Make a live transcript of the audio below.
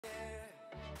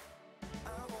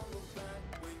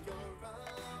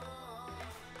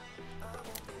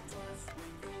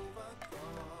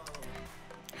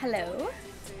Hello,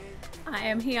 I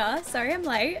am here. Sorry I'm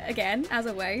late again, as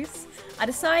always.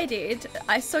 I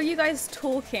saw you guys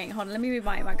talking. Hold on, let me move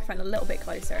my microphone a little bit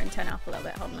closer and turn it up a little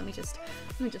bit. Hold on, let me just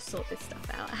sort this stuff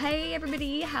out. Hey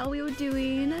everybody, how are we all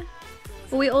doing?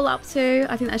 What are we all up to?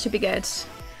 I think that should be good.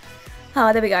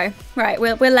 Oh, there we go. Right,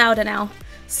 we're louder now.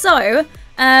 So,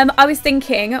 I was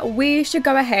thinking we should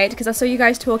go ahead, because I saw you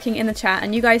guys talking in the chat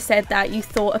and you guys said that you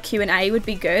thought a Q&A would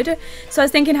be good. So I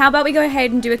was thinking, how about we go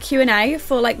ahead and do a Q&A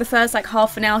for like the first like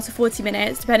half an hour to 40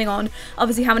 minutes, depending on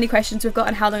obviously how many questions we've got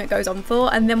and how long it goes on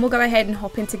for. And then we'll go ahead and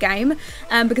hop into game,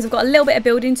 because I've got a little bit of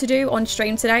building to do on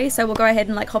stream today. So we'll go ahead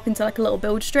and like hop into like a little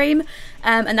build stream,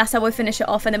 and that's how we'll finish it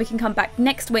off. And then we can come back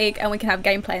next week and we can have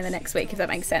gameplay in the next week, if that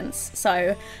makes sense.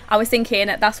 So I was thinking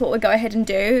that's what we'll go ahead and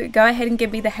do. Go ahead and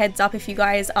give me the heads up if you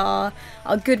guys are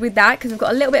good with that, because we've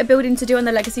got a little bit of building to do on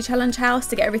the legacy challenge house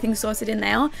to get everything sorted in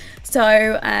there.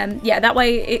 So yeah, that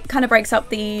way it kind of breaks up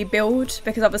the build,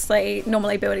 because obviously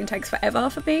normally building takes forever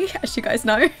for me, as you guys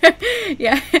know.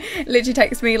 Yeah, it literally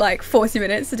takes me like 40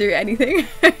 minutes to do anything.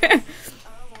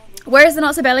 Where is the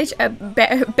not so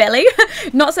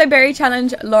not so berry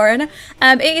challenge, Lauren?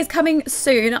 It is coming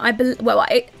soon. Well,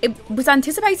 it was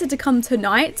anticipated to come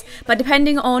tonight, but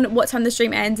depending on what time the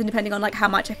stream ends and depending on like how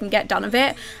much I can get done of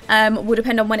it, will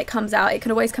depend on when it comes out. It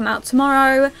can always come out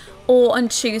tomorrow or on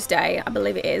Tuesday, I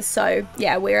believe it is. So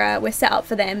yeah, we're set up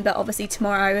for them, but obviously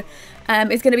tomorrow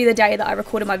is going to be the day that I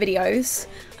recorded my videos.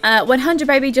 100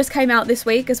 Baby just came out this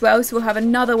week as well, so we'll have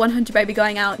another 100 Baby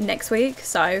going out next week.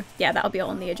 So yeah, that'll be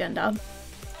on the agenda.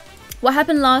 What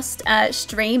happened last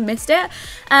stream? Missed it.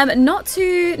 Not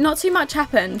too much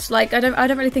happened. Like I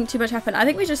don't really think too much happened. I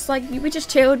think we just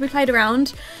chilled, we played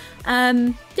around.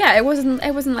 Yeah, it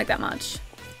wasn't like that much.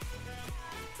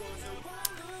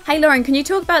 Hey Lauren, can you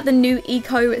talk about the new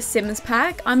Eco Sims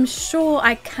pack? I'm sure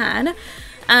I can.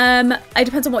 It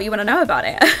depends on what you want to know about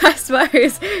it, I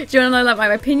suppose. Do you want to know like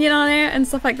my opinion on it and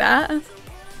stuff like that?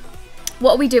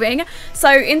 What are we doing?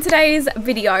 So in today's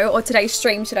video, or today's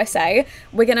stream should I say,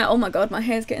 we're gonna, oh my god, my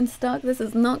hair's getting stuck, this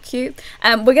is not cute.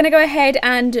 We're gonna go ahead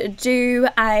and do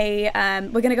a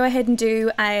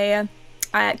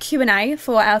Q&A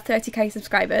for our 30k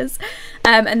subscribers,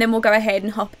 and then we'll go ahead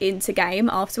and hop into game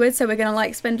afterwards. So we're gonna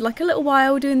like spend like a little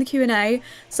while doing the Q&A,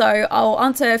 so I'll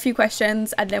answer a few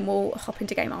questions and then we'll hop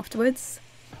into game afterwards.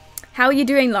 How are you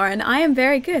doing, Lauren? I am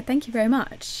very good, thank you very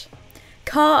much.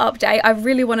 Car update, I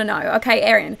really want to know. Okay,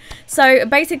 Erin, so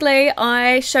basically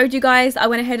I showed you guys I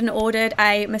went ahead and ordered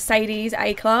a Mercedes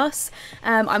A-Class.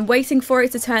 I'm waiting for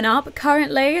it to turn up.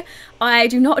 Currently I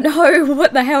do not know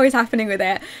what the hell is happening with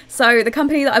it. So the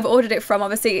company that I've ordered it from,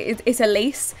 obviously it's a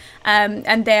lease,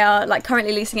 and they are like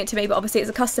currently leasing it to me, but obviously it's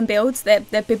a custom build, so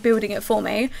they've building it for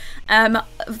me.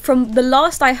 From the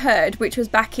last I heard, which was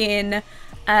back in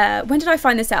when did I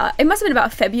find this out? It must have been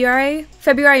about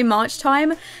February, March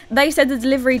time. They said the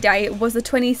delivery date was the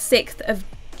 26th of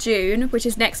June, which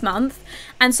is next month.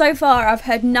 And so far I've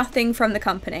heard nothing from the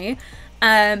company.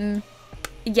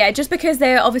 Yeah, just because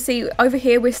they're obviously over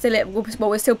here, we're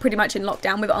still pretty much in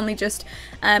lockdown. We've only just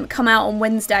come out on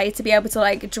Wednesday to be able to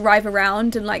like drive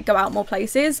around and like go out more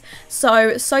places.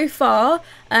 So far,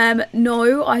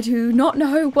 no, I do not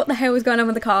know what the hell is going on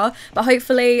with the car, but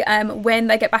hopefully when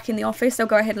they get back in the office, they'll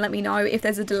go ahead and let me know if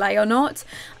there's a delay or not.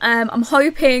 I'm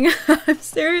hoping, I'm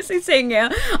seriously sitting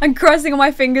here, I'm crossing all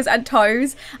my fingers and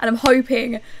toes, and I'm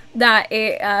hoping that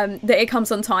it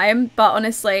comes on time. But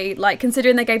honestly, like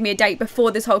considering they gave me a date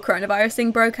before this whole coronavirus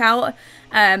thing broke out,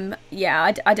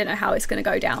 yeah, I don't know how it's gonna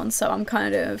go down, so I'm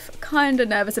kind of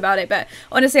nervous about it. But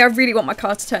honestly, I really want my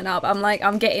car to turn up.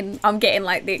 I'm getting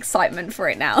like the excitement for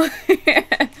it now.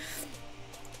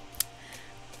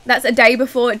 That's a day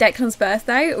before Declan's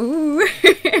birthday. Ooh.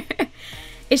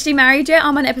 Is she married yet?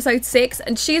 I'm on episode 6,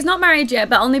 and she's not married yet,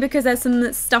 but only because there's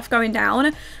some stuff going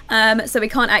down. So we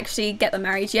can't actually get them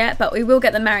married yet, but we will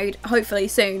get them married hopefully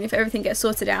soon if everything gets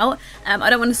sorted out. I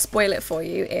don't want to spoil it for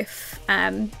you if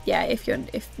yeah, if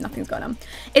nothing's going on.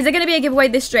 Is there going to be a giveaway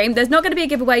this stream? There's not going to be a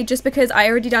giveaway, just because I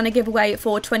already done a giveaway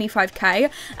for 25k.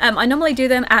 I normally do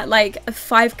them at like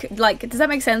 5, like, does that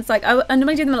make sense? Like I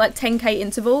normally do them at like 10k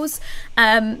intervals.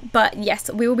 But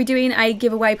yes, we will be doing a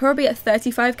giveaway probably at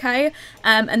 35k.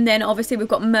 And then obviously we've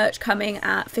got merch coming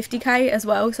at 50k as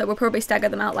well, so we'll probably stagger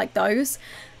them out like those.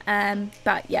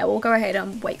 But yeah, we'll go ahead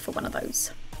and wait for one of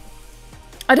those.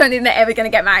 I don't think they're ever going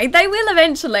to get married. They will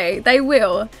eventually. They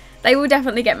will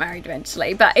definitely get married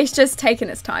eventually, but it's just taking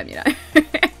its time, you know.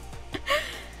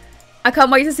 I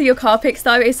can't wait to see your car pics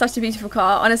though. It's such a beautiful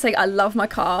car. Honestly, I love my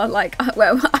car. Like,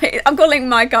 well, I'm calling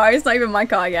my car. It's not even my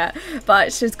car yet,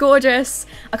 but she's gorgeous.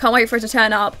 I can't wait for her to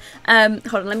turn up.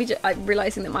 Hold on, let me just, I'm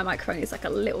realizing that my microphone is like a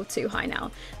little too high now.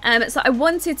 So I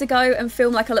wanted to go and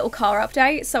film like a little car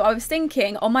update. So I was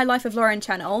thinking on my Life of Lauren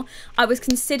channel, I was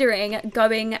considering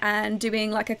going and doing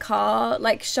like a car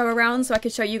like show around so I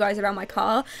could show you guys around my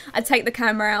car. I'd take the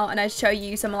camera out and I'd show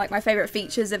you some of like my favorite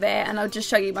features of it, and I'll just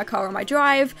show you my car on my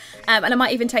drive. And I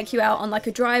might even take you out on like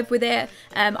a drive with it.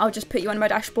 I'll just put you on my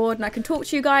dashboard and I can talk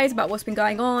to you guys about what's been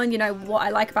going on, you know, what I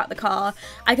like about the car.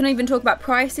 I can even talk about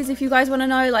prices if you guys want to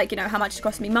know, like, you know, how much it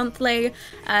costs me monthly,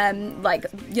 like,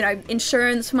 you know,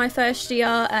 insurance for my first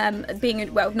year,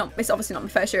 well, not, it's obviously not my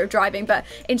first year of driving, but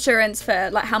insurance for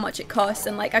like how much it costs,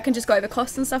 and like I can just go over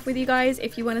costs and stuff with you guys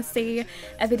if you want to see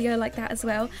a video like that as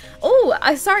well. Oh,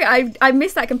 sorry, I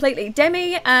missed that completely.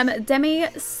 Demi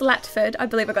Slatford, I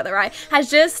believe I got that right, has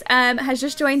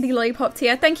just joined the lollipop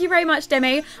tier. Thank you very much,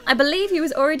 Demi. I believe he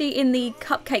was already in the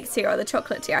cupcake tier or the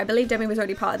chocolate tier. I believe Demi was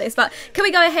already part of this, but can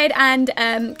we go ahead and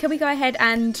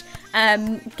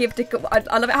give the,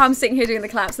 I love it how I'm sitting here doing the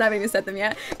claps and I haven't even said them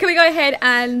yet. Can we go ahead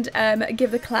and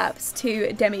give the claps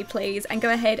to Demi, please, and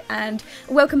go ahead and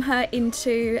welcome her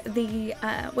into the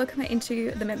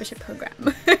membership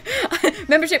program.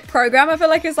 Membership program, I feel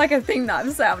like it's like a thing that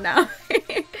I've set up now.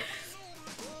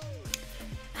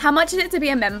 How much is it to be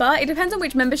a member? It depends on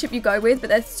which membership you go with,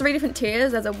 but there's 3 different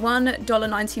tiers. There's a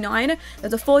 $1.99,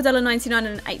 there's a $4.99 and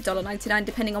an $8.99,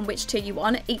 depending on which tier you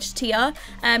want. Each tier,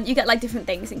 you get like different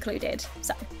things included.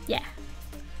 So, yeah.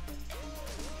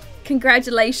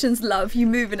 Congratulations, love, you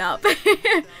moving up.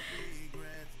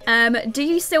 Do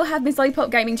you still have Miss Lollipop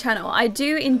Gaming channel? I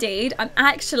do indeed. I'm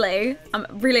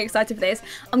really excited for this.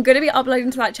 I'm going to be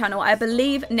uploading to that channel, I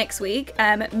believe, next week.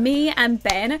 Me and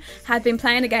Ben have been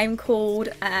playing a game called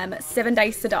 7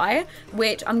 Days to Die,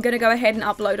 which I'm going to go ahead and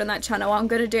upload on that channel.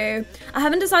 I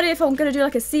haven't decided if I'm going to do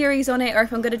like a series on it or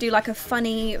if I'm going to do like a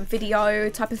funny video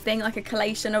type of thing, like a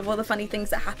collation of all the funny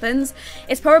things that happens.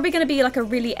 It's probably going to be like a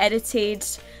really edited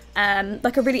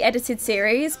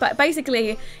series, but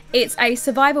basically it's a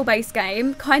survival based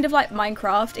game, kind of like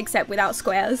Minecraft except without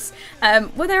squares.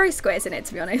 Well, there is squares in it,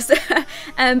 to be honest.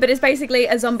 But it's basically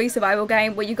a zombie survival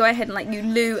game where you go ahead and like you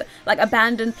loot like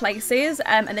abandoned places,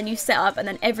 and then you set up, and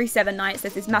then every 7 nights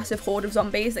there's this massive horde of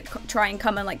zombies that try and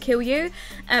come and like kill you,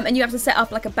 and you have to set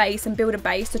up like a base and build a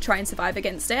base to try and survive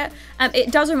against it.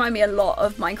 It does remind me a lot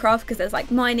of Minecraft because there's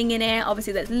like mining in it,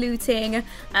 obviously there's looting,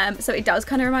 so it does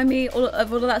kind of remind me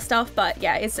of all of that stuff. But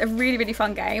yeah, it's a really, really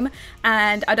fun game,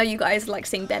 and I know you guys like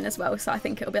seeing Ben as well, so I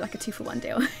think it'll be like a 2-for-1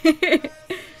 deal.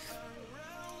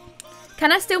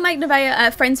 Can I still make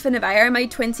Nevea, friends for Nevea? I made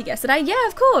 20 yesterday. Yeah,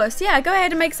 of course. Yeah, go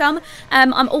ahead and make some.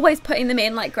 I'm always putting them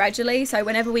in like gradually, so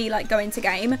whenever we like go into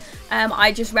game,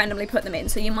 I just randomly put them in,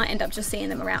 so you might end up just seeing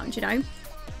them around, you know.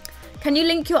 Can you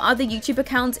link your other YouTube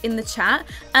accounts in the chat?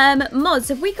 Mods,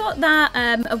 have we got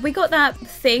that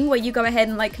thing where you go ahead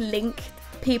and like link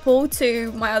people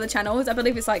to my other channels? I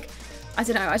believe it's like, I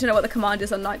don't know what the command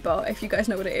is on Nightbot, if you guys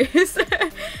know what it is.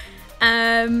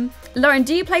 Lauren,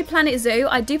 do you play Planet Zoo?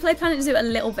 I do play Planet Zoo a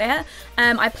little bit.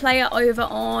 I play it over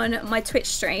on my Twitch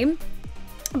stream,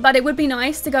 but it would be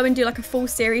nice to go and do like a full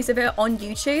series of it on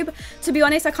YouTube. To be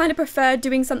honest, I kind of prefer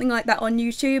doing something like that on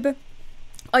YouTube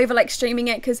over like streaming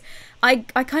it, because I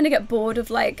kind of get bored of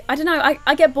like, I don't know,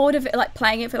 I get bored of it, like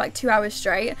playing it for like 2 hours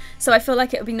straight, so I feel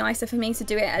like it would be nicer for me to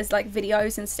do it as like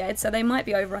videos instead, so they might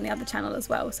be over on the other channel as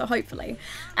well, so hopefully.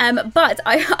 But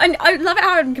I love it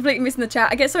how I'm completely missing the chat.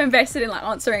 I get so invested in like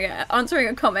answering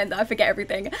a comment that I forget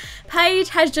everything. Paige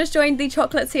has just joined the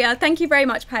chocolates here. Thank you very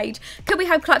much, Paige. Could we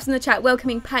have claps in the chat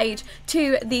welcoming Paige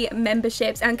to the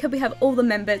memberships, and could we have all the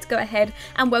members go ahead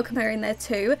and welcome her in there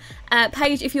too.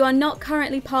 Paige, if you are not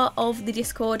currently part of the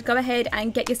Discord, go ahead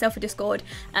and get yourself a Discord,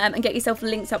 and get yourself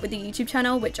linked up with the YouTube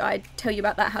channel, which I tell you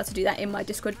about that, how to do that in my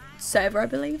Discord server, I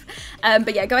believe.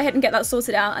 But yeah, go ahead and get that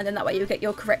sorted out, and then that way you'll get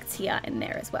your correct tier in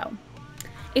there as well.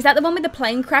 Is that the one with the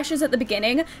plane crashes at the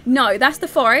beginning? No, that's The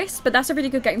Forest, but that's a really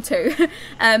good game too.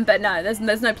 But no,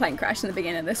 there's no plane crash in the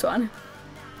beginning of this one.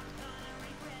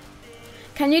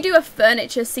 Can you do a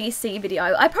furniture CC video?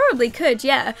 I probably could,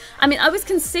 yeah. I mean, I was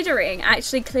considering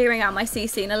actually clearing out my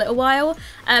CC in a little while.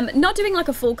 Not doing like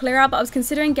a full clear out, but I was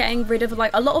considering getting rid of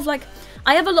like a lot of like,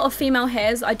 I have a lot of female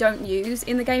hairs I don't use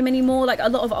in the game anymore, like a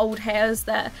lot of old hairs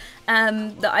that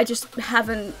that I just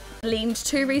haven't leaned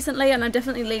to recently, and I'm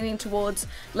definitely leaning towards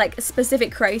like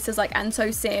specific creators like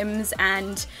Anto Sims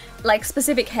and like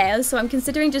specific hairs, so I'm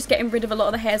considering just getting rid of a lot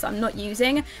of the hairs I'm not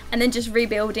using and then just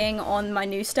rebuilding on my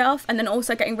new stuff, and then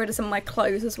also getting rid of some of my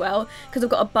clothes as well, because I've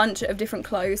got a bunch of different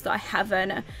clothes that I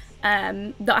haven't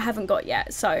that I haven't got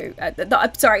yet. So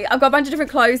sorry, I've got a bunch of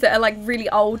different clothes that are like really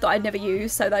old that I'd never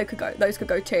used, so those could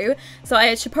go too. So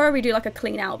I should probably do like a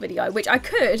clean out video, which I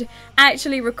could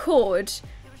actually record.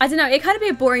 I don't know, it kind of be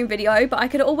a boring video, but I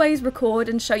could always record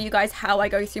and show you guys how I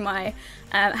go through my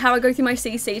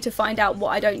CC to find out what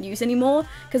I don't use anymore.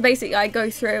 Because basically I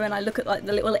go through and I look at like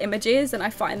the little images and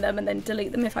I find them and then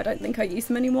delete them if I don't think I use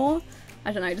them anymore.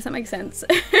 I don't know, does that make sense?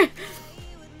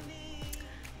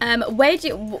 What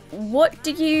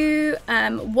do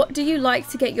you like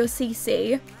to get your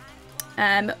CC?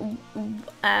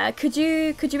 Could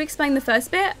you explain the first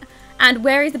bit? And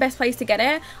where is the best place to get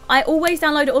it? I always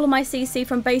download all of my CC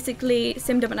from basically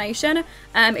Sim Domination.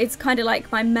 It's kind of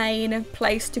like my main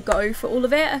place to go for all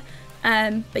of it.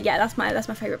 But yeah, that's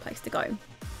my favorite place to go.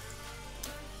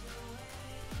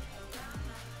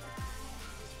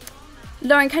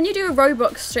 Lauren, can you do a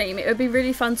Roblox stream? It would be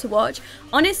really fun to watch.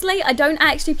 Honestly, I don't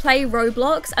actually play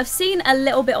Roblox. I've seen a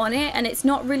little bit on it, and it's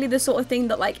not really the sort of thing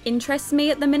that like interests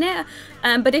me at the minute.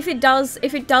 But if it does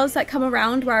like come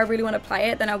around where I really want to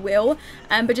play it, then I will.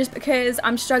 But just because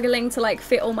I'm struggling to like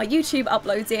fit all my YouTube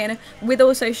uploads in, with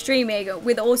also streaming,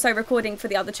 with also recording for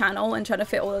the other channel and trying to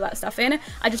fit all of that stuff in,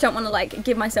 I just don't want to like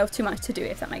give myself too much to do,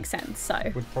 if that makes sense. So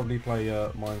would probably play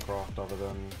Minecraft other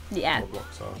than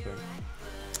Roblox, I think.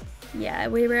 Yeah,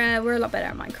 we're a lot better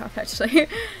at Minecraft actually.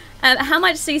 How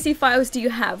much CC files do you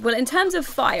have? Well, in terms of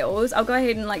files, I'll go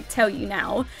ahead and like tell you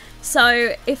now.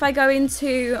 So if I go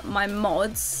into my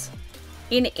mods,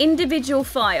 in individual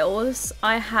files,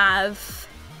 I have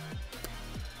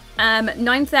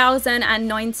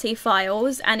 9,090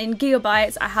 files, and in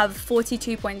gigabytes, I have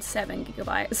 42.7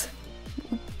 gigabytes.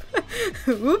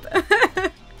 Whoop.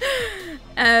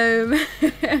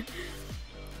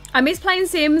 I miss playing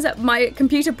Sims. My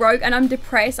computer broke and I'm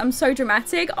depressed. I'm so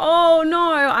dramatic. Oh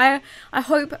no, I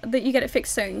hope that you get it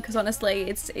fixed soon, because honestly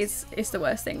it's the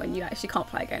worst thing when you actually can't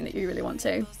play a game that you really want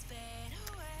to.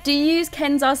 Do you use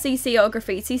Kenzar CC or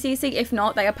Graffiti CC? If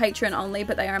not, they are Patreon only,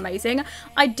 but they are amazing.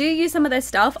 I do use some of their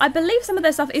stuff. I believe some of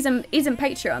their stuff isn't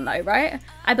Patreon though, right?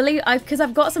 I believe, because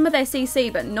I've got some of their CC,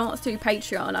 but not through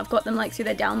Patreon. I've got them like through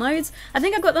their downloads. I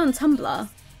think I've got them on Tumblr.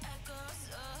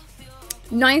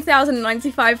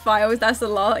 9,095 files, that's a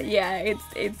lot. Yeah,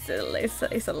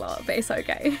 it's a lot, but it's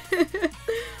okay.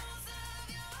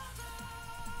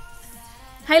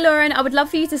 Hey Lauren, I would love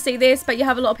for you to see this, but you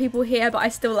have a lot of people here, but I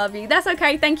still love you. That's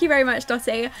okay, thank you very much,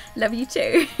 Dottie. Love you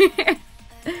too.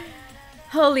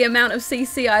 Holy amount of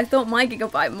CC, I thought my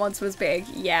gigabyte mods was big.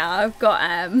 Yeah, I've got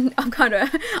I'm kind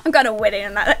of winning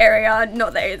in that area.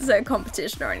 Not that it's a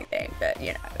competition or anything, but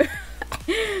you know.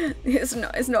 It's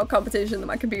not a competition that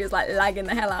my computer's like lagging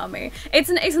the hell out of me.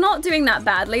 It's not doing that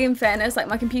badly, in fairness. Like,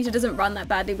 my computer doesn't run that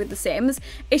badly with The Sims.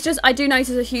 It's just I do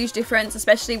notice a huge difference,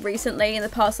 especially recently in the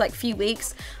past like few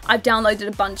weeks. I've downloaded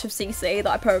a bunch of CC that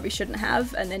I probably shouldn't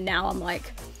have, and then now I'm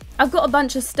like, I've got a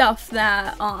bunch of stuff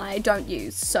that I don't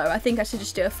use, so I think I should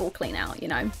just do a full clean out, you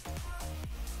know.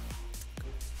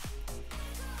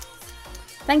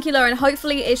 Thank you, Lauren.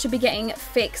 Hopefully it should be getting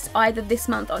fixed either this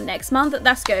month or next month.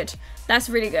 That's good. That's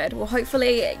really good. Well,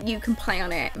 hopefully you can play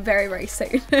on it very, very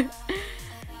soon.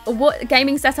 What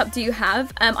gaming setup do you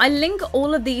have? I link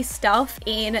all of these stuff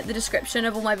in the description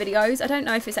of all my videos. I don't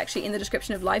know if it's actually in the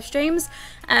description of live streams,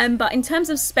 but in terms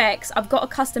of specs, I've got a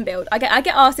custom build. I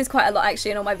get asked this quite a lot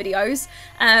actually in all my videos,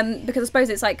 because I suppose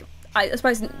it's like, I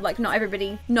suppose like not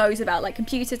everybody knows about like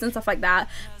computers and stuff like that,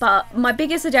 but my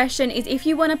biggest suggestion is if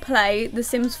you want to play The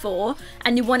Sims 4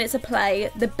 and you want it to play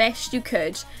the best you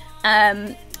could,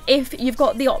 if you've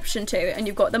got the option to and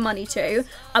you've got the money to,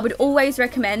 I would always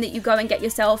recommend that you go and get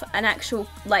yourself an actual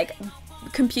like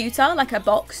computer, like a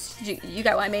box, you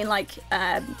get what I mean, like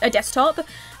a desktop,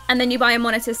 and then you buy a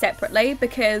monitor separately,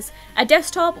 because a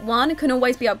desktop, one, can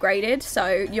always be upgraded. So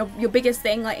your biggest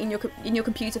thing like in your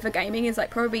computer for gaming is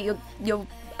like probably your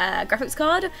graphics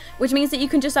card, which means that you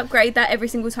can just upgrade that every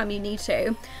single time you need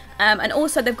to. And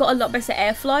also they've got a lot better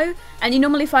airflow, and you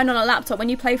normally find on a laptop when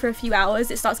you play for a few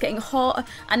hours it starts getting hot,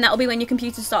 and that'll be when your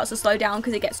computer starts to slow down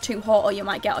because it gets too hot or you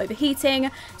might get overheating.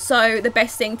 So the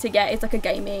best thing to get is like a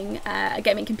gaming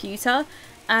computer.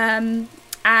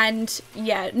 And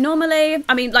yeah, normally,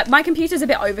 I mean, like, my computer's a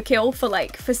bit overkill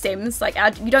for Sims. Like,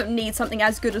 you don't need something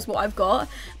as good as what I've got.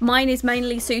 Mine is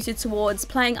mainly suited towards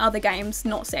playing other games,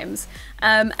 not Sims,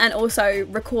 and also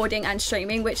recording and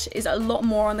streaming, which is a lot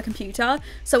more on the computer.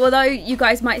 So although you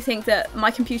guys might think that my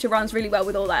computer runs really well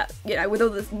with all that, you know, with all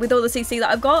the CC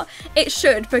that I've got, it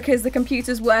should, because the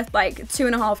computer's worth like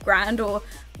 $2,500 or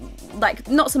like,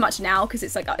 not so much now because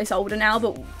it's like it's older now,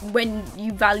 but when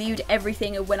you valued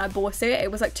everything when I bought it,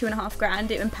 it was like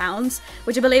 $2,500 in pounds,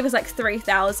 which I believe was like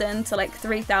 3,000 to like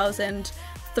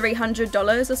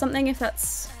 $3,300 or something, if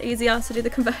that's easier to do the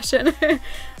conversion.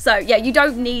 So yeah, you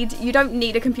don't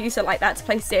need a computer like that to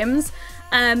play Sims,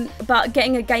 but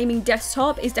getting a gaming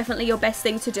desktop is definitely your best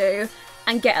thing to do,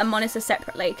 and get a monitor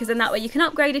separately, because then that way you can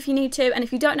upgrade if you need to, and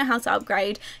if you don't know how to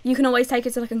upgrade, you can always take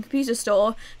it to like a computer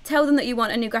store, tell them that you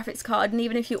want a new graphics card, and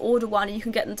even if you order one, you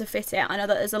can get them to fit it. I know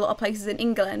that there's a lot of places in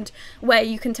England where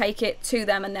you can take it to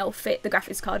them and they'll fit the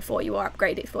graphics card for you or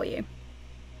upgrade it for you.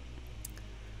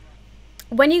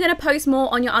 When are you going to post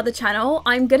more on your other channel?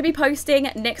 I'm going to be posting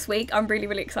next week. I'm really,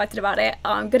 really excited about it.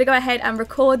 I'm going to go ahead and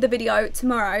record the video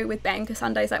tomorrow with Ben, because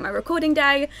Sunday's like my recording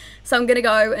day. So I'm going to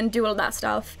go and do all of that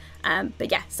stuff.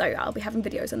 But yeah, so I'll be having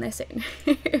videos on there soon.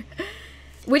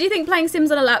 Would you think playing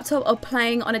Sims on a laptop or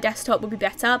playing on a desktop would be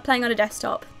better? Playing on a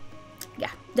desktop.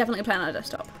 Yeah, definitely playing on a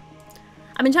desktop.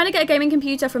 I've been trying to get a gaming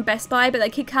computer from Best Buy, but they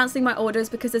keep cancelling my orders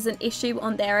because there's an issue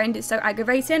on their end. It's so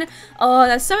aggravating. Oh,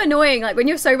 that's so annoying. Like when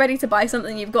you're so ready to buy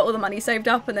something, you've got all the money saved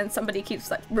up, and then somebody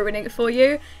keeps like ruining it for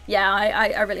you. Yeah,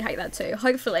 I really hate that too.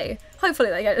 Hopefully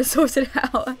they get it sorted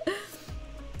out.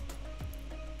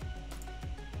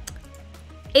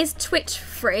 Is Twitch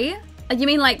free? You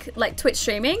mean like Twitch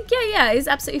streaming? Yeah, it's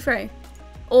absolutely free.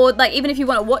 Or like even if you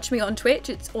want to watch me on Twitch,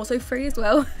 it's also free as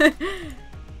well.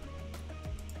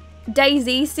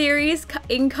 DayZ series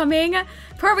incoming?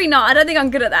 Probably not. I don't think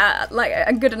I'm good at that. Like,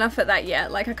 I'm good enough at that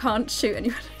yet. Like, I can't shoot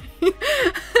anybody.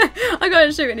 I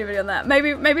can't shoot anybody on that.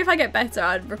 Maybe if I get better,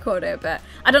 I'd record it, but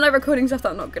I don't know recording stuff that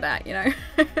I'm not good at, you know?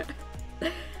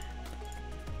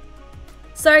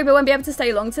 Sorry, but won't be able to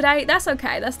stay long today. That's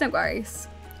okay. That's no worries.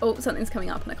 Oh, something's coming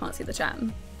up and I can't see the chat.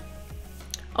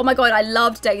 Oh my god, I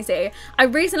loved DayZ. I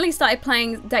recently started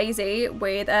playing DayZ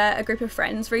with a group of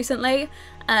friends recently,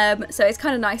 so it's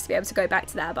kind of nice to be able to go back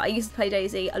to that. But I used to play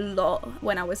DayZ a lot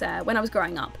when I was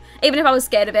growing up, even if I was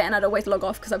scared of it, and I'd always log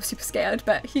off because I was super scared.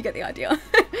 But you get the idea.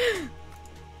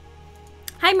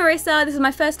 Hey Marissa, this is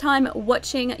my first time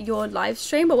watching your live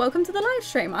stream, but welcome to the live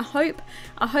stream. I hope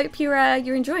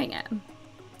you're enjoying it.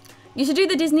 You should do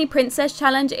the Disney Princess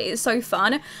Challenge. It is so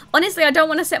fun. Honestly, I don't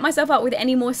want to set myself up with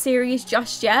any more series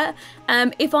just yet.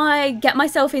 If I get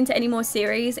myself into any more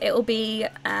series, it will be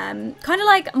kind of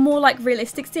like more like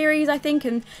realistic series, I think,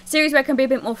 and series where it can be a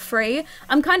bit more free.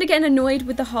 I'm kind of getting annoyed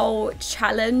with the whole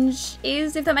challenge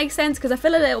if that makes sense, because I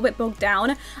feel a little bit bogged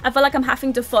down. I feel like I'm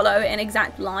having to follow an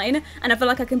exact line, and I feel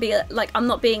like I can be like, I'm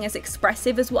not being as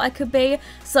expressive as what I could be.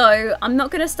 So I'm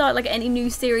not going to start like any new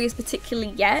series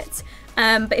particularly yet.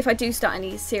 But if I do start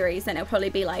any series, then it'll probably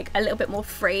be like a little bit more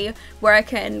free, where I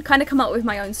can kind of come up with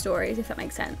my own stories, if that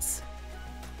makes sense.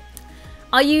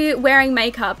 Are you wearing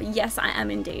makeup? Yes, I am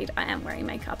indeed. I am wearing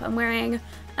makeup. I'm wearing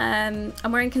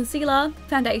concealer,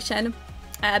 foundation,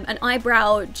 an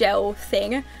eyebrow gel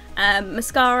thing,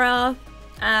 mascara,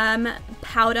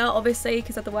 powder, obviously,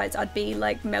 because otherwise I'd be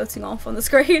like melting off on the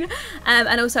screen,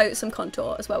 and also some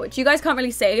contour as well, which you guys can't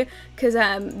really see because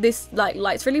this like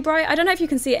light's really bright. I don't know if you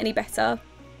can see it any better.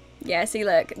 Yeah, see,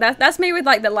 look, that's me with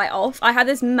like the light off. I have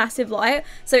this massive light,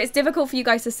 so it's difficult for you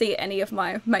guys to see any of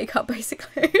my makeup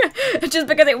basically, just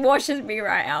because it washes me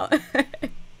right out.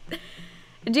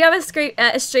 Do you have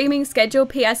a streaming schedule?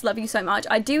 PS, love you so much.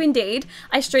 I do indeed.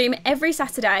 I stream every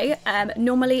Saturday,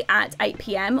 normally at 8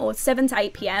 PM or 7 to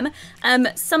 8 PM.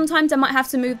 Sometimes I might have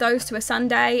to move those to a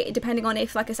Sunday, depending on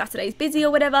if like a Saturday's busy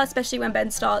or whatever, especially when Ben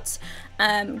starts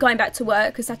going back to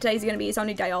work, because Saturday's going to be his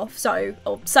only day off, so,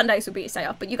 or Sundays will be his day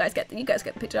off, but you guys get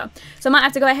the picture. So I might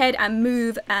have to go ahead and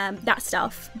move that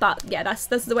stuff, but yeah, that's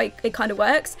the way it kind of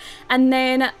works. And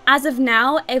then as of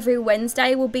now, every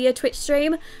Wednesday will be a Twitch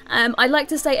stream. I like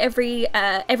to say every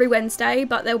Wednesday,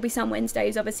 but there will be some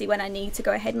Wednesdays obviously when I need to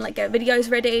go ahead and like get videos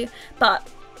ready, but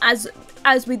as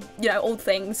with, you know, all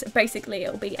things, basically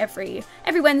it'll be every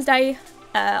Wednesday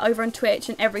over on Twitch,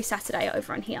 and every Saturday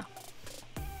over on here.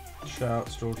 Shout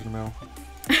out George in the Mill.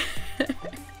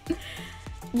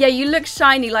 Yeah, you look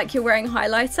shiny, like you're wearing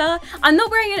highlighter. I'm not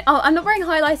wearing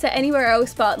highlighter anywhere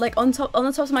else, but like on the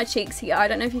tops of my cheeks here. I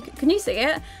don't know if you can you see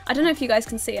it? I don't know if you guys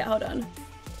can see it. Hold on.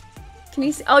 Can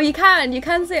you see? Oh, you can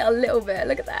see it a little bit.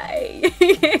 Look at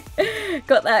that.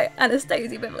 Got that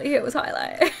Anastasia Beverly Hills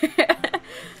highlight.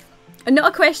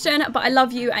 Not a question, but I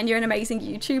love you and you're an amazing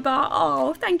YouTuber.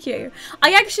 Oh, thank you.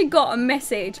 I actually got a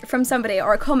message from somebody,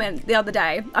 or a comment the other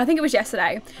day. I think it was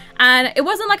yesterday. And it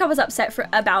wasn't like I was upset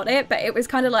about it, but it was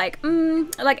kind of like,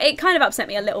 like it kind of upset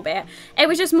me a little bit. It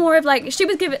was just more of like, she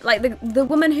was giving, like the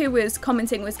woman who was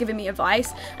commenting was giving me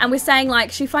advice and was saying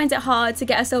like, she finds it hard to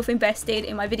get herself invested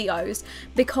in my videos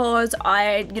because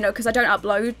because I don't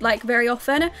upload like very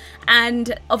often.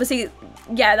 And obviously,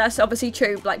 yeah, that's obviously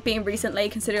true, like being recently,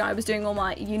 considering I was doing all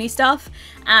my uni stuff,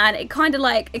 and it kind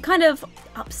of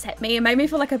upset me and made me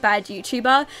feel like a bad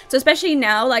YouTuber. So especially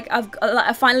now, like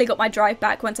I finally got my drive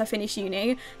back once I finished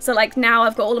uni, so like now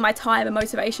I've got all of my time and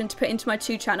motivation to put into my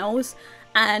 2 channels.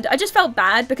 And I just felt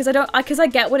bad because I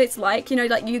get what it's like, you know,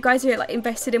 like you guys are like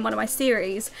invested in one of my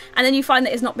series and then you find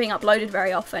that it's not being uploaded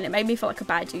very often. It made me feel like a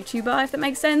bad YouTuber, if that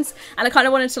makes sense. And I kind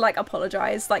of wanted to like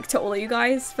apologize like to all of you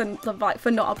guys for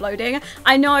not uploading.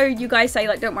 I know you guys say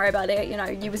like don't worry about it, you know,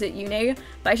 you was at uni,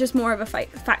 but it's just more of a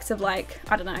fact of like,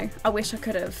 I don't know, I wish I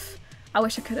could have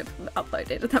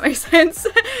uploaded, if that makes sense.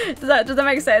 Does that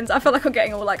make sense? I feel like I'm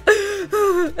getting all like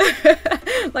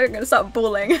like I'm gonna start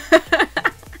bawling.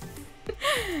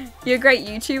 You're a great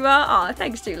YouTuber. Aw,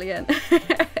 thanks, Julian.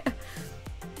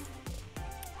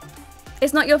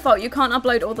 It's not your fault. You can't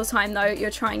upload all the time, though. You're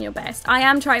trying your best. I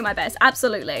am trying my best,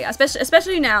 absolutely.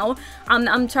 Especially now.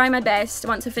 I'm trying my best.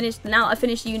 Once I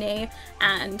finished uni,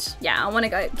 and yeah, I want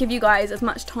to give you guys as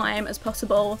much time as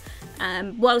possible,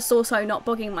 whilst also not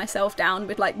bogging myself down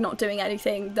with like not doing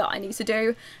anything that I need to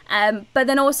do. But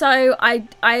then also,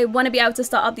 I want to be able to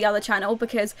start up the other channel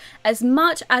because as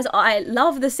much as I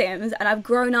love The Sims and I've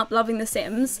grown up loving The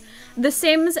Sims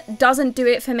doesn't do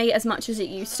it for me as much as it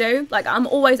used to. Like, I'm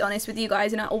always honest with you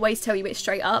guys and I always tell you it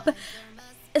straight up.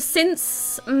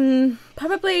 Since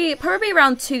probably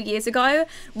around 2 years ago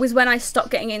was when I stopped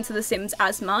getting into The Sims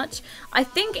as much. I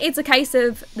think it's a case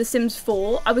of The Sims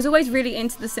 4. I was always really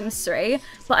into The Sims 3,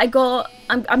 but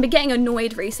I'm getting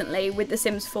annoyed recently with The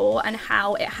Sims 4 and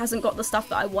how it hasn't got the stuff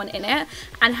that I want in it,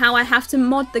 and how I have to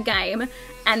mod the game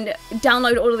and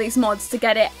download all of these mods to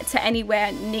get it to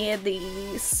anywhere near the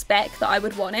spec that I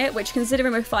would want it, which,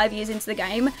 considering we're 5 years into the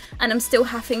game and I'm still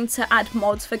having to add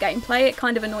mods for gameplay, it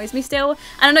kind of annoys me still.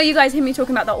 And I know you guys hear me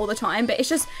talking about that all the time, but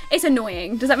it's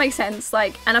annoying. Does that make sense?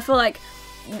 Like, and I feel like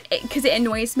because it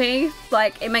annoys me,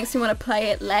 like it makes me want to play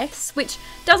it less, which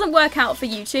doesn't work out for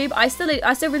YouTube. I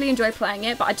still really enjoy playing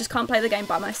it, but I just can't play the game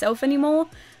by myself anymore.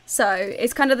 So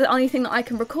it's kind of the only thing that I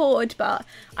can record, but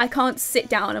I can't sit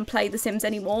down and play The Sims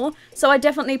anymore. So I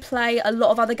definitely play a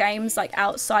lot of other games like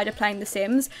outside of playing The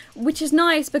Sims, which is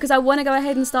nice because I want to go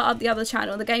ahead and start up the other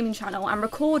channel, the gaming channel, and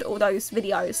record all those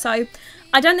videos. So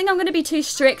I don't think I'm going to be too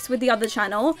strict with the other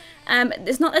channel.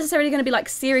 It's not necessarily going to be like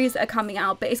series that are coming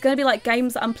out, but it's going to be like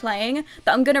games that I'm playing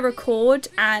that I'm going to record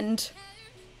and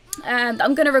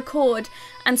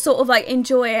sort of like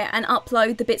enjoy it and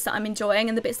upload the bits that I'm enjoying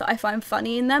and the bits that I find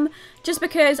funny in them, just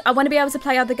because I want to be able to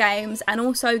play other games and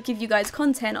also give you guys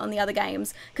content on the other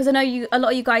games. Because I know a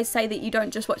lot of you guys say that you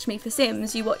don't just watch me for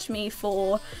Sims, you watch me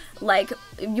for like,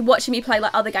 you're watching me play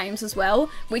like other games as well,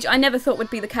 which I never thought would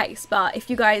be the case. But if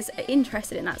you guys are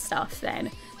interested in that stuff,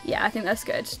 then yeah, I think that's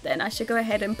good. Then I should go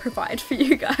ahead and provide for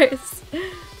you guys.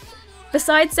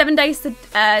 Besides 7 Days to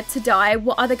Die,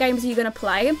 what other games are you going to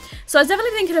play? So I was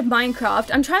definitely thinking of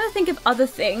Minecraft. I'm trying to think of other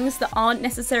things that aren't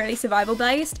necessarily survival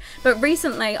based, but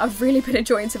recently I've really been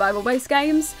enjoying survival based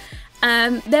games.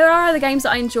 There are other games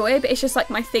that I enjoy, but it's just like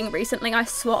my thing recently. I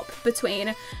swap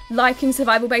between liking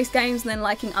survival based games and then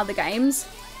liking other games.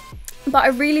 But I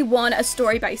really want a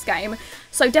story-based game.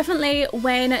 So definitely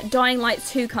when Dying Light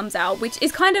 2 comes out, which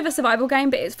is kind of a survival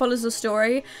game, but it follows a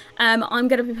story, I'm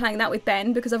going to be playing that with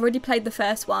Ben because I've already played the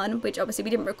first one, which obviously we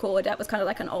didn't record. That was kind of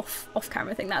like an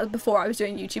off-camera thing. That was before I was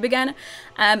doing YouTube again.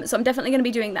 So I'm definitely going to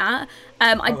be doing that.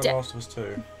 The Last of Us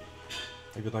 2.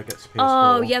 Maybe that gets PS4.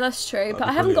 Oh, yeah, that's true. But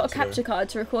I haven't got a capture card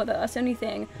to record that. That's the only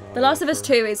thing. The Last of Us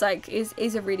 2 is like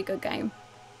is a really good game.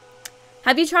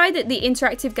 Have you tried the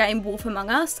interactive game Wolf Among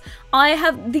Us? I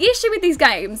have. The issue with these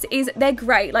games is they're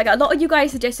great. Like, a lot of you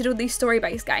guys suggested all these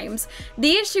story-based games.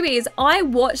 The issue is I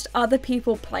watched other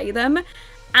people play them,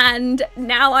 and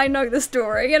now I know the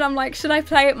story, and I'm like, should I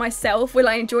play it myself? Will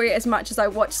I enjoy it as much as I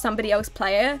watch somebody else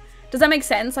play it? Does that make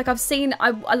sense? Like,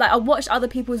 I watched other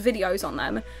people's videos on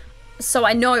them, so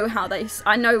I know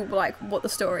I know like what the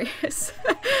story is.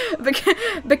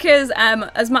 because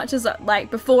as much as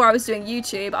like before I was doing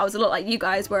YouTube, I was a lot like you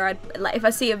guys, where I'd like if I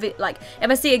see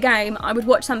a game, I would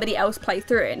watch somebody else play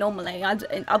through it normally,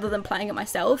 other than playing it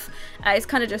myself. It's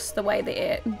kind of just the way that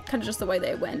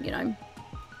it went, you know.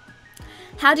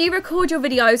 How do you record your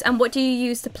videos and what do you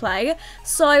use to play?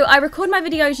 So I record my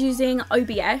videos using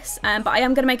OBS, but I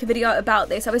am going to make a video about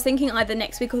this. I was thinking either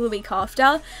next week or the week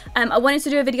after. I wanted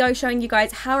to do a video showing you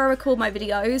guys how I record my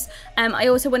videos. I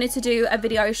also wanted to do a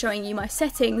video showing you my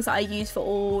settings that I use for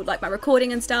all like my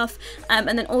recording and stuff, and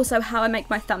then also how I make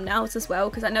my thumbnails as well,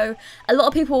 because I know a lot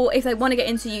of people, if they want to get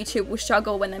into YouTube, will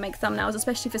struggle when they make thumbnails,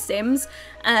 especially for Sims.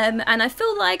 And I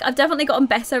feel like I've definitely gotten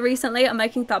better recently at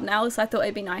making thumbnails, so I thought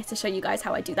it'd be nice to show you guys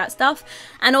how I do that stuff.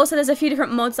 And also there's a few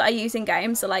different mods that I use in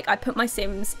games. So like I put my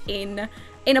Sims in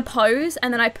a pose,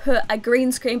 and then I put a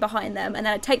green screen behind them, and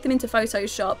then I take them into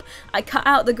Photoshop, I cut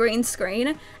out the green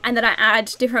screen, and then I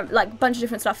add different, like, bunch of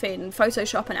different stuff in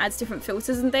Photoshop and adds different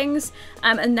filters and things,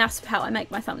 and that's how I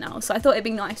make my thumbnails. So I thought it'd be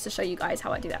nice to show you guys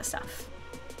how I do that stuff.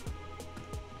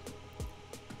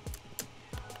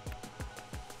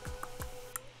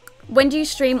 When do you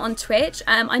stream on Twitch?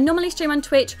 I normally stream on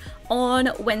Twitch on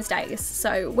Wednesdays,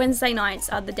 so Wednesday nights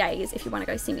are the days if you want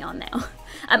to go see me on there.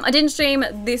 I didn't stream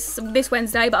this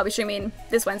Wednesday, but I'll be streaming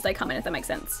this Wednesday coming, if that makes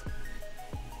sense.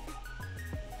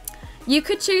 You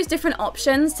could choose different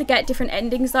options to get different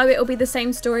endings though. It'll be the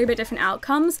same story but different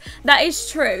outcomes. That is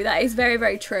true. That is very,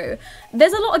 very true.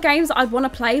 There's a lot of games that I'd want to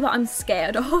play but I'm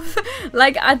scared of.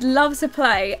 Like, I'd love to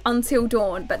play Until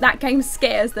Dawn, but that game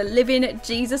scares the living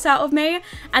Jesus out of me.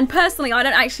 And personally, I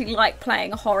don't actually like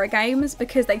playing horror games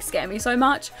because they scare me so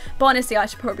much. But honestly, I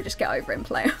should probably just get over it and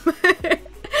play them.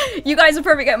 You guys will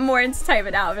probably get more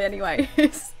entertainment out of it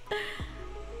anyways.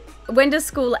 When does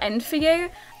school end for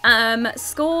you?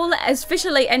 School has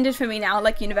officially ended for me now,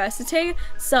 like university,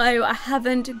 so I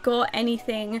haven't got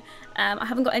anything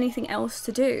else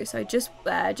to do, so just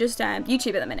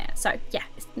YouTube at the minute. So yeah,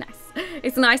 it's nice.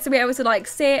 It's nice to be able to like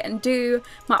sit and do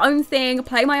my own thing,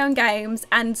 play my own games,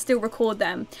 and still record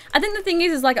them. I think the thing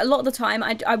is like a lot of the time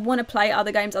I want to play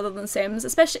other games other than Sims,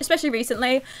 especially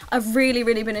recently. I've really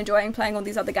been enjoying playing all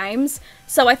these other games,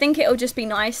 so I think it'll just be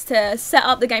nice to set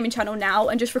up the gaming channel now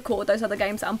and just record those other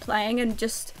games that I'm playing and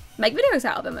just make videos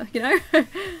out of them, you know.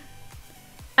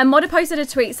 And Modder posted a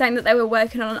tweet saying that they were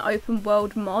working on an open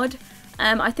world mod.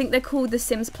 I think they're called The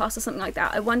Sims Plus or something like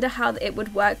that. I wonder how it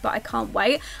would work, but I can't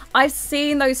wait. I've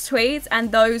seen those tweets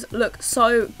and those look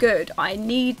so good. I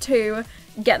need to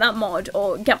get that mod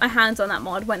or get my hands on that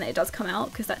mod when it does come out,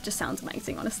 because that just sounds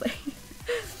amazing, honestly.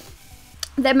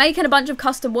 They're making a bunch of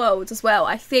custom worlds as well.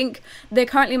 I think they're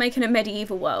currently making a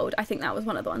medieval world. I think that was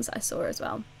one of the ones that I saw as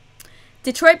well.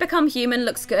 Detroit Become Human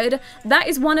looks good. That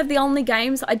is one of the only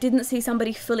games that I didn't see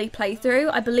somebody fully play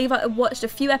through. I believe I watched a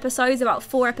few episodes, about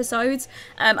 4 episodes,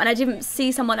 and I didn't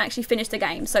see someone actually finish the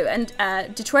game. So,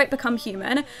 Detroit Become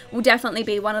Human will definitely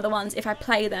be one of the ones if I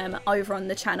play them over on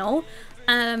the channel.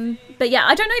 But yeah,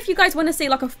 I don't know if you guys want to see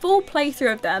like a full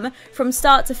playthrough of them from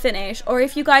start to finish, or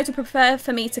if you guys would prefer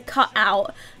for me to cut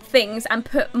out things and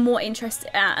put more interest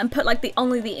and put like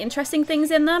only the interesting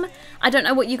things in them. I don't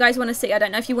know what you guys want to see. I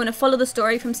don't know if you want to follow the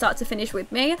story from start to finish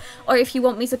with me, or if you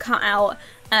want me to cut out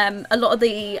a lot of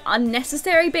the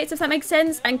unnecessary bits, if that makes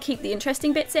sense, and keep the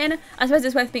interesting bits in. I suppose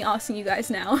it's worth me asking you guys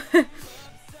now.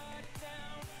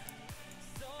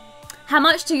 How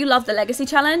much do you love the Legacy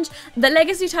Challenge? The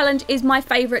Legacy Challenge is my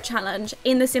favourite challenge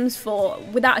in The Sims 4,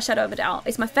 without a shadow of a doubt.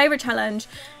 It's my favourite challenge.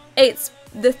 It's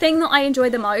the thing that I enjoy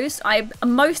the most. I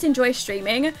most enjoy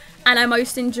streaming, and I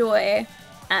most enjoy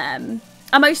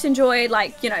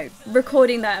like, you know,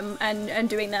 recording them and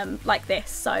doing them like this.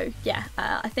 So yeah,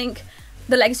 I think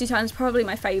the Legacy Challenge is probably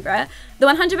my favourite. The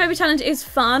 100 Baby Challenge is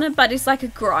fun, but it's like a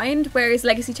grind, whereas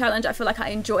Legacy Challenge, I feel like I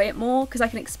enjoy it more because I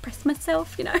can express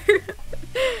myself, you know.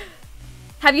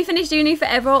 Have you finished uni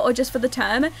forever or just for the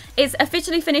term? It's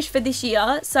officially finished for this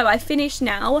year, so I finish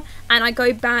now and I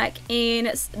go back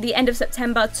in the end of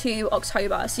September to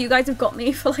October. So you guys have got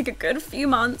me for like a good few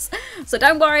months, so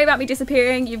don't worry about me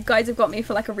disappearing. You guys have got me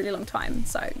for like a really long time,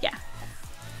 so yeah.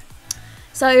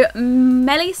 So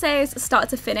Melly says start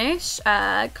to finish.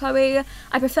 Chloe,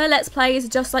 I prefer Let's Plays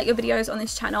just like your videos on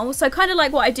this channel. So kind of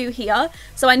like what I do here.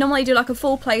 So I normally do like a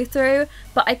full playthrough,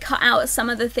 but I cut out some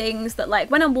of the things that,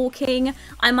 like, when I'm walking,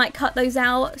 I might cut those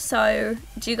out. So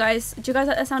do you guys like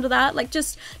the sound of that? Like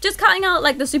just cutting out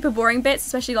like the super boring bits,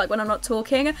 especially like when I'm not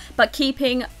talking, but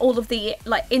keeping all of the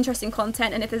like interesting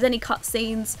content, and if there's any cut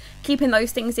scenes, keeping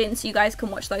those things in so you guys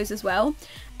can watch those as well.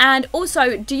 And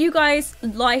also, do you guys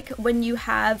like when you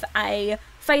have a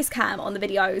face cam on the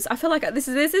videos? I feel like this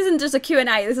isn't just a Q&A,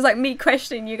 this is like me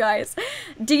questioning you guys.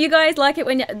 Do you guys like it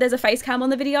when there's a face cam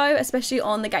on the video, especially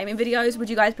on the gaming videos? Would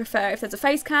you guys prefer if there's a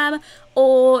face cam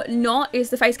or not? Is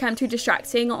the face cam too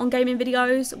distracting on gaming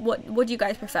videos? What do you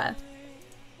guys prefer?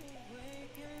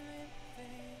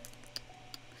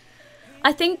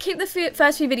 I think keep the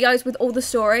first few videos with all the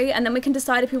story, and then we can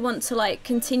decide if we want to like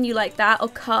continue like that or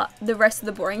cut the rest of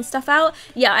the boring stuff out.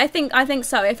 Yeah, I think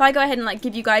so. If I go ahead and like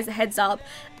give you guys a heads up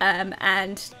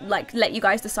and like let you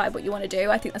guys decide what you want to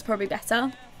do, I think that's probably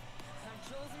better.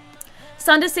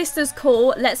 Sander Sisters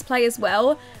cool, let's play as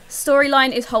well.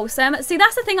 Storyline is wholesome. See,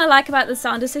 that's the thing I like about the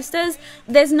Sander Sisters.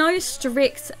 There's no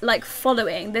strict like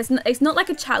following. It's not like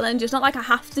a challenge. It's not like I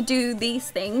have to do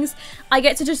these things. I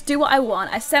get to just do what I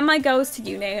want. I send my girls to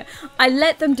uni. I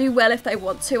let them do well if they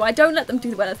want to. I don't let them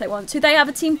do well if they want to. They have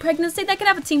a teen pregnancy. They can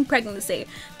have a teen pregnancy.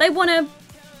 They want to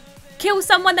kill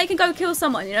someone. They can go kill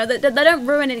someone. You know, they don't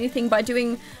ruin anything by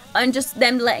doing and just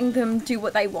them letting them do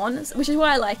what they want, which is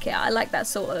why I like it. I like that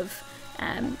sort of.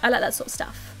 I like that sort of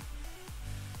stuff.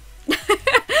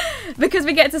 Because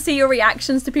we get to see your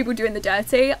reactions to people doing the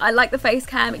dirty. I like the face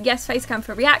cam. Yes, face cam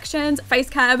for reactions.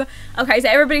 Face cam. Okay, so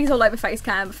everybody's all over face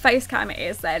cam. Face cam it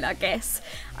is then, I guess.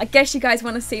 I guess you guys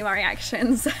want to see my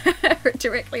reactions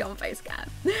directly on face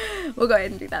cam. We'll go ahead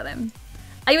and do that then.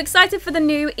 Are you excited for the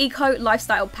new Eco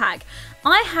Lifestyle Pack?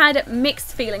 I had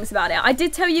mixed feelings about it. I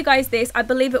did tell you guys this, I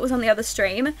believe it was on the other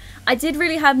stream. I did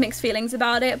really have mixed feelings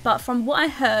about it, but from what I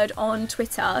heard on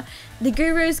Twitter, the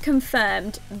gurus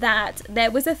confirmed that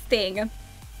there was a thing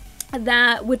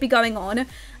that would be going on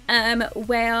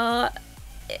where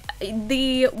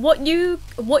what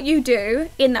you do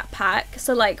in that pack,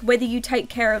 so like whether you take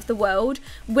care of the world,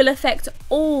 will affect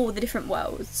all the different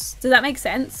worlds. Does that make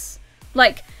sense?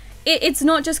 Like it's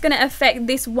not just going to affect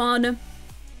this one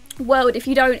world. If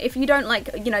you don't like,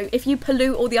 you know, if you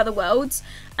pollute all the other worlds,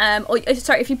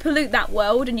 if you pollute that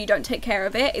world and you don't take care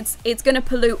of it, it's going to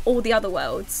pollute all the other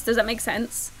worlds. Does that make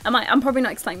sense? I'm probably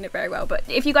not explaining it very well, but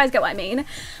if you guys get what I mean,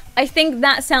 I think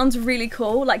that sounds really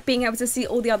cool, like being able to see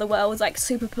all the other worlds like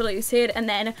super polluted, and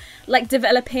then like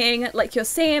developing like your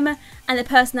sim and the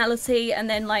personality, and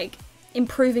then like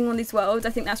improving on these worlds. I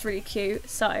think that's really cute.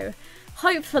 So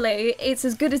hopefully it's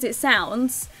as good as it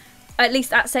sounds, at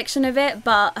least that section of it,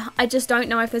 but I just don't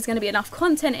know if there's going to be enough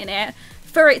content in it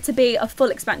for it to be a full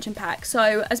expansion pack.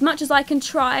 So as much as I can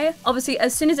try, obviously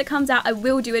as soon as it comes out I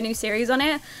will do a new series on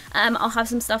it. I'll have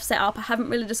some stuff set up. I haven't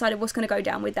really decided what's going to go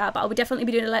down with that, but I will definitely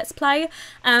be doing a let's play.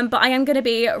 But I am going to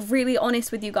be really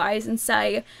honest with you guys and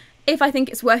say if I think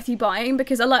it's worth you buying,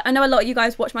 because I know a lot of you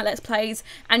guys watch my let's plays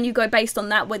and you go based on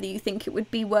that whether you think it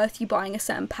would be worth you buying a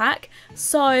certain pack.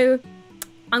 So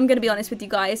I'm going to be honest with you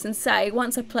guys and say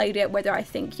once I've played it whether I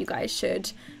think you guys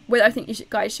should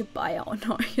guys should buy it or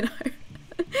not, you know.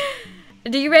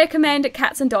 Do you recommend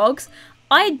cats and dogs?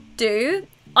 I do.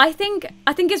 I think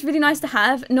it's really nice to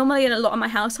have. Normally in a lot of my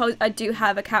households I do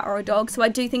have a cat or a dog, so I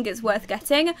do think it's worth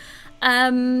getting.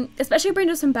 Especially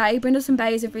Brindleston Bay. Brindleston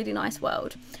Bay is a really nice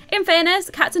world. In fairness,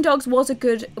 cats and dogs was a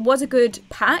good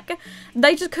pack.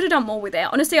 They just could have done more with it.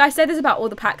 Honestly, I say this about all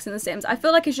the packs in The Sims. I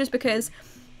feel like it's just because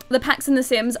the packs in The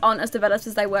Sims aren't as developed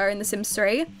as they were in The Sims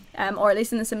 3, or at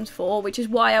least in The Sims 4, which is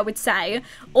why I would say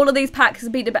all of these packs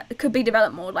could be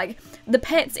developed more. Like the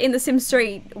pets in The Sims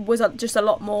 3 was just a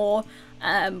lot more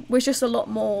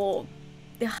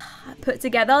put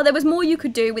together. There was more you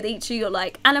could do with each of your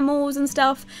like animals and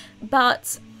stuff,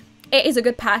 but it is a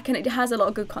good pack and it has a lot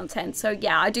of good content. So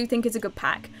yeah, I do think it's a good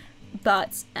pack,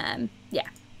 but yeah.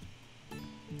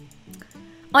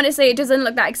 Honestly, it doesn't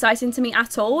look that exciting to me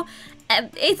at all.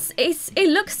 It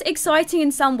looks exciting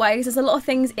in some ways. There's a lot of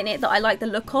things in it that I like the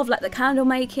look of, like the candle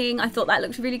making. I thought that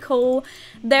looked really cool.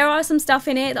 There are some stuff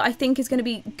in it that I think is going to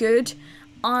be good.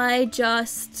 I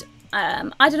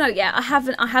don't know yet. I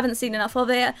haven't seen enough of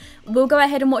it. We'll go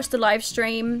ahead and watch the live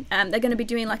stream. They're going to be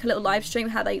doing like a little live stream,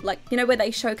 how they like, you know, where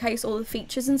they showcase all the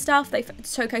features and stuff. They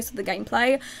showcase all the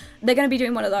gameplay. They're going to be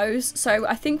doing one of those. So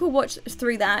I think we'll watch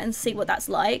through that and see what that's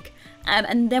like.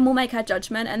 And then we'll make our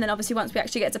judgment. And then obviously once we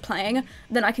actually get to playing,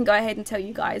 then I can go ahead and tell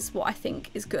you guys what I think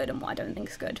is good and what I don't think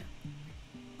is good.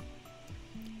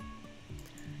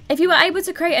 If you were able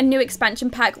to create a new expansion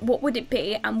pack, what would it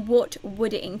be and what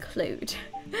would it include?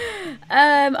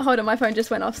 Hold on, my phone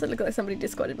just went off, so it looked like somebody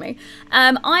discorded me.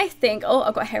 I think, oh,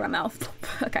 I've got hair in my mouth.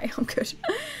 Okay, I'm good.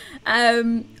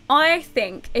 I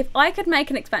think if I could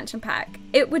make an expansion pack,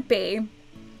 it would be,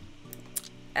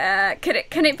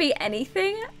 can it be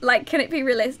anything? Like, can it be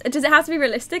realistic? Does it have to be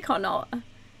realistic or not?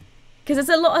 Because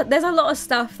there's a lot of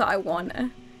stuff that I want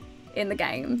in the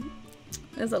game.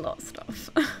 There's a lot of stuff.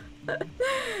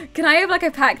 Can I have like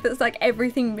a pack that's like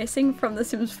everything missing from The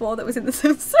Sims 4 that was in The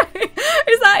Sims 3?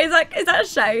 Is that a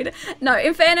shade? No,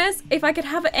 in fairness, if I could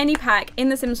have any pack in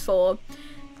The Sims 4,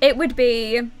 it would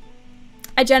be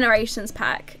a Generations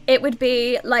pack. It would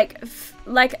be like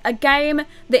a game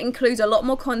that includes a lot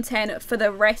more content for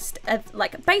the rest of,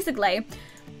 like, basically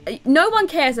no one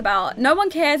cares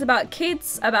about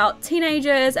kids, about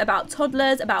teenagers, about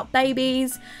toddlers, about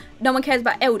babies. No one cares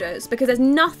about elders, because there's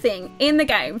nothing in the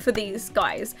game for these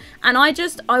guys. And I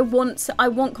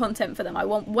want content for them. I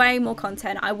want way more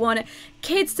content. I want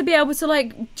kids to be able to,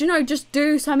 like, you know, just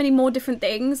do so many more different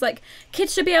things. Like,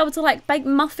 kids should be able to, like, bake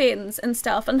muffins and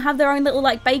stuff and have their own little,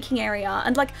 like, baking area.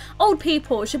 And, like, old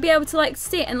people should be able to, like,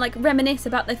 sit and, like, reminisce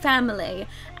about their family.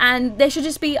 And there should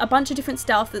just be a bunch of different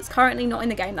stuff that's currently not in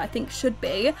the game that I think should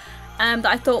be. That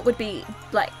I thought would be,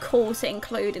 like, cool to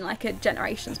include in, like, a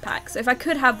generations pack. So if I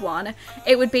could have one,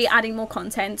 it would be adding more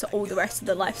content to all the rest of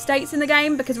the life states in the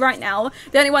game, because right now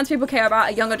the only ones people care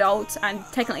about are young adults, and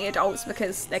technically adults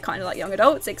because they're kind of like young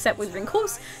adults except with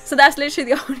wrinkles. So that's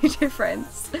literally the only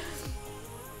difference.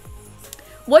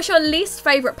 What's your least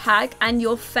favourite pack and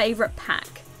your favourite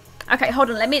pack? Okay,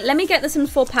 hold on, let me get the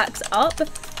Sims 4 packs up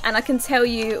and I can tell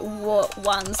you what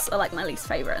ones are, like, my least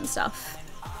favourite and stuff.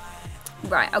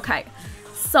 Right, okay,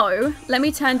 so let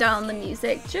me turn down the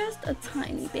music just a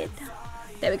tiny bit.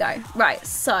 There we go. Right,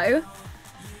 so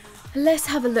let's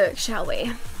have a look, shall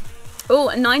we?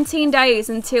 Oh, 19 days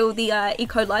until the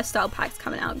eco lifestyle pack's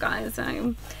coming out, guys.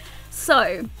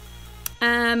 So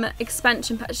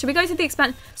expansion pack. Should we go to the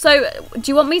expansion? So do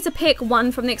you want me to pick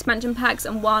one from the expansion packs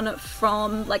and one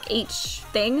from, like, each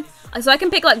thing? So I can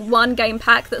pick, like, one game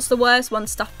pack that's the worst, one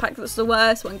stuff pack that's the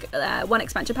worst, one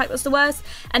expansion pack that's the worst,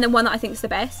 and then one that I think is the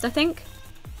best, I think.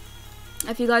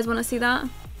 If you guys want to see that.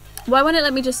 Why won't it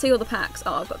let me just see all the packs?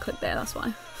 Oh, I've got to click there, that's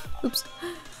why. Oops.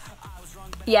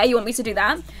 Yeah, you want me to do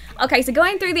that? Okay, so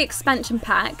going through the expansion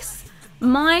packs,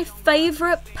 my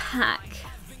favourite pack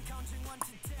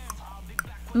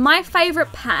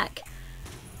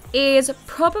is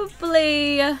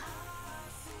probably...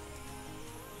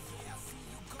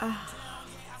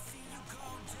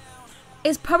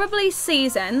 it's probably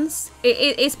Seasons.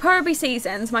 It's probably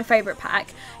Seasons, my favourite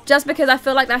pack, just because I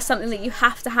feel like that's something that you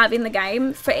have to have in the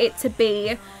game for it to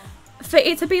be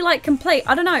like complete.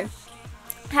 I don't know.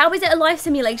 How is it a life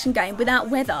simulation game without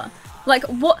weather? Like,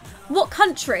 what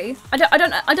country? I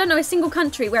don't know a single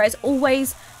country where it's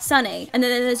always sunny and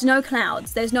then there's no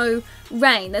clouds, there's no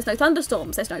rain, there's no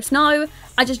thunderstorms, there's no snow.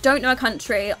 I just don't know a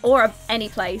country or any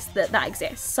place that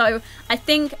exists. So I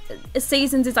think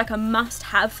Seasons is, like, a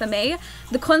must-have for me.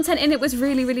 The content in it was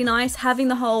really, really nice. Having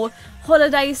the whole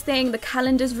holidays thing, the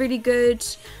calendar's really good.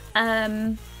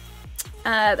 Having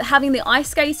the ice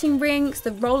skating rinks,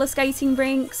 the roller skating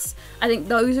rinks, I think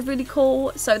those are really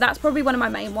cool. So that's probably one of my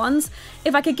main ones.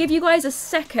 If I could give you guys a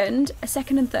second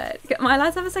and third. Am I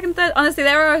allowed to have a second and third? Honestly,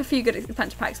 there are a few good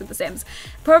expansion packs with The Sims.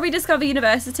 Probably Discover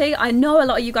University. I know a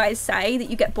lot of you guys say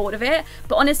that you get bored of it,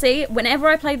 but honestly, whenever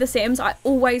I play The Sims, I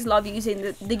always love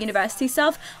using the university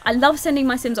stuff. I love sending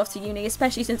my Sims off to uni,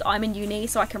 especially since I'm in uni,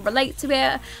 so I can relate to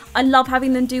it. I love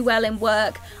having them do well in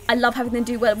work. I love having them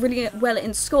do really well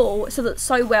in school,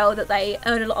 so well that they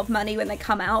earn a lot of money when they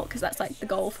come out, because that's, like, the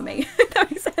goal for me. If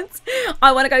that makes sense.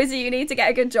 I want to go to uni to get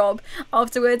a good job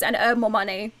afterwards and earn more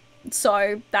money.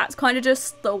 So that's kind of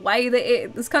just the way that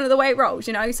it's kind of the way it rolls,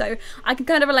 you know. So I can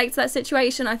kind of relate to that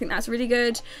situation. I think that's really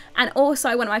good. And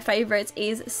also one of my favorites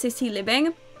is City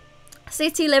Living.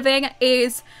 City Living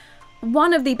is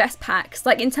one of the best packs.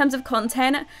 Like, in terms of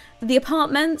content, the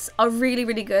apartments are really,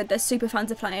 really good. They're super fun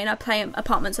to play in. I play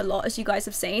apartments a lot, as you guys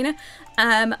have seen.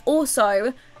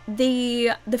 Also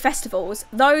the festivals,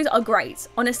 those are great,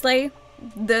 honestly.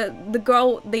 The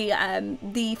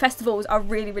festivals are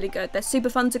really, really good. They're super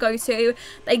fun to go to.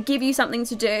 They give you something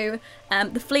to do.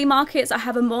 The flea markets, I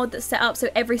have a mod that's set up so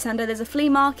every Sunday there's a flea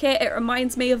market. It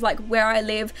reminds me of, like, where I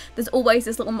live. There's always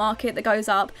this little market that goes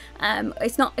up.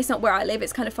 It's not where I live,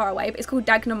 it's kind of far away, but it's called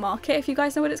Dagenham Market, if you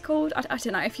guys know what it's called. I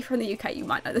don't know, if you're from the UK you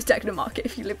might know this Dagenham Market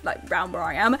if you live, like, around where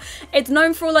I am. It's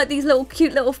known for all, like, these little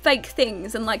cute little fake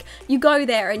things, and, like, you go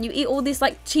there and you eat all this,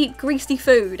 like, cheap greasy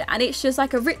food, and it's just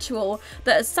like a ritual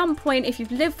that at some point, if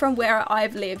you've lived from where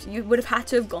I've lived, you would have had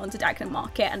to have gone to Dagenham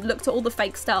Market and looked at all the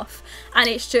fake stuff, and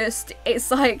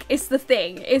it's like, it's the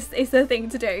thing, it's the thing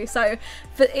to do. So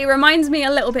it reminds me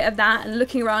a little bit of that, and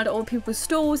looking around at all people's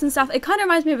stalls and stuff, it kind of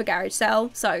reminds me of a garage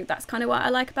sale, so that's kind of what I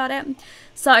like about it.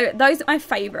 So those are my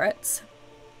favourites.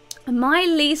 My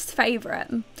least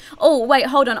favourite, oh wait,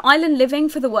 hold on, Island Living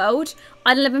for the World.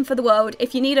 Island Living for the World,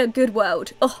 if you need a good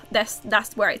world, oh, that's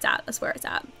where it's at, that's where it's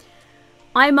at.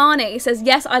 Imani says,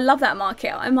 yes, I love that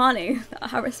market. Imani,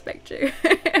 I respect you.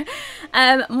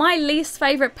 My least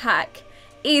favourite pack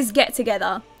is Get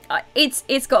Together.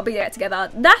 It's got to be Get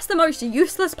Together. That's the most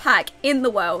useless pack in the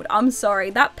world. I'm sorry.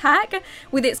 That pack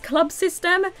with its club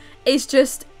system is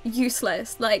just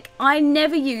useless. Like, I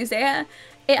never use it.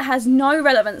 It has no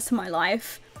relevance to my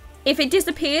life. If it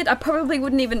disappeared, I probably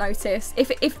wouldn't even notice.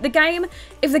 If the game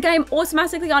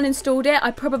automatically uninstalled it,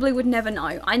 I probably would never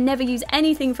know. I never use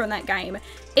anything from that game.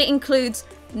 It includes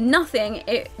nothing.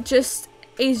 It just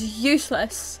is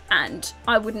useless, and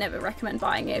I would never recommend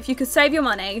buying it. If you could save your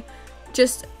money,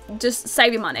 just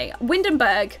save your money.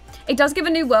 Windenburg, it does give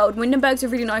a new world. Windenburg's a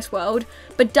really nice world,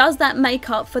 but does that make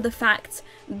up for the fact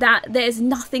that there's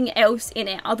nothing else in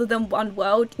it other than one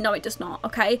world? No, it does not,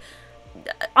 okay?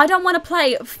 I don't want to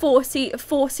play 40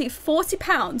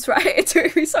 pounds, right? It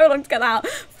took me so long to get that out.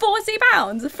 40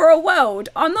 pounds for a world.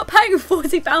 I'm not paying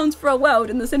 40 pounds for a world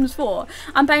in The Sims 4.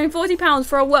 I'm paying 40 pounds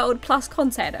for a world plus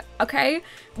content, okay?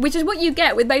 Which is what you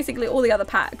get with basically all the other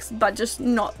packs, but just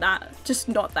not that. Just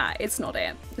not that. It's not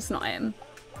it. It's not it.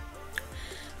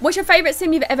 What's your favourite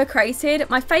sim you've ever created?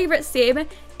 My favourite sim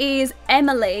is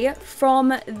Emily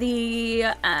from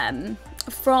the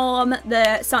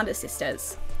Sanders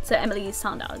sisters. So Emily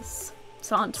Sanders.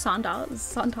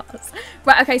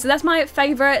 Right, okay, so that's my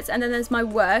favourites, and then there's my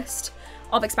worst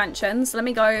of expansions. So let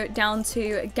me go down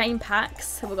to game packs.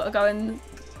 So we've got to go and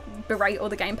berate all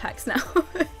the game packs now.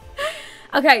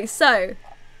 Okay, so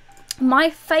my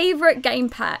favourite game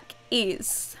pack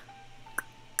is...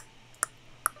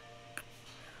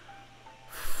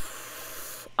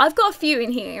 I've got a few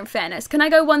in here, in fairness. Can I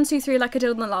go 1, 2, 3 like I did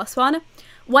on the last one?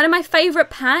 One of my favourite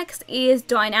packs is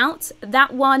Dine Out.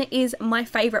 That one is my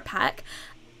favourite pack.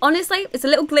 Honestly, it's a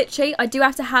little glitchy. I do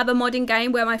have to have a modding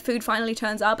game where my food finally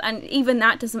turns up, and even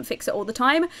that doesn't fix it all the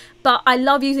time. But I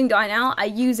love using Dine Out. I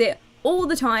use it all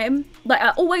the time. Like, I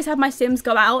always have my Sims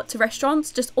go out to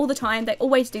restaurants, just all the time. They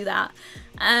always do that.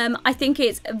 I think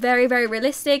it's very, very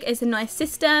realistic. It's a nice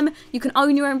system. You can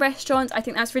own your own restaurants. I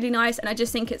think that's really nice, and I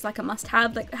just think it's like a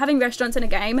must-have. Like, having restaurants in a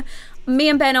game. Me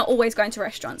and Ben are always going to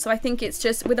restaurants, so I think it's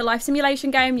just, with a life simulation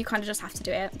game, you kind of just have to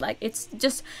do it. Like, it's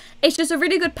just a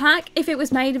really good pack. If it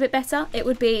was made a bit better, it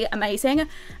would be amazing,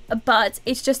 but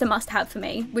it's just a must-have for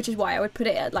me, which is why I would put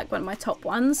it at like one of my top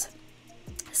ones.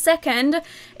 Second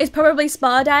is probably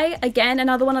Spa Day. Again,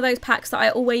 another one of those packs that I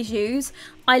always use.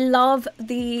 I love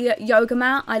the yoga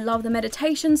mat. I love the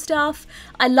meditation stuff.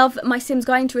 I love my Sims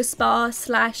going to a spa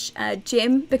 /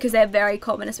 gym, because they're very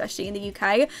common, especially in the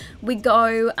UK. We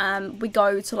go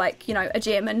to, like, you know, a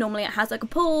gym, and normally it has like a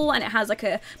pool and it has like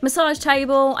a massage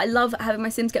table. I love having my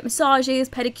Sims get massages,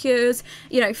 pedicures,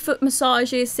 you know, foot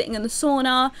massages, sitting in the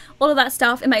sauna, all of that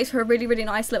stuff. It makes for a really, really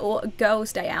nice little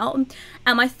girls' day out.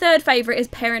 And my third favourite is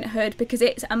Parenthood, because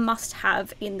it's a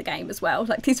must-have in the game as well.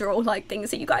 Like, these are all like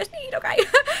things that you guys need, okay?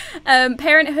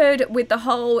 Parenthood, with the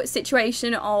whole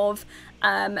situation of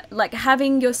like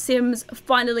having your Sims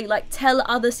finally like tell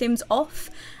other Sims off,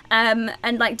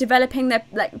 and like developing their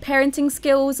like parenting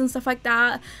skills and stuff like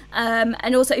that,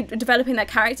 and also developing their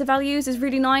character values is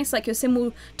really nice. Like, your Sim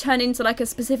will turn into like a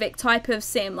specific type of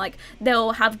Sim. Like,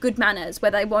 they'll have good manners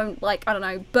where they won't, like, I don't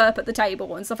know, burp at the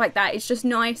table and stuff like that. It's just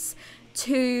nice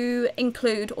to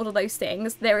include all of those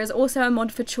things. There is also a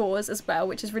mod for chores as well,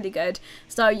 which is really good.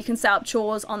 So you can set up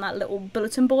chores on that little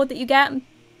bulletin board that you get.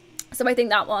 So I think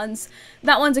that one's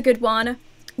a good one.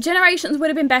 Generations would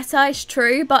have been better, it's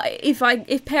true, but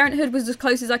if Parenthood was as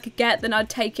close as I could get, then I'd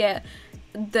take it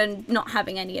than not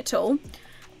having any at all.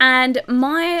 And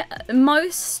my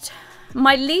least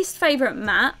favourite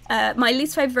my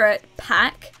least favourite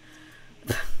pack,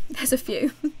 there's a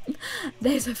few.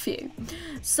 There's a few.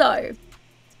 So,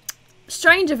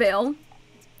 Strangerville,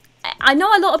 I know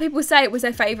a lot of people say it was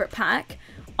their favourite pack.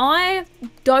 I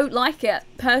don't like it,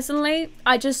 personally.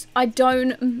 I don't like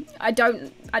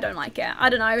it. I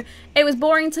don't know. It was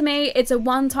boring to me. It's a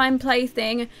one-time play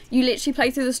thing. You literally play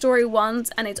through the story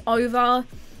once and it's over.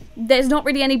 There's not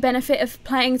really any benefit of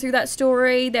playing through that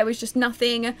story. There was just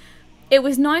nothing. It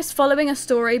was nice following a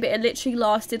story, but it literally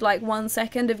lasted like 1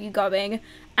 second of you going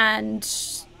and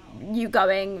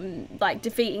like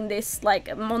defeating this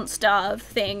like monster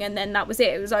thing, and then that was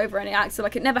it. It was over and it acted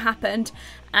like it never happened.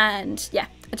 And yeah,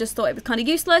 I just thought it was kind of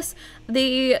useless.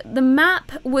 The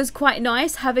map was quite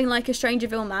nice. Having like a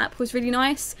Strangerville map was really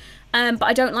nice, but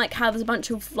I don't like how there's a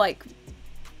bunch of like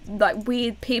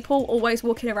weird people always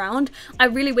walking around. I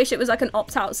really wish it was like an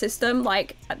opt-out system,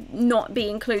 like not be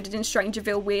included in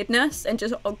Strangerville weirdness, and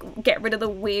just get rid of the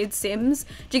weird Sims.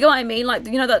 Do you get what I mean? Like,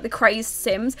 you know, like the crazed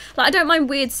Sims. Like, I don't mind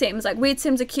weird Sims. Like, weird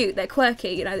Sims are cute, they're quirky,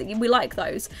 you know, we like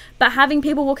those. But having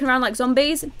people walking around like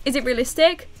zombies, is it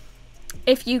realistic?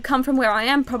 If you come from where I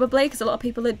am, probably, because a lot of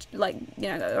people are like, you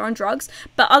know, they're on drugs.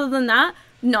 But other than that,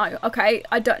 no. Okay,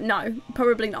 I don't know,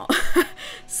 probably not.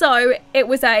 So it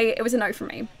was a no for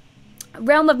me.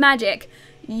 Realm of Magic,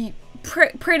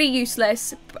 pretty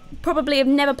useless. Probably have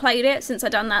never played it since I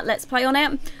done that Let's Play on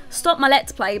it. Stopped my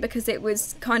Let's Play because it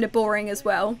was kind of boring as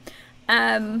well.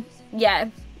 Yeah,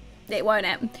 it won't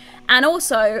it. And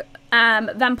also,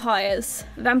 vampires.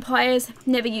 Vampires,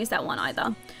 never used that one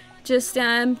either. Just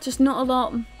not a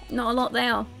lot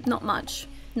there. Not much.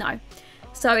 No.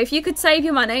 So if you could save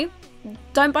your money,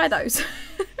 don't buy those.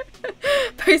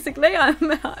 Basically,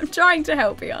 I'm trying to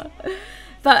help you.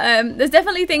 But there's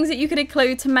definitely things that you could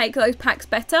include to make those packs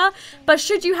better. But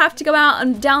should you have to go out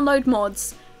and download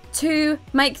mods to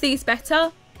make these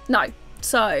better? No.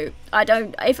 So I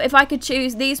don't. If I could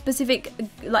choose these specific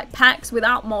like packs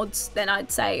without mods, then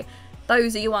I'd say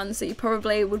those are your ones that you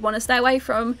probably would want to stay away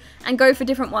from and go for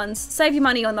different ones. Save your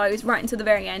money on those right until the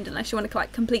very end unless you want to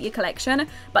like complete your collection.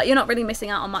 But you're not really missing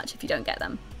out on much if you don't get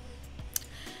them.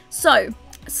 So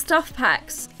stuff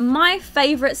packs. My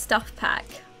favourite stuff pack.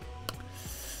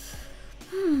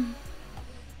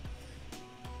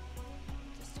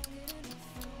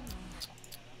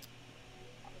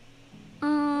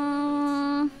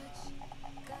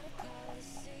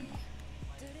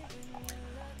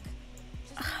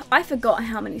 I forgot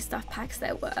how many stuff packs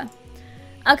there were.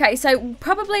 Okay, so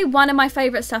probably one of my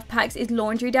favourite stuff packs is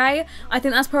Laundry Day. I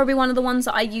think that's probably one of the ones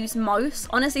that I use most.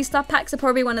 Honestly, stuff packs are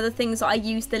probably one of the things that I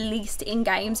use the least in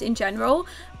games in general.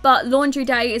 But Laundry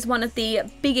Day is one of the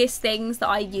biggest things that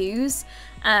I use.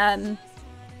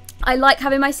 I like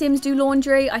having my Sims do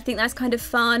laundry. I think that's kind of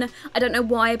fun. I don't know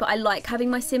why, but I like having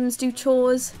my Sims do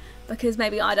chores. Because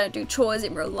maybe I don't do chores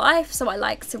in real life, so I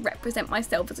like to represent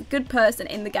myself as a good person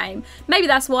in the game. Maybe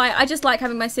that's why. I just like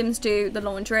having my Sims do the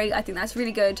laundry. I think that's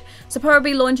really good. So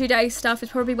probably Laundry Day stuff is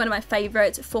probably one of my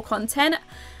favourites for content.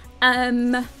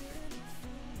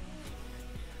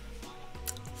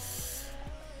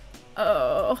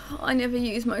 Oh, I never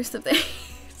use most of these.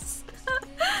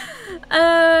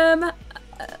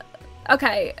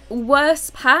 Okay,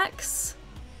 worst packs.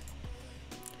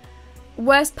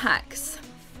 Worst packs.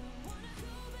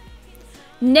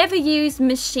 Never use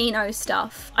Machino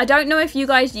stuff. I don't know if you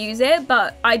guys use it,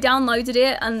 but I downloaded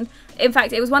it, and in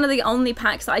fact it was one of the only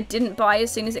packs that I didn't buy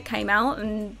as soon as it came out,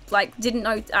 and like didn't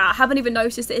know, haven't even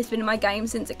noticed that it's been in my game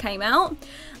since it came out.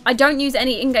 I don't use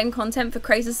any in-game content for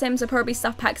Crazy Sims, so probably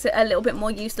stuff packs are a little bit more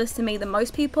useless to me than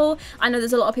most people. I know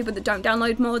there's a lot of people that don't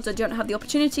download mods or don't have the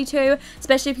opportunity to,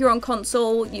 especially if you're on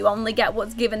console. You only get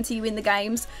what's given to you in the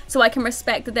games, so I can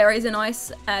respect that there is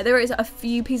a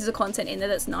few pieces of content in there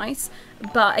that's nice.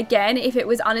 But again, if it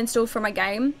was uninstalled from my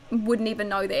game, wouldn't even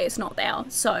know that it's not there.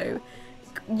 So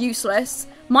useless.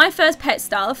 My first pet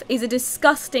stuff is a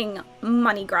disgusting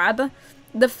money grab.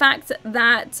 The fact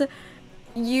that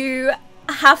you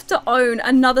have to own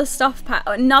another stuff pack,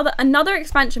 another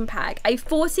expansion pack, a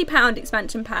 £40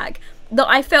 expansion pack that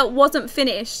I felt wasn't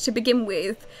finished to begin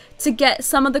with, to get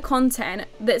some of the content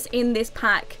that's in this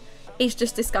pack is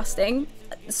just disgusting.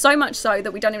 So much so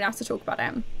that we don't even have to talk about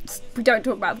it. We don't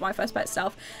talk about my first pet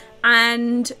stuff.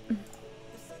 And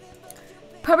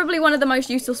probably one of the most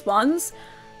useless ones.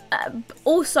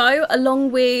 Also,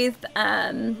 along with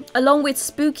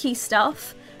spooky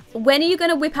stuff. When are you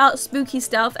going to whip out spooky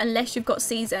stuff unless you've got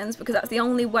seasons? Because that's the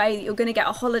only way that you're going to get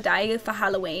a holiday for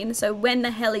Halloween. So when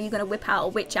the hell are you going to whip out a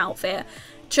witch outfit?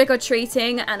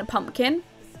 Trick-or-treating and a pumpkin?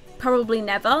 Probably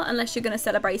never, unless you're going to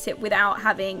celebrate it without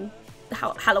having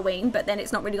Halloween, but then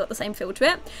it's not really got the same feel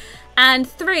to it. And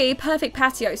 3, perfect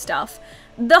patio stuff.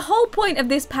 The whole point of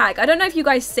this pack, I don't know if you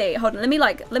guys see, hold on, let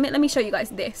me show you guys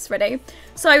this. Ready?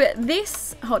 So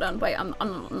this, hold on, wait, I'm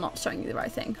not showing you the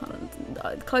right thing. Hold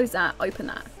on, close that, open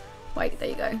that. Wait, there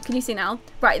you go. Can you see now?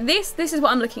 Right, this is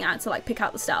what I'm looking at to like pick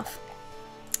out the stuff.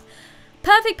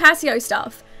 Perfect patio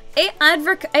stuff. It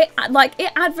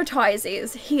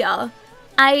advertises here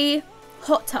a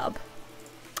hot tub,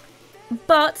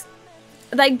 but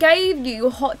they gave you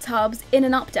hot tubs in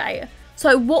an update.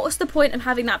 So what's the point of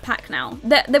having that pack now?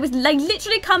 They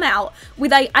literally come out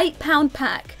with a £8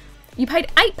 pack. You paid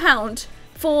 £8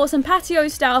 for some patio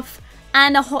stuff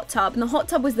and a hot tub, and the hot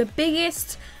tub was the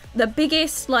biggest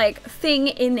like thing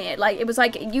in it. Like it was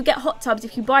like, you get hot tubs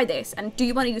if you buy this. And do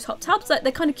you want to use hot tubs? Like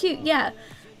they're kind of cute, yeah.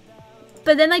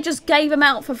 But then they just gave them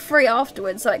out for free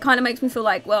afterwards, so it kind of makes me feel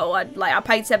like, well, I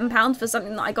paid £7 for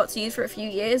something that I got to use for a few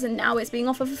years, and now it's being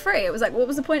offered for free. It was like, what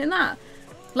was the point in that?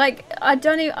 Like, I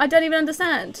don't even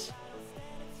understand.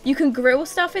 You can grill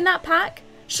stuff in that pack?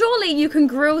 Surely you can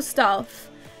grill stuff.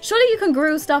 Surely you can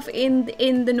grill stuff in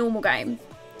the normal game.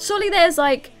 Surely there's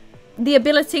like the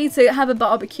ability to have a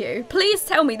barbecue. Please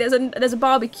tell me there's a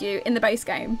barbecue in the base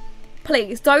game.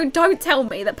 Please don't tell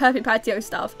me that perfect patio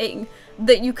stuff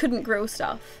that you couldn't grill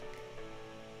stuff.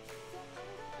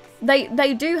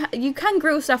 They do. You can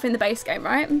grill stuff in the base game,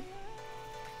 right?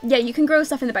 Yeah, you can grill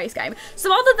stuff in the base game.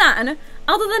 So other than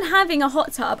having a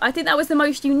hot tub, I think that was the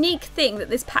most unique thing that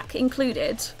this pack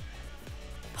included.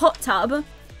 Hot tub,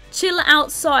 chill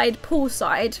outside,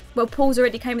 poolside. Well, pools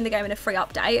already came in the game in a free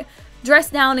update. Dress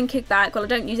down and kick back. Well, I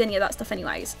don't use any of that stuff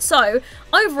anyways. So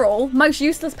overall, most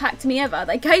useless pack to me ever.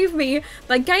 They gave me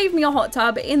a hot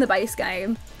tub in the base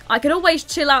game. I could always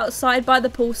chill outside by the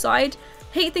poolside,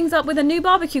 heat things up with a new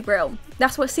barbecue grill.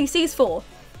 That's what CC's for.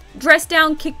 Dress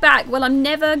down, kick back. Well, I'm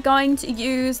never going to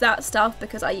use that stuff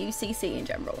because I use CC in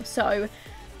general. So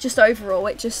just overall,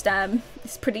 it just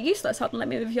it's pretty useless. Hold on, let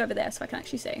me move you over there so I can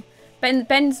actually see.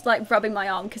 Ben's like rubbing my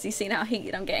arm because he's seen how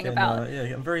heated I'm getting about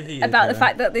I'm very heated about the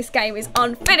fact that this game is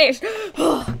unfinished.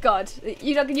 Oh god,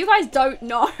 you guys don't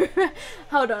know.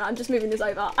 Hold on, I'm just moving this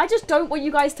over. I just don't want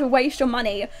you guys to waste your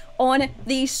money on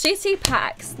these shitty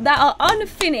packs that are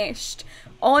unfinished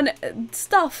on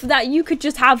stuff that you could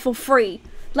just have for free.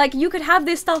 Like, you could have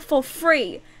this stuff for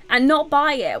free and not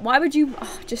buy it. Why would you?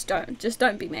 Oh, just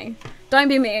don't be me. Don't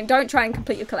be me and don't try and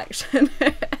complete your collection.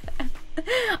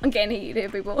 I'm getting heated here,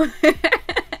 people.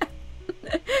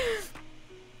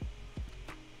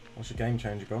 What's your game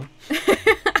changer gone?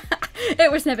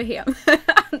 It was never here.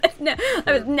 No,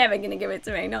 I was never going to give it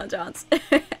to me, not a chance.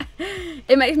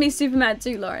 It makes me super mad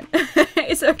too, Lauren.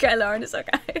 It's okay, Lauren, it's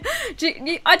okay.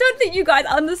 I don't think you guys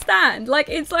understand. Like,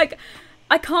 it's like,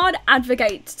 I can't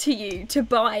advocate to you to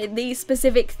buy these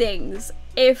specific things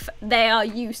if they are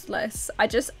useless. I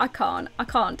can't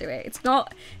do it. It's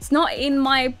not in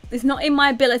my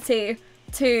ability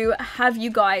to have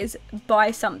you guys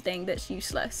buy something that's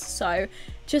useless. So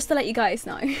just to let you guys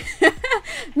know.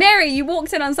 Mary, you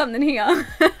walked in on something here.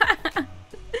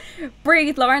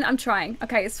 Breathe, Lauren. I'm trying.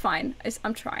 Okay, it's fine.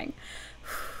 I'm trying.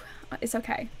 It's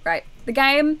okay. Right. The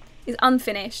game is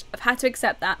unfinished. I've had to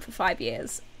accept that for 5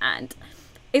 years. And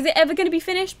is it ever going to be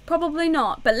finished? Probably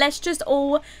not. But let's just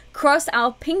all cross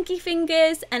our pinky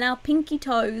fingers and our pinky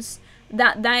toes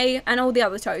that they, and all the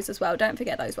other toes as well, don't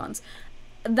forget those ones,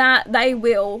 that they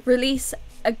will release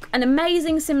an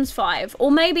amazing Sims 5.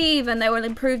 Or maybe even they will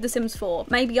improve the Sims 4.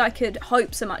 Maybe I could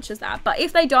hope so much as that. But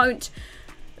if they don't,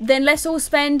 then let's all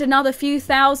spend another few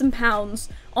 £1,000s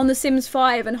on the Sims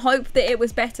 5 and hope that it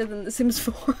was better than the Sims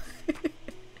 4.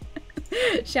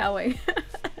 Shall we?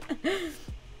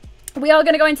 We are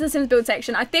going to go into the Sims build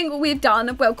section. I think what we've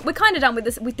done, well, we're kind of done with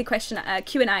this, with the question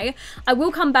Q&A. I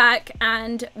will come back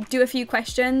and do a few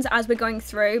questions as we're going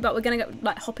through, but we're going to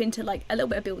like hop into like a little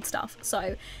bit of build stuff.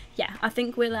 So yeah, I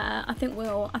think we'll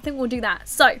do that.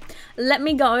 So let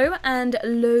me go and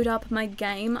load up my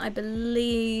game. I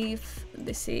believe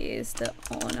this is the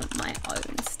on my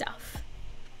own stuff.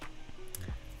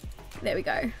 There we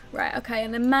go. Right, okay,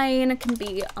 and the main can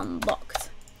be unlocked.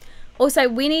 Also,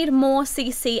 we need more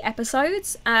CC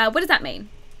episodes. What does that mean?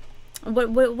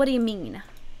 What do you mean?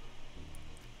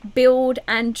 Build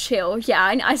and chill.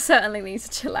 Yeah, I certainly need to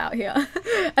chill out here.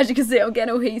 As you can see, I'm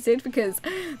getting all heated because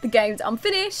the game's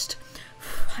unfinished.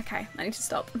 Okay, I need to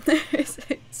stop.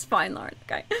 It's fine, Lauren.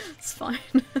 Okay, it's fine.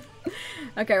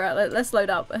 Okay, right, let's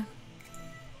load up.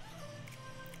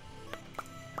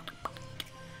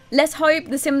 Let's hope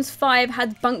The Sims 5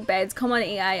 had bunk beds. Come on,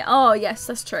 EA. Oh, yes,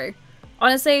 that's true.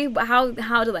 Honestly, how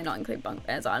do they not include bunk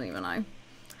beds? I don't even know.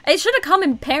 It should have come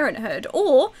in Parenthood,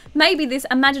 or maybe this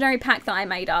imaginary pack that I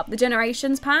made up, the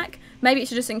Generations pack, maybe it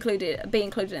should just be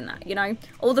included in that, you know?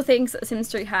 All the things that The Sims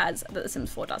 3 has that The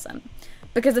Sims 4 doesn't.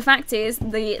 Because the fact is,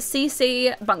 the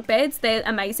CC bunk beds, they're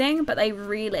amazing, but they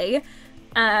really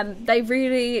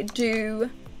do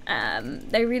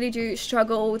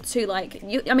struggle to, like,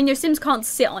 I mean, your Sims can't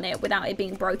sit on it without it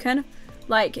being broken.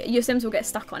 Like, your Sims will get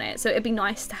stuck on it, so it'd be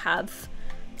nice to have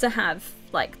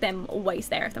like them always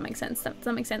there, if that makes sense. Does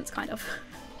that make sense? Kind of.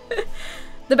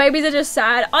 The babies are just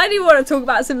sad. I do want to talk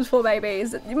about Sims 4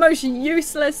 babies. The most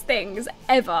useless things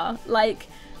ever. Like,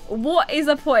 what is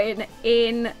the point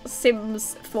in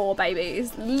Sims 4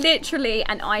 babies? Literally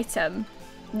an item.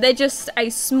 They're just a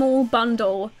small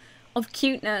bundle of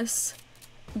cuteness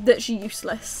that's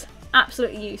useless.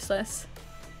 Absolutely useless.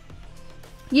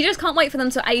 You just can't wait for them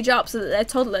to age up so that they're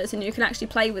toddlers and you can actually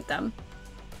play with them.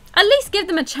 At least give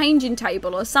them a changing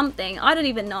table or something. I don't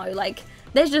even know. Like,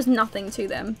 there's just nothing to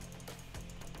them.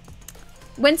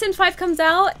 When Sims 5 comes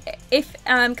out, if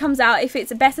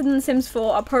it's better than The Sims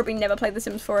 4, I'll probably never play The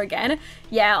Sims 4 again.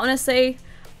 Yeah, honestly,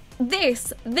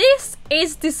 this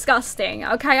is disgusting.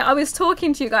 Okay, I was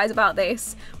talking to you guys about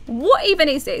this. What even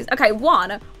is this? Okay,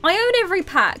 one, I own every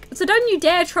pack, so don't you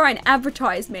dare try and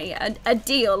advertise me a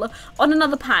deal on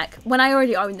another pack when I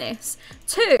already own this.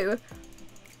 Two,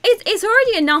 it's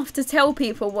already enough to tell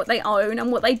people what they own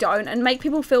and what they don't and make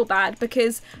people feel bad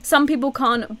because some people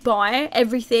can't buy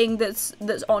everything that's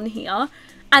on here,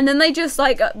 and then they just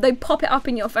like they pop it up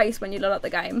in your face when you load up the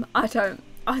game. I don't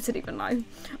even know.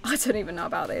 I don't even know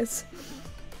about this.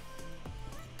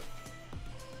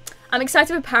 I'm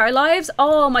excited for Paralives.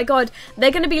 Oh my god,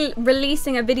 they're going to be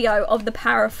releasing a video of the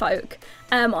Parafolk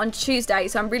on Tuesday,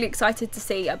 so I'm really excited to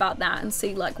see about that and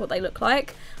see like what they look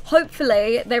like.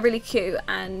 Hopefully they're really cute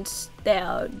and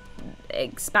they're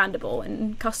expandable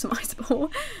and customizable.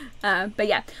 But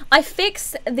yeah, I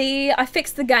fixed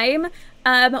the game.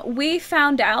 We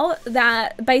found out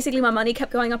that basically my money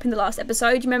kept going up in the last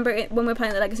episode. You remember when we were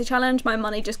playing the Legacy Challenge, my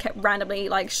money just kept randomly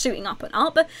like shooting up and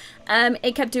up.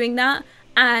 It kept doing that.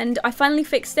 And I finally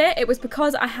fixed it. It was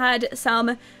because I had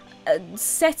some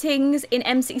settings in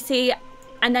MCC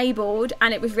enabled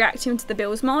and it was reacting to the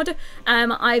bills mod.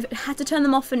 I've had to turn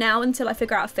them off for now until I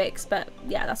figure out a fix, but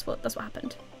yeah, that's what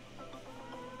happened.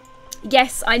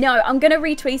 Yes, I know. I'm gonna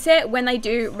retweet it when they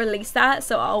do release that,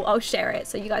 so I'll share it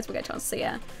so you guys will get a chance to see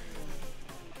it.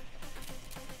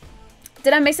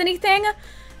 Did I miss anything?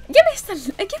 You missed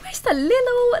a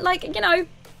little, like, you know,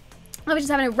 I was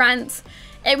just having a rant.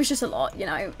 It was just a lot, you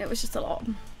know, it was just a lot.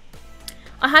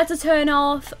 I had to turn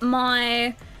off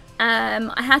my,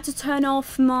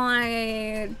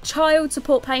 child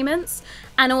support payments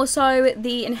and also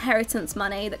the inheritance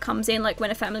money that comes in like when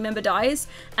a family member dies.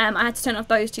 I had to turn off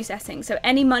those two settings. So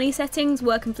any money settings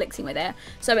were conflicting with it.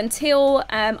 So until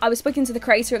I was speaking to the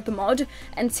creator of the mod,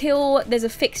 until there's a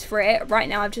fix for it, right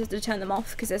now I've just had to turn them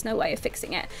off because there's no way of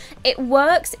fixing it. It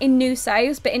works in new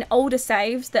saves, but in older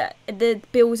saves that the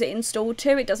bills are installed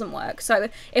to, it doesn't work. So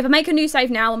if I make a new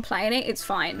save now and playing it, it's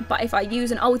fine. But if I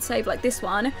use an old save like this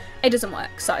one, it doesn't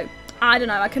work. So I don't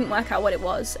know, I couldn't work out what it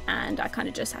was and I kind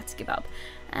of just had to give up.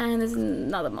 And there's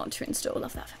another mod to install.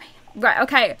 Love that for me. Right,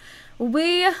 okay.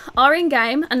 We are in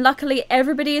game and luckily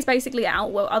everybody is basically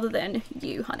out. Well, other than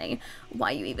you, honey.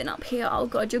 Why are you even up here? Oh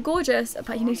god, you're gorgeous.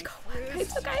 But you need to go work,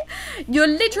 babes, okay? You're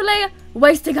literally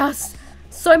wasting us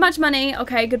so much money.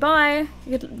 Okay, goodbye.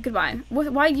 Goodbye.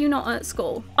 Why are you not at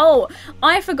school? Oh,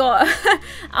 I forgot.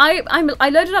 I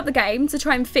loaded up the game to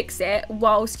try and fix it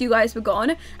whilst you guys were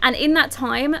gone. And in that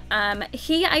time,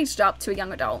 he aged up to a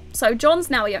young adult. So John's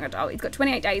now a young adult. He's got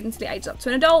 28 days until he ages up to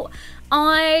an adult.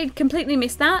 I completely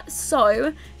missed that.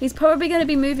 So he's probably going to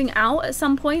be moving out at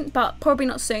some point, but probably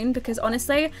not soon because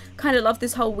honestly, kind of love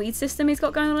this whole weed system he's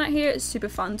got going on out here. It's super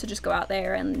fun to just go out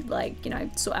there and like, you know,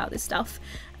 sort out this stuff.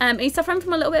 He's suffering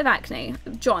from a little bit of acne,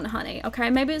 John, honey.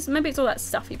 Okay, maybe it's all that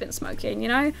stuff you've been smoking. You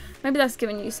know, maybe that's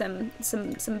giving you some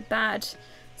bad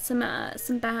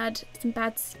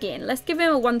skin. Let's give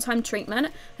him a one-time treatment.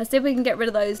 Let's see if we can get rid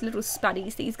of those little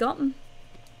spuddies that he's got.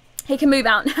 He can move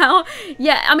out now.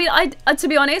 Yeah, I mean, to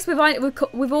be honest,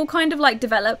 we've all kind of like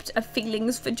developed a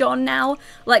feelings for John now.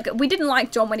 Like, we didn't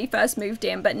like John when he first moved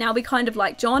in, but now we kind of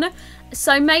like John.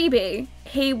 So maybe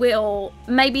he'll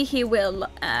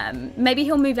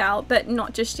move out, but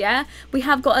not just yet. We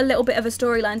have got a little bit of a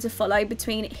storyline to follow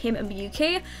between him and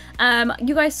Miyuki.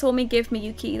 You guys saw me give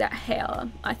Miyuki that hair,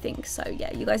 I think. So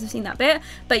yeah, you guys have seen that bit.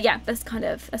 But yeah, that's kind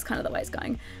of the way it's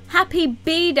going. Happy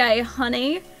B-Day,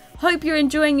 honey. Hope you're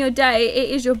enjoying your day.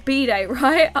 It is your B-Day,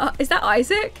 right? Is that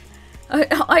Isaac?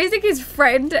 Isaac, his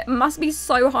friend, must be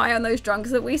so high on those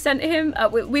drugs that we sent him.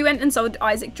 We went and sold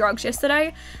Isaac drugs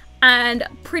yesterday, and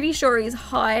pretty sure he's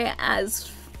high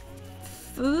as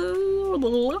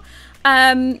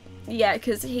yeah,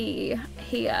 because he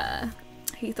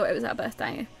thought it was our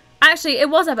birthday. Actually, it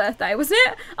was our birthday, wasn't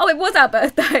it? Oh, it was our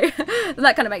birthday.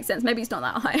 That kind of makes sense. Maybe it's not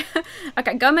that high.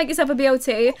 Okay, go make yourself a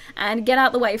BLT and get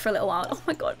out the way for a little while. Oh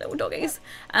my god, little doggies.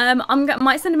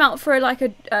 Might send him out for like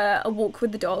a walk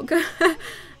with the dog.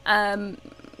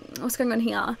 What's going on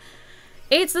here?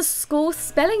 It's the school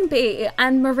spelling bee,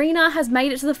 and Marina has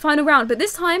made it to the final round, but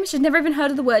this time she's never even heard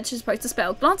of the word she's supposed to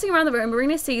spell. Glancing around the room,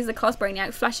 Marina sees the class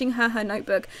brainiac flashing her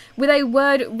notebook with a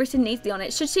word written neatly on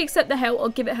it. Should she accept the help or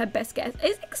give it her best guess?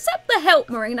 Accept the help,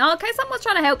 Marina. Okay, someone's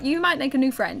trying to help you. You might make a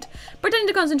new friend. Pretending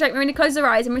to concentrate, Marina closes her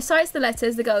eyes and recites the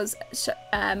letters the girls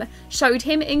showed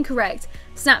him incorrect.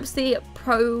 Snaps the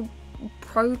procota.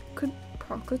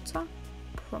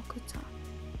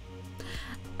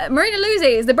 Marina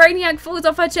loses. The brainiac falls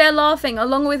off her chair laughing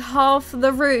along with half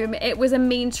the room. It was a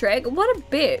mean trick. What a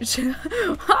bitch.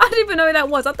 I didn't even know who that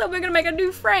was. I thought we were gonna make a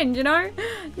new friend, you know?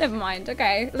 Never mind.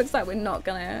 Okay. Looks like we're not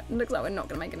gonna make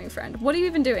a new friend. What are you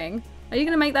even doing? Are you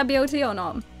gonna make that BLT or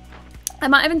not? I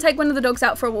might even take one of the dogs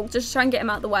out for a walk just to try and get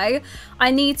him out of the way. I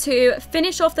need to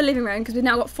finish off the living room because we've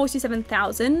now got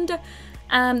 47,000.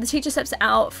 The teacher steps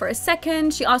out for a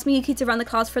second. She asked Miyuki to run the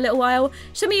class for a little while.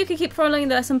 Should Miyuki keep following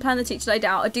the lesson plan the teacher laid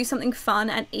out or do something fun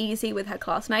and easy with her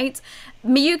classmates?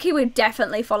 Miyuki would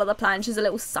definitely follow the plan. She's a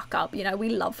little suck-up, you know, we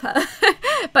love her.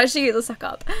 But she is a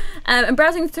suck-up. And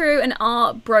browsing through an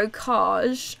art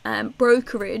brokerage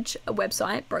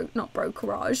website, not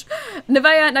brokerage,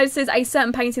 Nevaeh notices a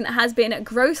certain painting that has been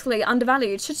grossly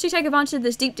undervalued. Should she take advantage of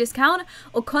this deep discount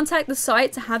or contact the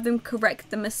site to have them correct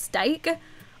the mistake?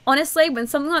 Honestly, when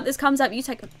something like this comes up, you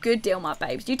take a good deal, my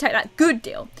babes. You take that good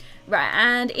deal. Right,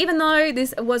 and even though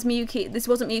this wasn't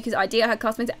Miyuki's idea, her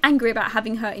classmates are angry about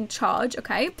having her in charge,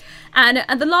 okay? And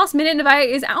at the last minute, Nevaeh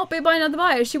is outbid by another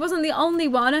buyer. She wasn't the only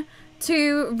one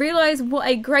to realise what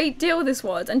a great deal this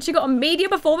was. And she got a media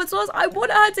performance loss. I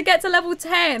want her to get to level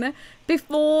 10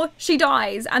 before she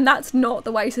dies. And that's not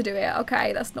the way to do it,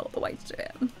 okay? That's not the way to do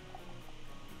it.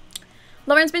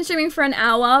 Lauren's been streaming for an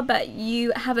hour, but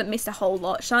you haven't missed a whole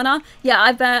lot, Shana. Yeah,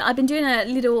 I've been doing a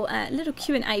little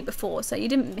Q&A before, so you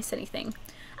didn't miss anything.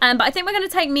 But I think we're going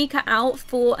to take Mika out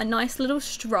for a nice little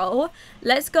stroll.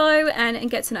 Let's go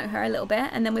and get to know her a little bit,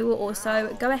 and then we will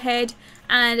also go ahead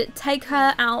and take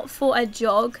her out for a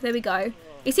jog. There we go.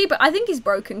 You see, but I think he's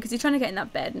broken because he's trying to get in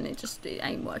that bed, and it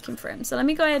ain't working for him. So let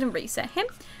me go ahead and reset him.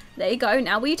 There you go.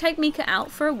 Now will you take Mika out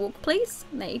for a walk, please?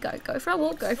 There you go. Go for a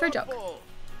walk. Go for a jog.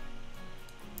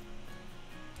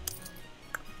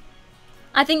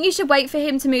 I think you should wait for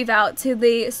him to move out till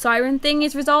the siren thing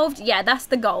is resolved. Yeah, that's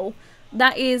the goal.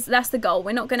 That's the goal.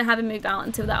 We're not going to have him move out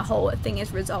until that whole thing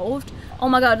is resolved. Oh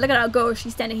my god, look at our girl.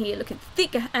 She's standing here looking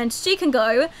thick. And she can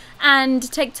go and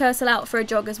take Tursel out for a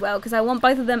jog as well, because I want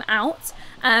both of them out.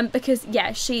 Because,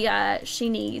 yeah, she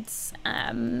needs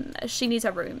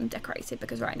her room decorated,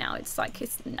 because right now it's like,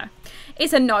 it's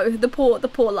a no. The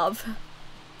poor love.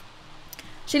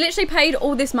 She literally paid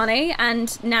all this money,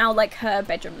 and now, like, her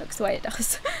bedroom looks the way it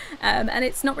does. And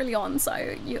it's not really on,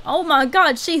 so oh my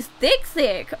god, she's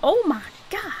thick. Oh my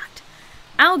god.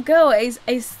 Our girl is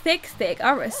thick.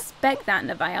 I respect that,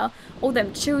 Nevaeh. All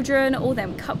them children, all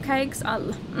them cupcakes.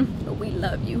 We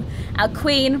love you. Our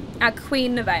queen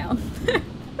Nevaeh.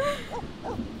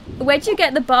 Where'd you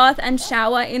get the bath and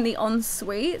shower in the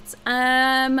ensuite?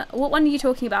 What one are you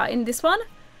talking about? In this one?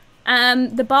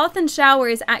 The bath and shower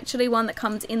is actually one that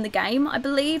comes in the game, I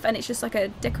believe, and it's just like a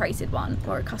decorated one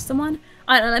or a custom one.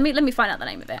 I don't know, let me find out the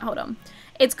name of it. Hold on.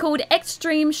 It's called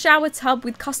Extreme Shower Tub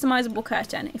with Customizable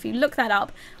Curtain. If you look that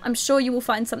up, I'm sure you will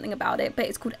find something about it, but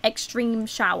it's called Extreme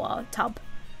Shower Tub.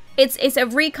 It's a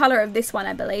recolor of this one,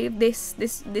 I believe. This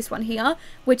one here,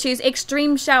 which is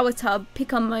Extreme Shower Tub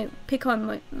Pico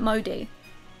Modi.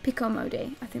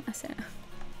 I think that's it.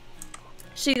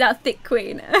 She's that thick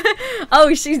queen.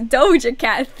 Oh, she's Doja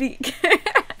Cat thick.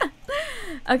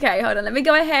 Okay, hold on. Let me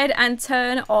go ahead and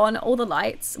turn on all the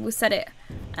lights. We'll set it.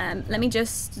 Let me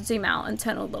just zoom out and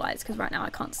turn all the lights, because right now I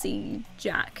can't see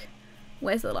jack.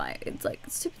 Where's the light? It's like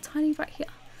super tiny right here.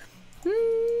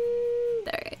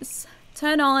 There it is.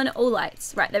 Turn on all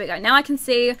lights. Right, there we go. Now I can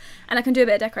see, and I can do a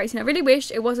bit of decorating. I really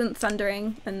wish it wasn't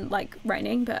thundering and like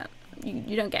raining, but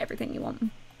you don't get everything you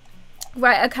want.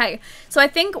 Right, okay, so I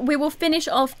think we will finish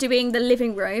off doing the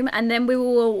living room, and then we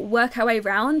will work our way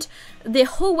around. The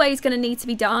hallway is going to need to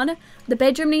be done, the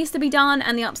bedroom needs to be done,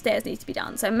 and the upstairs needs to be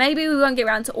done. So maybe we won't get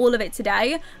around to all of it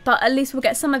today, but at least we'll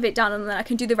get some of it done, and then I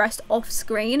can do the rest off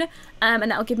screen, and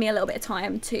that'll give me a little bit of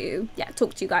time to, yeah,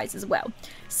 talk to you guys as well.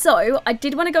 So I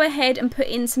did want to go ahead and put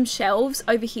in some shelves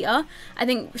over here. I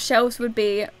think shelves would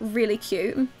be really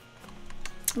cute.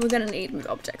 We're going to need move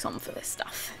objects on for this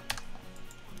stuff.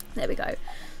 There we go.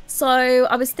 So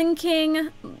I was thinking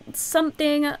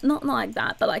something not like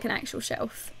that, but like an actual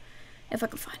shelf, if I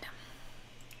can find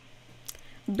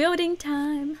them. Building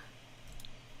time.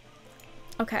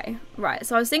 Okay, right.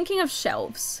 So I was thinking of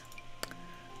shelves.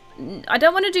 I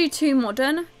don't want to do too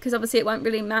modern, because obviously it won't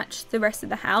really match the rest of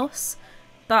the house.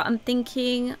 But I'm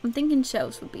thinking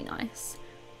shelves would be nice.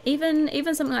 Even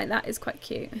something like that is quite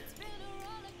cute.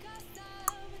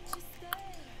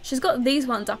 She's got these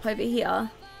ones up over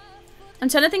here. I'm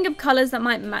trying to think of colours that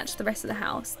might match the rest of the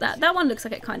house. That one looks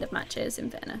like it kind of matches, in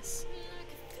fairness.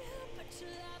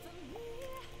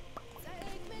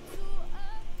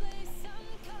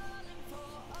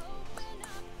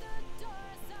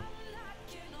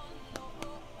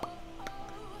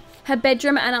 Her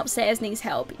bedroom and upstairs needs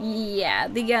help. Yeah,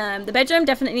 the bedroom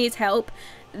definitely needs help.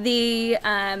 The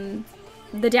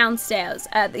downstairs,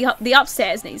 the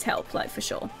upstairs needs help, like, for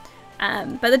sure.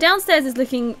 But the downstairs is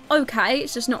looking okay.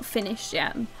 It's just not finished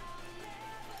yet.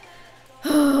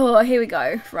 Oh, here we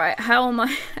go. Right, how am I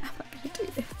going to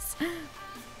do this?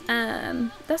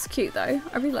 That's cute though.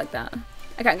 I really like that.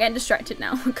 Okay, I'm getting distracted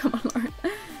now. Come on, Lauren.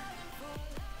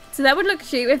 So that would look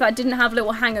cute if I didn't have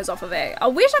little hangers off of it. I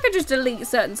wish I could just delete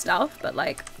certain stuff, but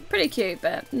like, pretty cute,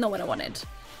 but not what I wanted.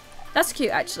 That's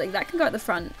cute, actually. That can go at the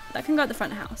front. That can go at the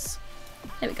front house.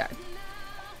 There we go.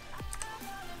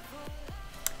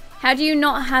 How do you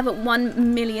not have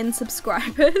 1 million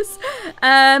subscribers?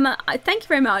 Thank you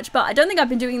very much, but I don't think I've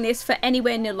been doing this for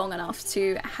anywhere near long enough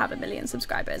to have 1 million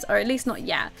subscribers, or at least not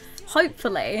yet.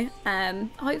 Hopefully,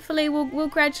 hopefully we'll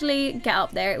gradually get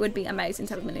up there. It would be amazing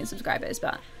to have 1 million subscribers,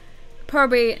 but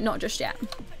probably not just yet.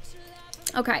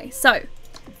 Okay, so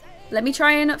let me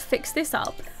try and fix this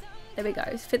up. There we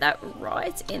go. Fit that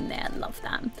right in there. Love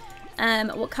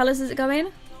that. What colours does it go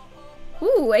in?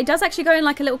 Ooh, it does actually go in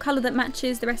like a little colour that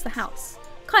matches the rest of the house.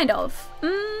 Kind of.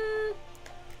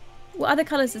 What other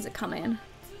colours does it come in?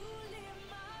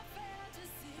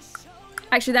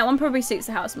 Actually, that one probably suits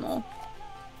the house more.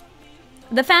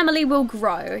 The family will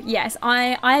grow. Yes,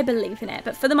 I believe in it.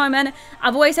 But for the moment,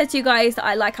 I've always said to you guys that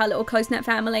I like our little close-knit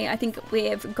family. I think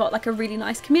we've got like a really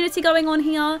nice community going on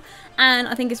here. And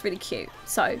I think it's really cute.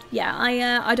 So, yeah,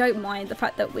 I don't mind the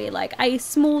fact that we're like a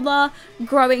smaller,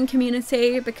 growing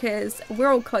community. Because we're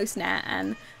all close-knit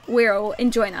and we're all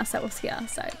enjoying ourselves here.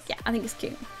 So, yeah, I think it's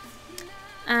cute.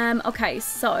 Okay,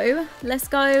 so let's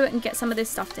go and get some of this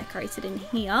stuff decorated in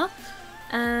here.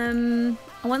 I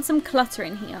want some clutter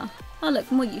in here. Oh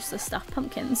look, more useless stuff.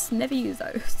 Pumpkins. Never use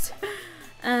those.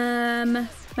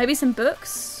 Maybe some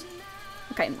books.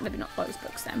 Okay, maybe not those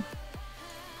books then.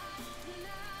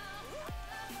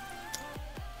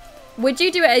 Would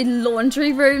you do a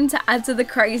laundry room to add to the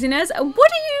craziness? What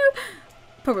do you...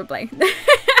 Probably.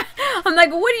 I'm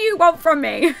like, what do you want from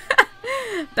me?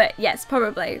 But yes,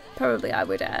 probably I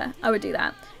would do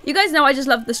that. You guys know I just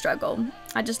love the struggle.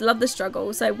 I just love the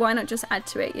struggle. So why not just add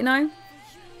to it, you know?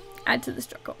 Add to the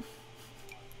struggle.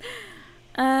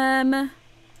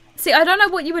 See, I don't know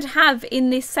what you would have in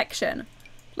this section.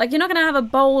 Like, you're not going to have a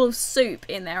bowl of soup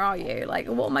in there, are you? Like,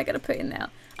 what am I going to put in there?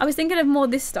 I was thinking of more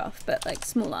of this stuff, but, like,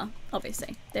 smaller,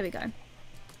 obviously. There we go.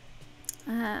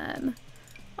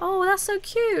 Oh, that's so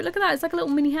cute. Look at that. It's like a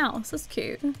little mini house. That's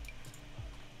cute.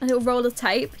 A little roll of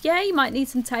tape. Yeah, you might need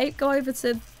some tape. Go over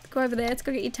there to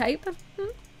go get your tape.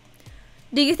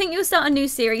 Do you think you'll start a new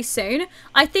series soon?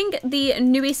 I think the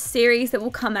newest series that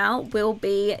will come out will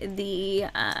be the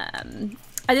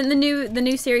I think the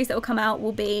new series that will come out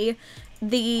will be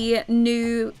the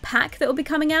new pack that will be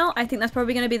coming out. I think that's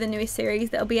probably going to be the newest series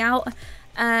that will be out.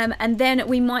 And then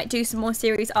we might do some more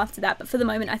series after that, but for the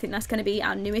moment I think that's going to be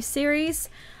our newest series.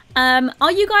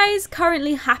 Are you guys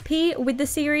currently happy with the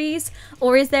series,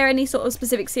 or is there any sort of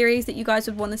specific series that you guys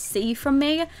would want to see from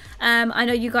me? I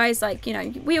know you guys, like, you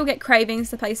know, we all get cravings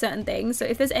to play certain things, so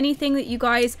if there's anything that you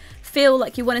guys feel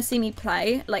like you want to see me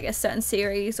play, like a certain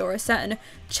series or a certain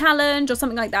challenge or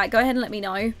something like that, go ahead and let me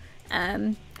know,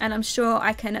 and I'm sure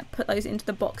I can put those into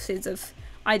the boxes of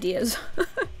ideas.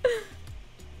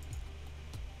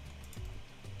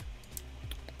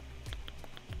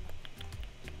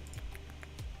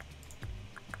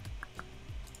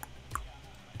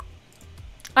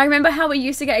 I remember how we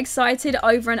used to get excited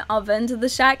over an oven to the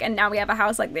shack, and now we have a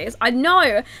house like this. I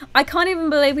know. I can't even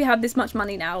believe we have this much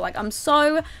money now. Like, I'm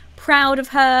so proud of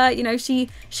her. You know, she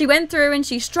went through and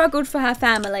she struggled for her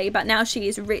family, but now she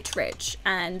is rich,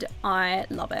 and I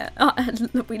love it.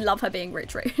 We love her being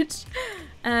rich. Those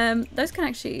can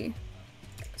actually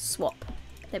swap.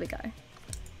 There we go.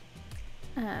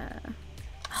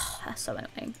 Oh, that's so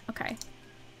annoying. Okay.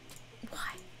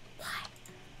 Why?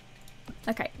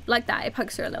 Okay, like that. It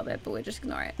pokes through a little bit, but we'll just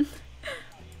ignore it.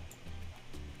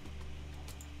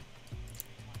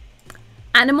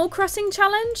 Animal Crossing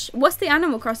challenge? What's the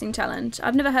Animal Crossing challenge?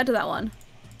 I've never heard of that one.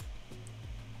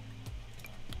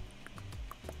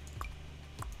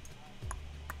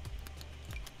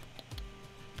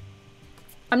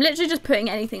 I'm literally just putting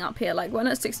anything up here. Like, why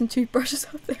not stick some toothbrushes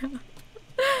up there?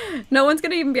 No one's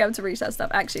going to even be able to reach that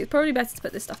stuff. Actually, it's probably better to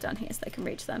put this stuff down here so they can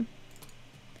reach them.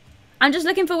 I'm just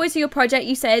looking forward to your project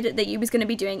you said that you was going to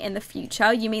be doing in the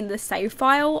future. You mean the save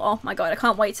file? Oh my god, I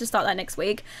can't wait to start that next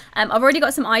week. I've already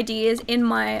got some ideas in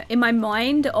my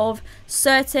mind of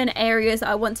certain areas that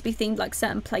I want to be themed, like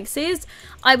certain places.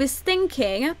 I was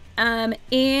thinking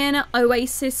in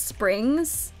Oasis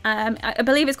Springs, I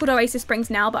believe it's called Oasis Springs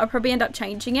now, but I'll probably end up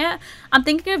changing it. I'm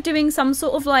thinking of doing some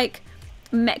sort of like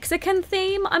Mexican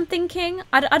theme. I'm thinking,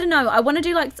 I don't know, I want to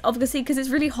do, like, obviously because it's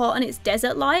really hot and it's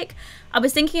desert like, I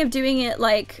was thinking of doing it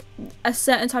like a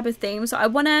certain type of theme, so I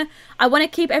want to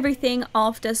keep everything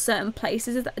after certain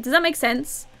places. Does that make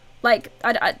sense? Like,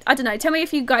 I don't know, tell me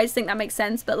if you guys think that makes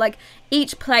sense, but like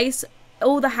each place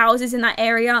all the houses in that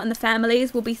area and the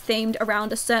families will be themed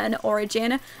around a certain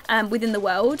origin within the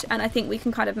world, and I think we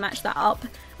can kind of match that up,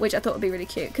 which I thought would be really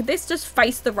cute. Could this just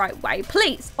face the right way,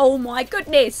 please? Oh my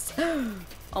goodness.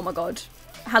 Oh my god.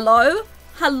 Hello?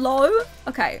 Hello?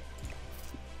 Okay.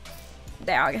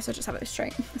 There, I guess I'll just have it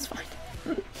straight. That's fine.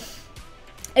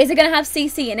 Is it going to have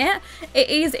CC in it? It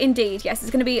is indeed. Yes,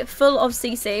 it's going to be full of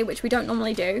CC, which we don't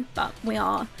normally do, but we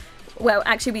are. Well,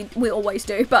 actually, we always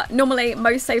do, but normally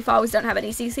most save files don't have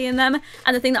any CC in them.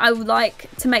 And the thing that I would like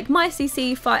to make my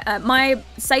my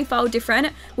save file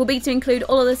different will be to include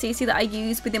all of the CC that I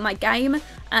use within my game,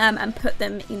 and put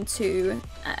them into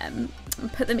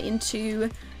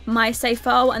my save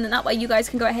file, and then that way you guys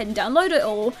can go ahead and download it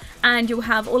all, and you'll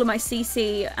have all of my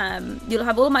CC, you'll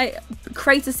have all of my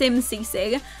Creator Sim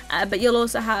CC, but you'll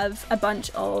also have a bunch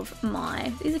of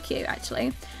my, these are cute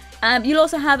actually, you'll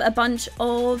also have a bunch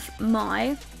of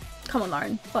my, come on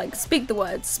Lauren, like speak the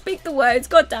words,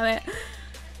 god damn it.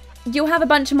 You'll have a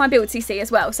bunch of my build CC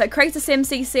as well, so Creator Sim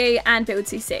CC and build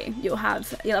CC, you'll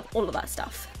have all of that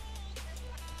stuff.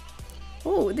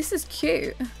 Oh, this is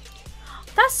cute.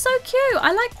 That's so cute.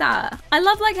 I like that. I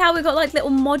love like how we got like little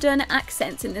modern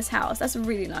accents in this house. That's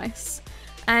really nice.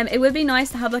 It would be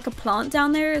nice to have like a plant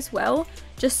down there as well,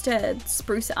 just to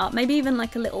spruce it up. Maybe even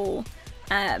like a little,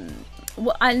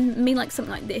 what I mean, like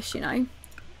something like this, you know.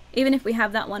 Even if we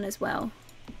have that one as well,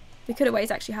 we could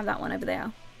always actually have that one over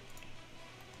there.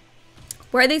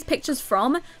 Where are these pictures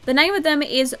from? The name of them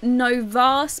is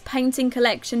Novas Painting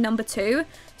Collection #2.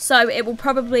 So it will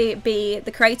probably be,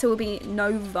 the creator will be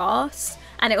Novas,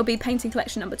 and it will be Painting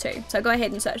Collection #2. So go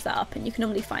ahead and search that up, and you can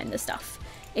normally find the stuff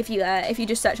if you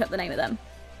just search up the name of them.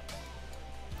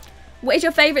 What is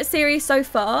your favourite series so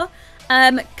far?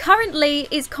 Currently,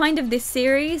 it's kind of this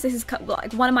series. This is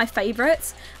like one of my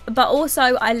favourites, but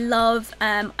also I love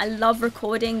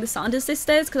recording the Sanders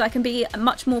sisters because I can be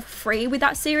much more free with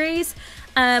that series.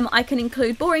 I can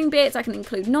include boring bits, I can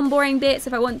include non-boring bits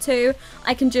if I want to.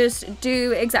 I can just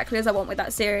do exactly as I want with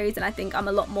that series, and I think I'm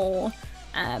a lot more,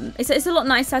 it's a lot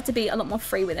nicer to be a lot more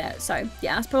free with it. So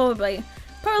yeah, that's probably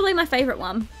my favourite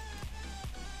one.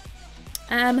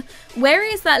 Where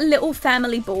is that little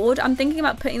family board? I'm thinking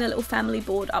about putting the little family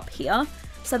board up here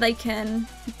so they can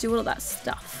do all of that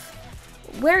stuff.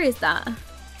 Where is that?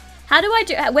 Where do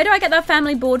I get that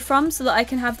family board from so that I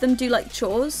can have them do like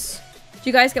chores? Do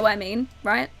you guys get what I mean,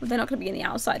 right? They're not going to be in the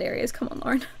outside areas. Come on,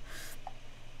 Lauren.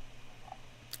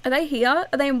 Are they here?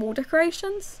 Are they in wall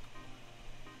decorations?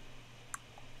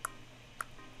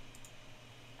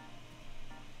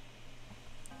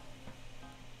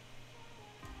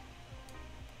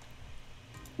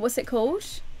 What's it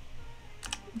called?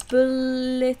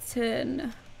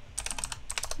 Bulletin.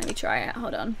 Let me try it.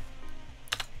 Hold on.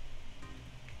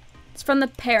 It's from the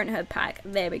Parenthood pack.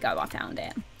 There we go. I found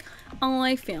it.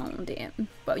 I found it.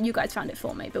 Well, you guys found it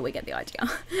for me, but we get the idea.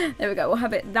 There we go. We'll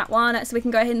have it that one, so we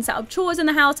can go ahead and set up chores in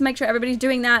the house and make sure everybody's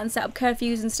doing that and set up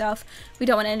curfews and stuff. We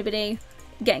don't want anybody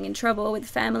getting in trouble with the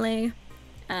family.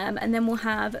 And then we'll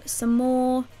have some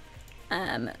more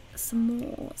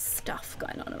stuff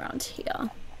going on around here.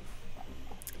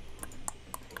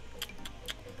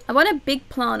 I want a big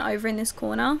plant over in this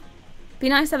corner. Be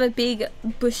nice to have a big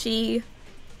bushy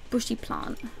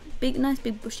plant. Nice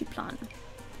big bushy plant.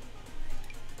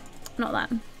 Not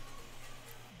that.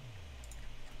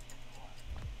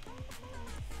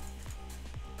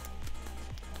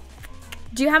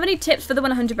 Do you have any tips for the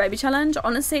 100 baby challenge?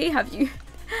 Honestly, have you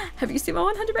seen my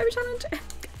 100 baby challenge?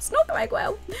 It's not going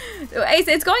well.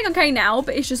 It's going okay now,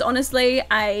 but it's just honestly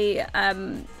a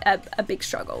big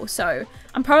struggle. So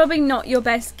I'm probably not your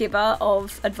best giver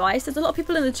of advice. There's a lot of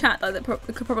people in the chat though that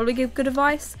could probably give good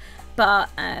advice, but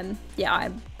yeah,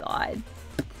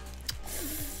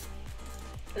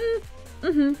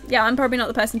 yeah, I'm probably not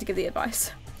the person to give the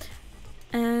advice.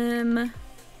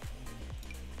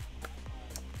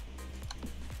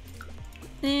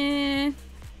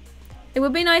 It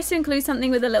would be nice to include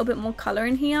something with a little bit more colour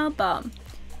in here, but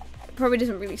it probably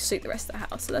doesn't really suit the rest of the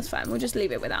house, so that's fine. We'll just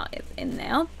leave it without it in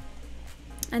there.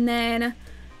 And then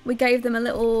we gave them a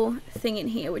little thing in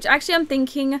here, which actually I'm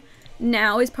thinking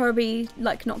now is probably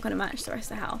like not going to match the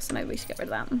rest of the house, so maybe we should get rid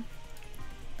of that.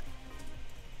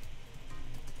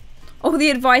 All the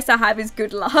advice I have is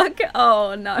good luck.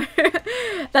 Oh no.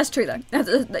 That's true though.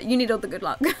 You need all the good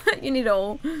luck. You need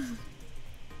all.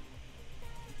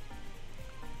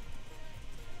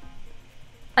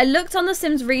 I looked on the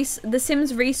Sims Resource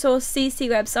CC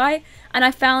website and I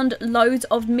found loads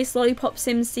of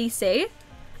Misslollypopsims CC.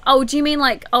 Oh, do you mean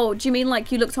like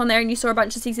you looked on there and you saw a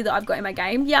bunch of CC that I've got in my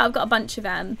game? Yeah, I've got a bunch of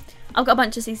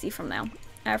CC from now,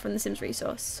 from the Sims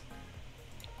Resource.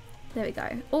 There we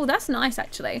go. Oh, that's nice,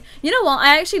 actually. You know what?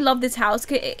 I actually love this house.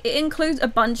 It includes a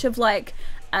bunch of like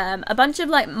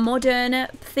modern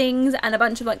things and a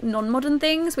bunch of like non-modern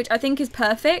things, which I think is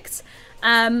perfect.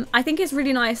 I think it's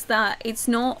really nice that it's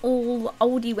not all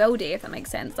oldie-weldy, if that makes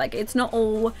sense. Like, it's not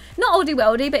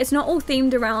oldie-weldy, but it's not all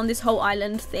themed around this whole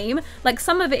island theme. Like,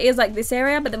 some of it is like this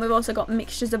area, but then we've also got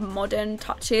mixtures of modern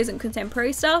touches and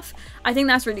contemporary stuff. I think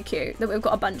that's really cute that we've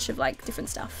got a bunch of like different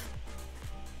stuff.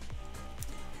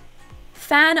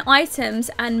 Fan items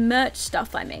and merch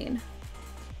stuff, I mean.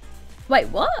 Wait,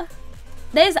 what?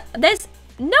 There's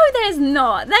no, there's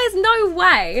not. There's no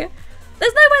way.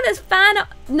 There's no way there's fan,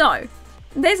 no.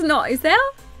 There's not, is there?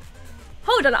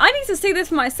 Hold on, I need to see this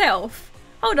for myself.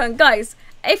 Hold on, guys.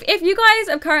 If you guys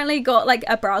have currently got like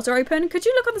a browser open, could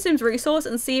you look on the Sims resource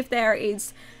and see if there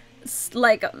is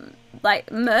like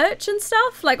merch and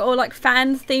stuff, like, or like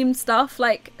fan themed stuff,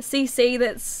 like CC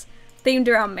that's themed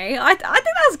around me? I think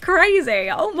that's crazy.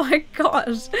 Oh my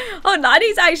gosh. Oh no, I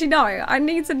need to actually know. I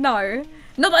need to know.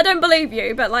 Not that I don't believe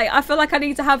you, but like I feel like I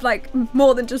need to have like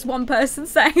more than just one person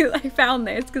saying that they found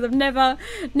this, because I've never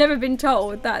been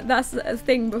told that that's a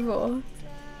thing before.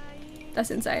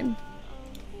 That's insane.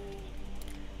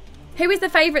 Who is the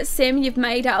favourite sim you've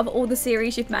made out of all the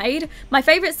series you've made? My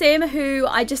favourite sim, who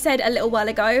I just said a little while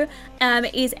ago,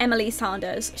 is Emily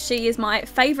Sanders. She is my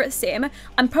favourite sim.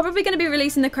 I'm probably going to be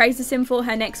releasing the Crazy Sim for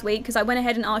her next week, because I went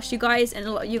ahead and asked you guys, and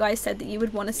a lot of you guys said that you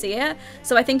would want to see it.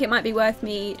 So I think it might be worth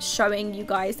me showing you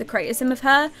guys the Creator Sim of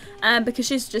her, because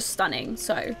she's just stunning.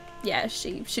 So yeah,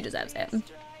 she deserves it.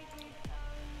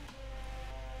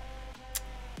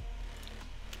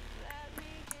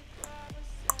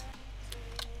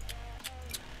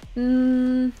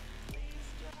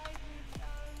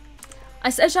 I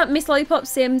searched up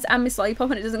Misslollypopsims and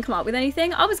Misslollipop and it doesn't come up with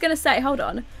anything. I was gonna say, hold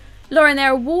on, Lauren,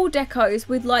 there are wall decos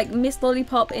with like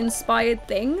Misslollipop inspired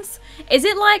things. Is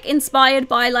it like inspired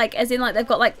by like, as in like they've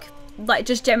got like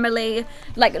just generally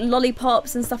like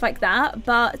lollipops and stuff like that,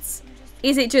 but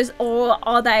is it just, or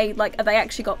are they like, have they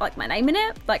actually got like my name in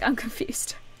it? Like, I'm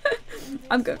confused.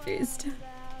 I'm confused.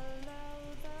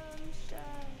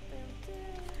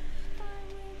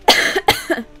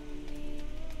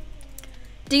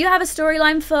 Do you have a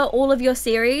storyline for all of your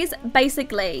series?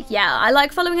 Basically, yeah, I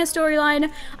like following a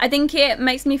storyline. I think it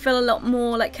makes me feel a lot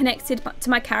more like connected to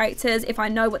my characters if I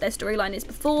know what their storyline is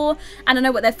before and I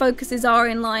know what their focuses are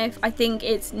in life. I think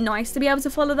it's nice to be able to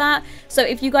follow that. So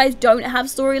if you guys don't have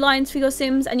storylines for your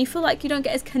Sims and you feel like you don't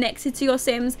get as connected to your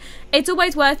Sims, it's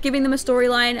always worth giving them a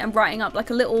storyline and writing up like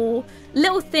a little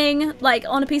thing like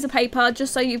on a piece of paper,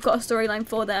 just so you've got a storyline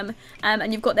for them,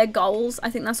 and you've got their goals. I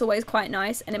think that's always quite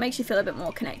nice, and it makes you feel a bit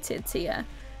more connected to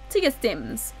your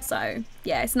Sims. So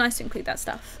yeah, it's nice to include that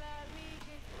stuff.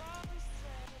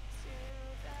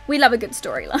 We love a good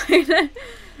storyline.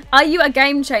 Are you a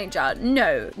game changer?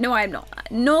 No, I am not.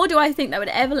 Nor do I think they would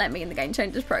ever let me in the Game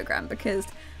Changers program, because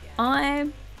I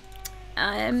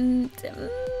am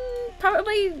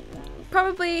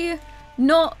probably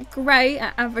not great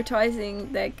at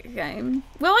advertising their game.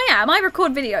 Well, I am. I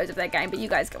record videos of their game, but you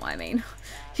guys get what I mean.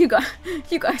 You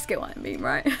guys get what I mean,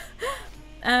 right?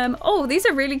 Oh, these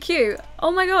are really cute.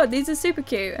 Oh my god, these are super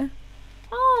cute.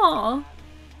 Oh,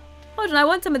 hold on, I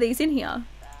want some of these in here.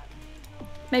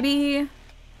 Maybe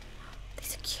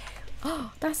these are cute.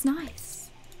 Oh, that's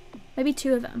nice. Maybe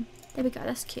 2 of them. There we go.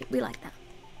 That's cute. We like that.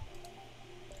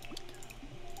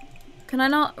 Can I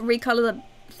not recolor the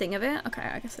thing of it? Okay,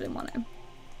 I guess I didn't want to.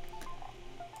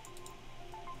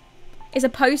 It's a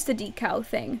poster decal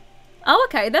thing. Oh,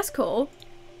 okay, that's cool.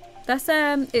 That's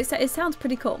it sounds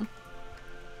pretty cool.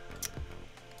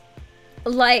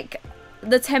 Like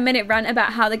the 10-minute rant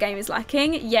about how the game is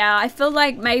lacking. Yeah, I feel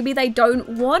like maybe they don't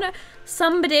want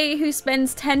somebody who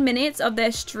spends 10 minutes of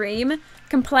their stream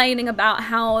complaining about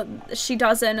how she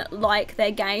doesn't like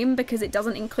their game because it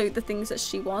doesn't include the things that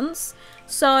she wants.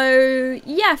 So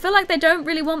yeah, I feel like they don't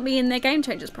really want me in their Game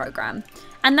Changers program,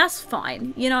 and that's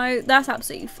fine, you know, that's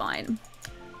absolutely fine.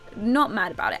 Not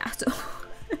mad about it at all.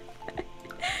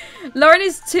 Lauren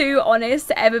is too honest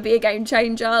to ever be a game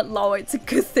changer. Lol, it's a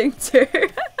good thing too.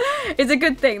 It's a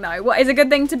good thing though. What is a good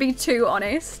thing to be too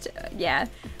honest? Yeah.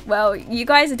 Well, you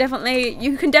guys are definitely,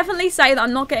 you can definitely say that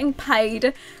I'm not getting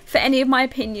paid for any of my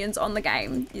opinions on the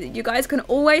game. You guys can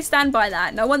always stand by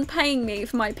that. No one's paying me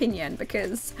for my opinion,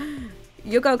 because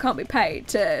your girl can't be paid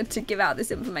to give out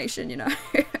this information, you know.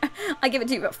 I give it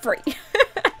to you for free.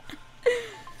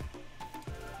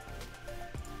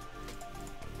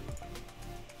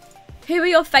 Who are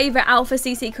your favourite Alpha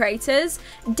CC creators?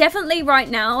 Definitely right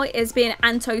now has been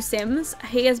Anto Sims.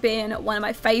 He has been one of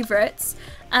my favourites.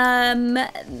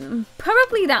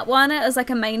 Probably that one as like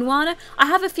a main one. I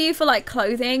have a few for like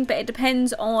clothing, but it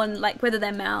depends on like whether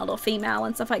they're male or female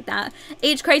and stuff like that.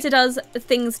 Each creator does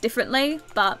things differently,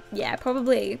 but yeah,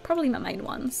 probably my main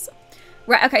ones.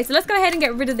 Right, okay, so let's go ahead and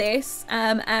get rid of this,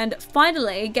 and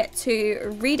finally get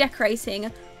to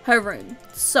redecorating her room.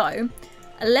 So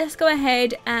let's go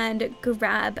ahead and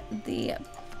grab the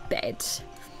bed.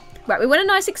 Right, we want a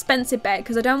nice expensive bed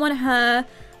because I don't want her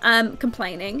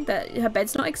complaining that her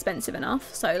bed's not expensive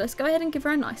enough. So let's go ahead and give her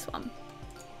a nice one.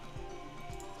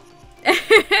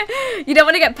 You don't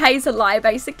want to get paid to lie,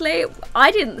 basically. I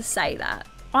didn't say that.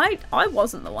 I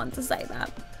wasn't the one to say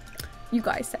that. You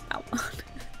guys said that one.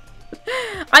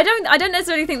 I don't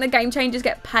necessarily think that game changers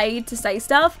get paid to say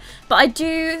stuff, but I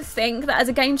do think that as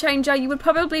a game changer you would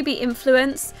probably be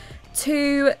influenced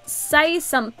to say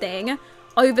something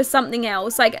over something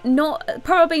else, like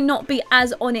probably not be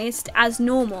as honest as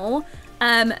normal,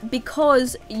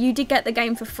 because you did get the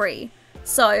game for free.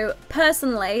 So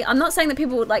personally, I'm not saying that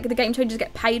people like the game changers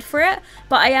get paid for it,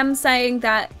 but I am saying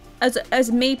that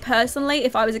as me personally,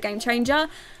 if I was a game changer,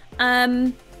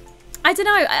 I don't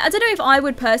know if I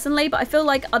would personally, but I feel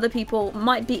like other people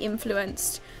might be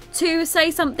influenced to say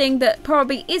something that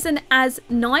probably isn't as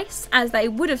nice as they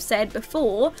would have said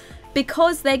before,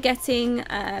 because they're getting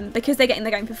the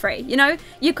game for free. You know,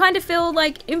 you kind of feel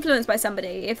like influenced by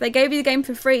somebody. If they gave you the game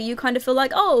for free, you kind of feel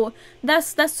like, oh,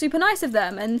 that's super nice of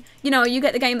them, and you know, you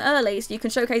get the game early so you can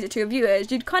showcase it to your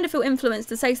viewers. You'd kind of feel influenced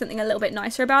to say something a little bit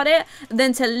nicer about it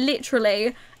than to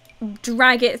literally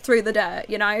drag it through the dirt,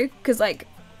 you know, because like,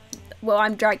 well,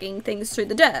 I'm dragging things through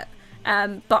the dirt,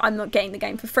 but I'm not getting the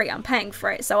game for free. I'm paying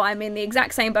for it, so I'm in the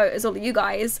exact same boat as all of you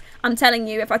guys. I'm telling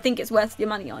you if I think it's worth your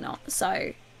money or not.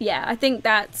 So yeah, I think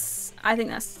that's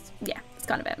yeah, it's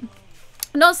kind of it.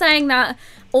 I'm not saying that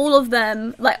all of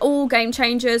them, like all game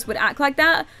changers, would act like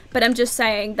that, but I'm just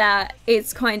saying that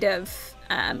it's kind of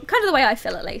the way I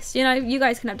feel, at least. You know, you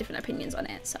guys can have different opinions on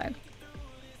it. So.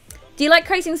 Do you like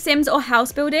creating Sims or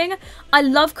house building? I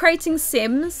love creating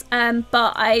Sims,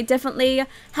 but I definitely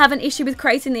have an issue with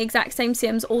creating the exact same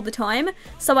Sims all the time.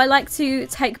 So I like to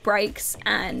take breaks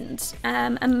and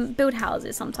build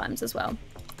houses sometimes as well.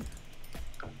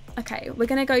 Okay, we're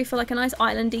going to go for like a nice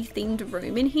islandy themed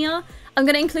room in here. I'm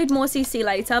going to include more CC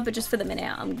later, but just for the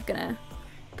minute, I'm going to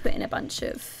put in a bunch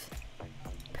of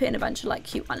like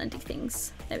cute islandy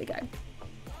things. There we go.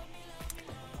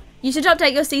 You should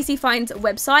update your CC Finds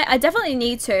website. I definitely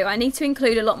need to. I need to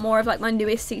include a lot more of like my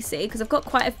newest CC, because I've got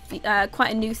quite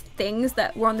a new things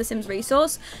that were on the Sims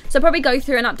resource. So I'll probably go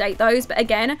through and update those. But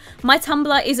again, my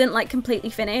Tumblr isn't like completely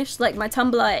finished. Like my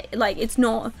Tumblr, like it's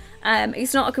not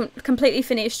a completely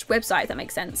finished website, if that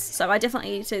makes sense. So I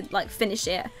definitely need to like finish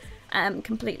it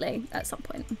completely at some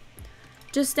point.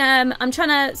 Just, I'm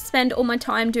trying to spend all my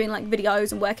time doing like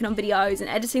videos and working on videos and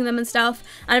editing them and stuff.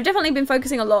 And I've definitely been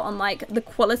focusing a lot on like the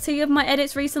quality of my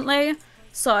edits recently.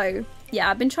 So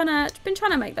yeah, I've been trying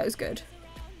to make those good.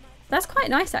 That's quite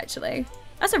nice, actually.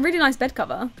 That's a really nice bed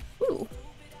cover. Ooh,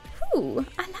 ooh,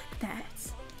 I like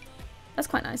that. That's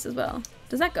quite nice as well.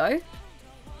 Does that go?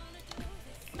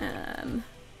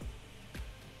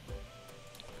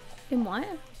 In white?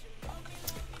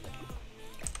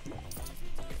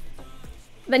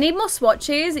 They need more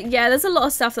swatches. Yeah, there's a lot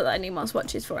of stuff that I need more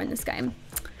swatches for in this game.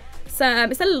 So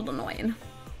it's a little annoying.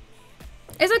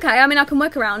 It's okay. I mean, I can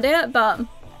work around it, but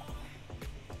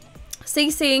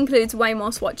CC includes way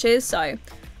more swatches, so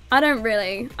I don't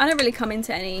really come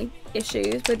into any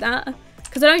issues with that,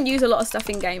 because I don't use a lot of stuff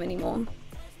in game anymore.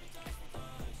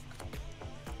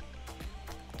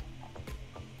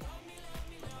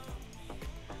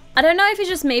 I don't know if it's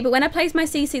just me, but when I place my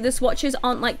CC, the swatches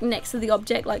aren't like next to the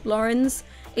object like Lauren's.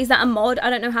 Is that a mod? I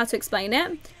don't know how to explain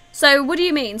it. So what do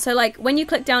you mean? So like when you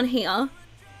click down here,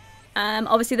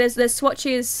 obviously there's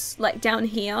swatches like down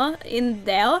here in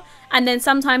there, and then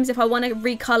sometimes if I want to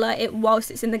recolor it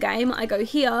whilst it's in the game, I go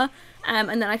here, and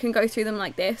then I can go through them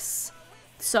like this.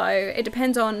 So it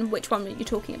depends on which one you're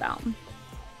talking about.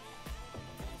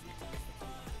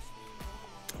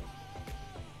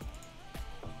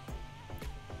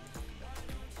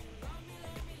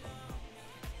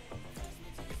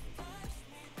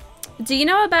 Do you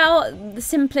know about the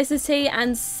Simplicity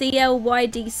and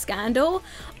CLYD scandal?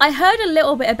 I heard a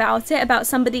little bit about it, about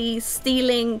somebody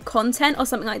stealing content or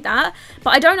something like that, but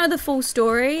I don't know the full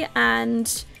story,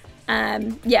 and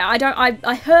Yeah,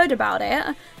 I heard about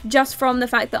it just from the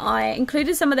fact that I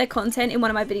included some of their content in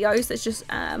one of my videos. That's just,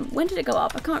 when did it go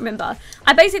up? I can't remember.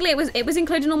 It was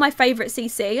included in all my favorite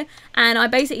CC, and I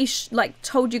basically like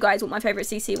told you guys what my favorite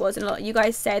CC was, and a lot of you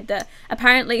guys said that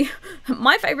apparently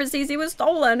my favorite CC was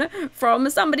stolen from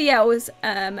somebody else,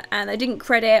 and they didn't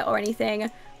credit or anything.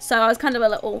 So I was kind of a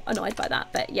little annoyed by that,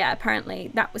 but yeah,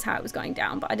 apparently that was how it was going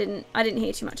down, but I didn't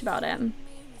hear too much about it.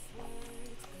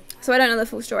 So I don't know the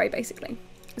full story, basically,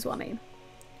 is what I mean.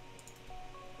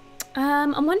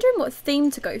 I'm wondering what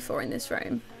theme to go for in this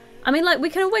room. I mean, like,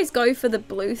 we can always go for the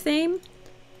blue theme.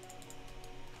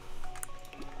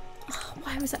 Oh,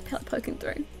 why was that pillar poking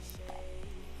through?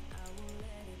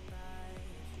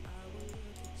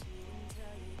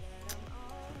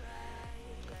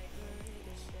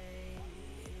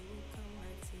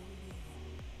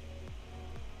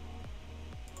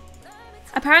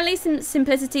 Apparently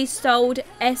Simplicity stole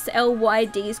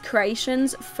SLYD's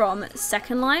creations from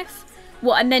Second Life.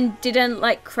 What, and then didn't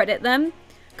like credit them?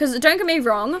 Because don't get me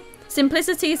wrong,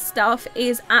 Simplicity's stuff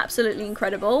is absolutely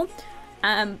incredible.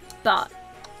 But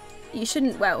you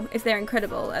shouldn't, well, if they're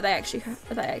incredible, are they actually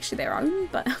their own?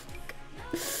 But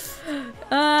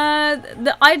I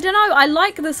don't know, I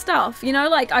like the stuff, you know,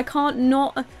 like I can't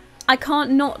not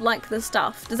like the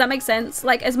stuff. Does that make sense?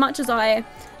 Like, as much as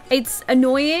it's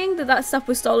annoying that that stuff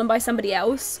was stolen by somebody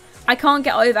else, I can't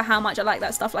get over how much I like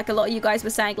that stuff. Like, a lot of you guys were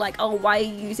saying, like, oh, why are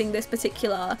you using this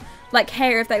particular, like,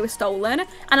 hair if they were stolen?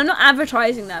 And I'm not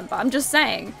advertising them, but I'm just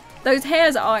saying, those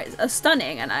hairs are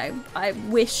stunning, and I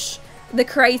wish the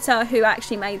creator who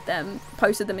actually made them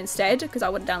posted them instead, because I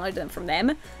would have downloaded them from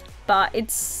them. But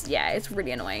it's, yeah, it's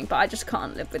really annoying, but I just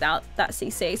can't live without that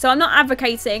CC. So I'm not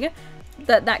advocating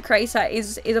that that creator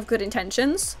is of good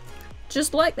intentions.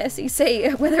 Just like their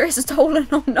CC, whether it's stolen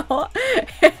or not.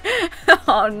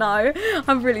 Oh no,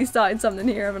 I'm really starting something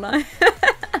here, haven't I?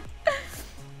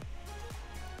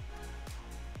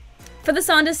 For the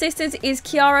Sanders sisters, is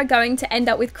Kiara going to end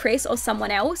up with Chris or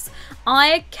someone else?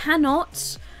 I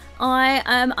cannot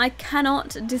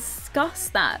discuss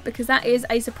that because that is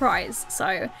a surprise.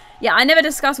 So yeah, I never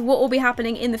discuss what will be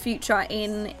happening in the future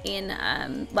in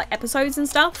like episodes and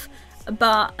stuff.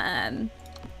 But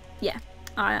yeah.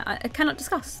 I cannot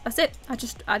discuss. That's it.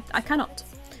 I cannot.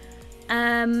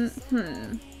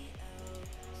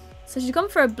 So she's gone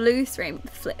for a blue theme.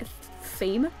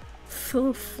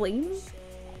 Full flame.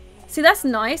 See, that's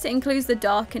nice. It includes the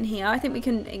dark in here. I think we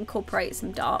can incorporate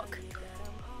some dark.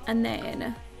 And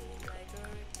then,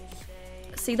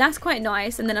 see, that's quite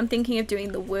nice. And then I'm thinking of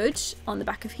doing the wood on the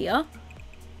back of here,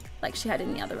 like she had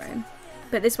in the other room.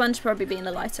 But this one should probably be in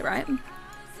the lighter, right?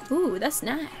 Ooh, that's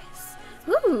nice.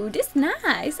 Ooh, this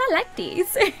nice. I like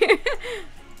these.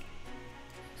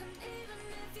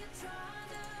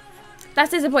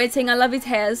 That's disappointing. I love his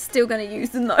hair. Still gonna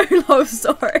use the no love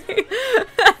story.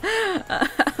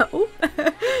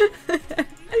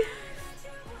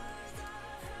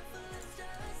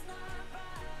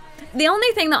 The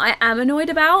only thing that I am annoyed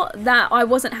about, that I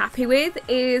wasn't happy with,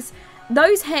 is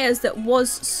those hairs that was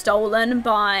stolen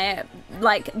by,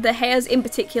 like, the hairs in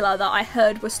particular that I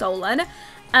heard were stolen.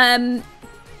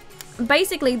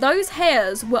 Basically those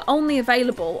hairs were only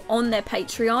available on their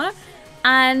Patreon,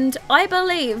 and I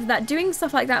believe that doing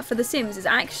stuff like that for The Sims is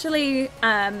actually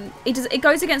it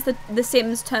goes against the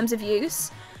Sims terms of use,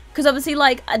 because obviously,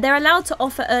 like, they're allowed to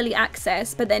offer early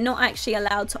access, but they're not actually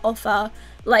allowed to offer,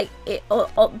 like, it or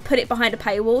put it behind a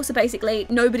paywall. So basically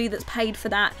nobody that's paid for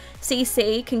that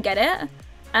CC can get it.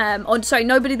 Or sorry,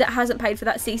 nobody that hasn't paid for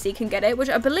that CC can get it, which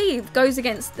I believe goes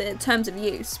against the terms of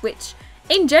use, which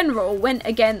in general went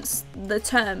against the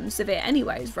terms of it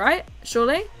anyways, right?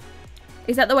 Surely?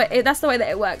 Is that the way? That's the way that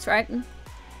it works, right?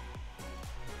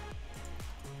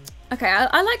 Okay,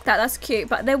 I like that. That's cute.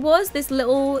 But there was this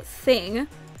little thing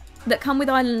that come with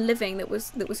Island Living that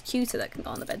was cuter that can go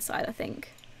on the bedside, I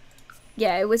think.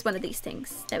 Yeah, it was one of these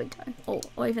things. There we go.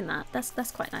 Or even that.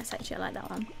 That's quite nice, actually. I like that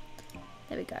one.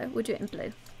 There we go. We'll do it in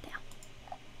blue.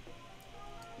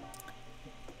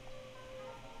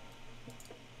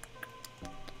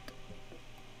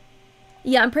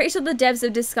 Yeah, I'm pretty sure the devs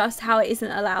have discussed how it isn't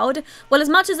allowed. Well, as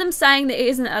much as I'm saying that it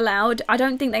isn't allowed, I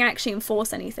don't think they actually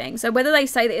enforce anything. So whether they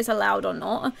say that it's allowed or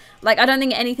not, like, I don't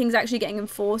think anything's actually getting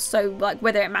enforced. So, like,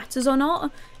 whether it matters or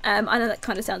not, I know that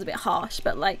kind of sounds a bit harsh,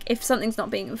 but, like, if something's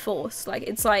not being enforced, like,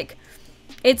 it's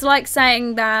like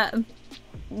saying that,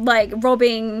 like,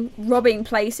 robbing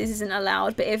places isn't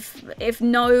allowed, but if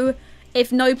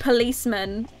no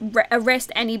policeman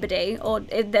arrest anybody, or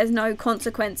if there's no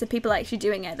consequence of people actually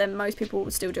doing it, then most people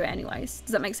will still do it anyways.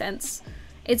 Does that make sense?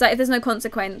 It's like, if there's no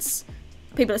consequence,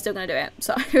 people are still going to do it.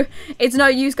 So it's no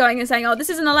use going and saying, oh, this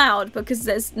isn't allowed, because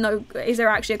there's no, is there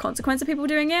actually a consequence of people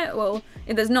doing it? Well,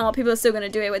 if there's not, people are still going to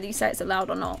do it whether you say it's allowed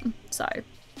or not. So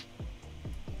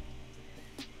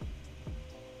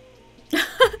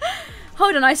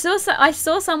hold on, I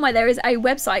saw somewhere there is a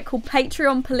website called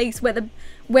Patreon Police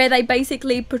where they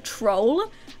basically patrol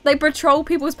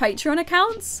people's Patreon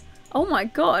accounts. Oh my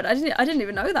god, I didn't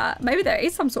even know that. Maybe there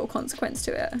is some sort of consequence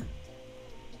to it.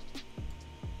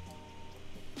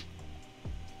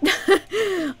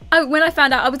 When I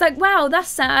found out, I was like, wow, that's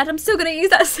sad. I'm still gonna use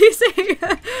that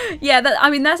CC. Yeah, I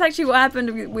mean, that's actually what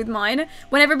happened with mine.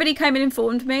 When everybody came and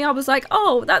informed me, I was like,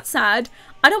 oh, that's sad.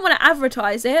 I don't want to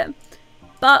advertise it,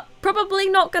 but probably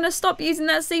not gonna stop using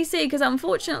that CC, because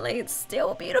unfortunately it's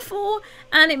still beautiful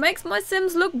and it makes my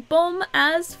Sims look bomb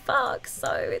as fuck.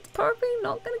 So it's probably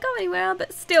not gonna go anywhere,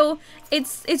 but still,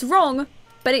 it's wrong,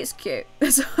 but it's cute.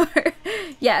 So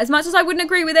yeah, as much as I wouldn't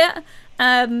agree with it,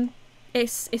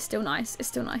 it's still nice. It's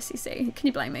still nice CC. Can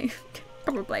you blame me?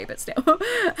 Probably, but still.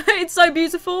 It's so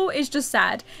beautiful. It's just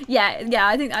sad. Yeah,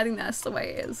 I think that's the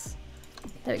way it is.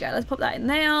 There we go. Let's pop that in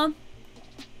there.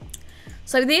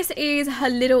 So this is her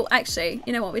little, actually,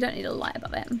 you know what? We don't need a light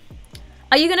above it.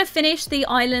 Are you going to finish the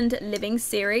Island Living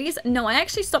series? No, I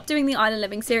actually stopped doing the Island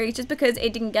Living series just because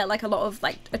it didn't get like a lot of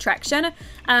like attraction.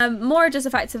 More just the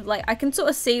fact of like, I can sort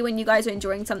of see when you guys are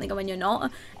enjoying something and when you're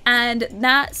not. And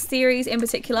that series in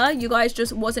particular, you guys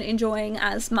just wasn't enjoying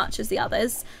as much as the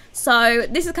others. So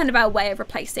this is kind of our way of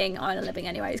replacing Island Living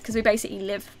anyways, because we basically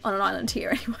live on an island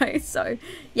here anyway. So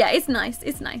yeah, it's nice.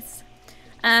 It's nice.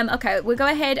 Okay, we'll go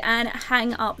ahead and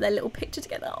hang up their little picture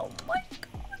together. Oh my god.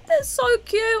 They're so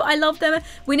cute. I love them.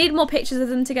 We need more pictures of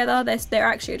them together. They're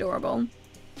actually adorable.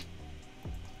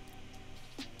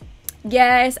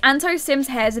 Yes, Anto Sims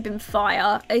hairs have been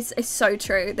fire. It's so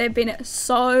true. They've been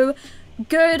so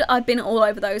good. I've been all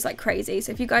over those like crazy.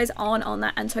 So if you guys aren't on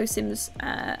that Anto Sims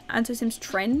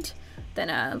trend,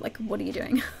 then like, what are you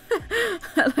doing?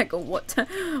 Like, what's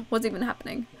even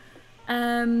happening?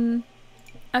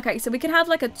 Okay, so we can have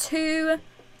like a too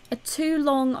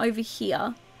long over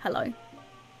here. Hello.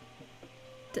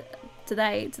 Do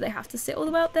they have to sit all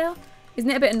the way up there? Isn't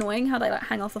it a bit annoying how they like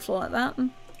hang off the floor like that?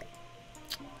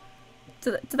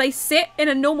 Do they sit in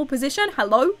a normal position?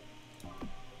 Hello?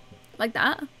 Like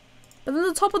that? But then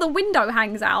the top of the window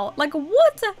hangs out. Like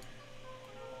what?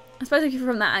 I suppose if you're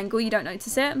from that angle you don't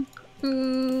notice it.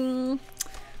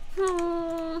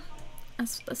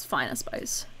 That's fine, I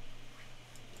suppose.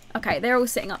 Okay, they're all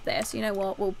sitting up there, so you know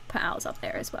what? We'll put ours up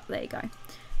there as well. There you go.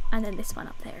 And then this one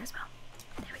up there as well.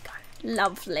 There we go.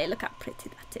 Lovely. Look how pretty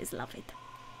that is. Love it.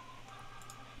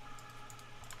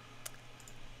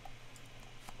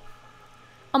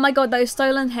 Oh my god, those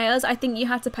stolen hairs. I think you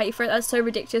had to pay for it. That's so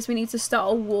ridiculous. We need to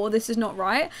start a war. This is not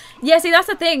right. Yeah, see, that's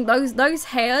the thing. Those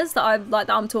hairs that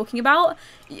I'm talking about,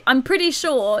 I'm pretty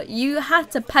sure you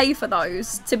had to pay for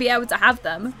those to be able to have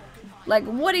them. Like,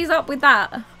 what is up with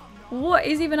that? What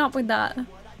is even up with that?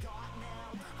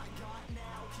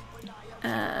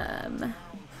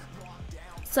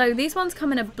 So these ones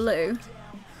come in a blue.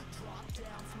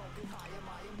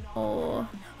 Or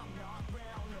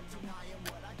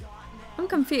I'm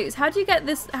confused. How do you get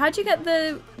this? How do you get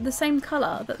the same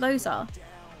colour that those are?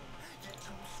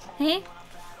 Hey?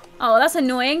 Oh, that's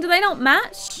annoying. Do they not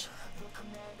match?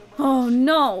 Oh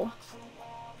no.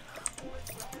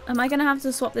 Am I gonna have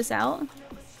to swap this out?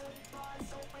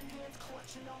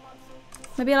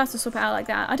 Maybe I'll have to swap it out like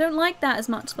that. I don't like that as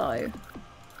much though.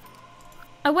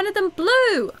 I wanted them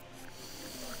blue.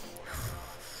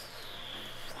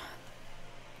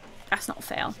 That's not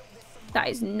fair. That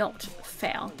is not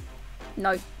fair.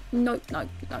 No. Nope, nope,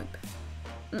 nope.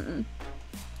 Mm-mm.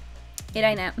 It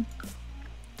ain't it.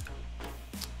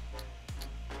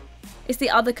 It's the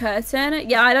other curtain.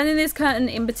 Yeah, I don't think this curtain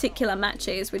in particular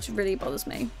matches, which really bothers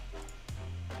me.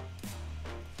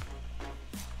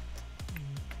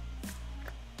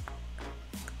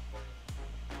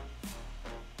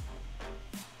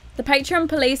 The Patreon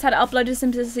police had uploaded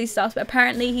Simplicity stuff, but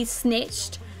apparently he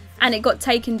snitched and it got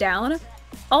taken down.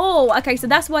 Oh, okay, so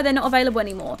that's why they're not available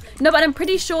anymore. No, but I'm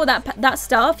pretty sure that that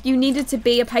stuff, you needed to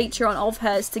be a Patreon of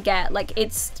hers to get. Like,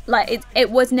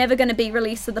 it was never going to be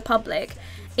released to the public.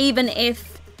 Even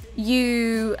if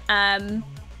you,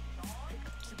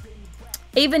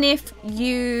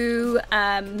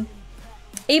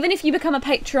 even if you become a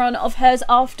patron of hers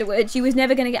afterwards, you was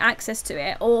never going to get access to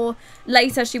it. Or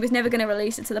later, she was never going to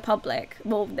release it to the public.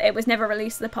 Well, it was never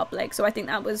released to the public. So I think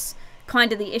that was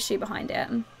kind of the issue behind it.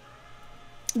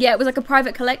 Yeah, it was like a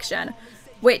private collection,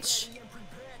 which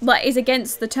like is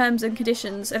against the terms and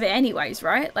conditions of it anyways,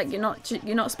 right? Like you're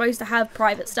not supposed to have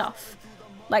private stuff.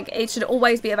 Like, it should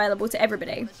always be available to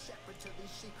everybody.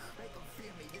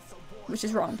 Which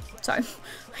is wrong. So,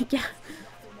 yeah.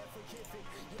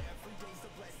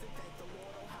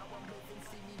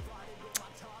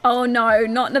 Oh no,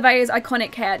 not Nevaeh's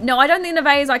iconic hair. No, I don't think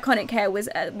Nevaeh's iconic hair was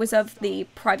of the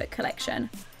private collection.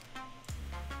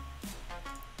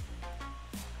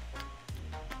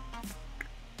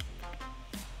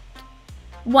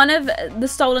 One of the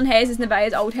stolen hairs is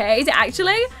Nevaeh's old hair. Is it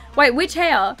actually? Wait, which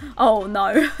hair? Oh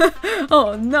no.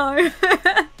 Oh no.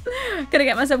 Gonna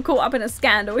get myself caught up in a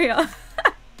scandal here.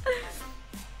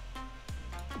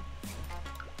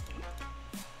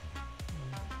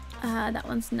 That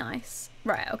one's nice.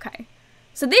 Right, okay.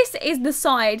 So this is the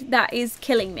side that is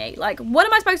killing me. Like, what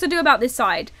am I supposed to do about this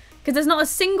side? Because there's not a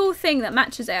single thing that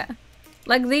matches it.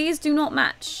 Like, these do not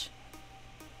match.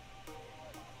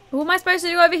 What am I supposed to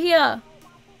do over here?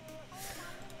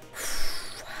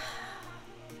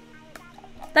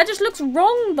 That just looks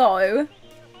wrong, though.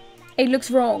 It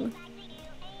looks wrong.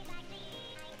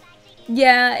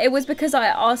 Yeah, it was because I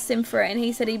asked him for it, and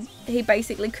he said he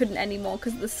basically couldn't anymore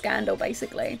because of the scandal,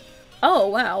 basically. Oh,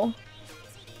 wow.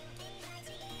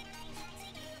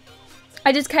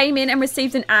 I just came in and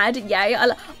received an ad. Yay.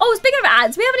 Oh, speaking of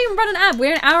ads, we haven't even run an ad.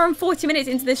 We're an hour and 40 minutes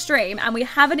into this stream, and we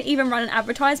haven't even run an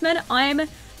advertisement. I'm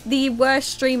the worst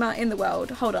streamer in the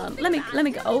world. Hold on. Let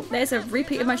me go. Oh, there's a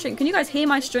repeat of my stream. Can you guys hear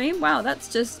my stream? Wow, that's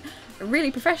just really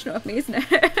professional of me, isn't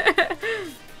it?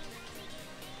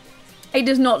 It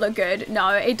does not look good. No,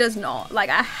 it does not. Like,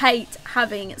 I hate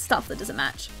having stuff that doesn't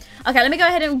match. Okay, let me go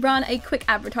ahead and run a quick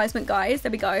advertisement, guys.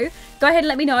 There we go. Go ahead and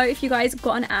let me know if you guys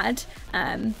got an ad.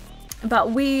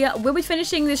 But we'll be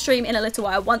finishing the stream in a little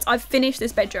while once I've finished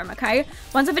this bedroom, okay?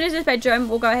 Once I finish this bedroom,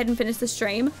 we'll go ahead and finish the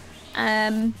stream.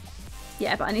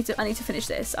 Yeah, but I need to finish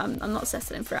this. I'm not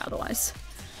settling for it otherwise.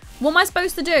 What am I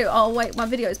supposed to do? Oh, wait, my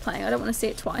video is playing. I don't want to see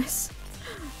it twice.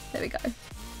 There we go.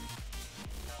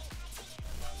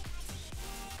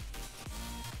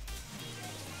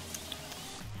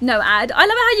 No ad. I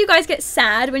love how you guys get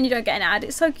sad when you don't get an ad.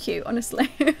 It's so cute, honestly.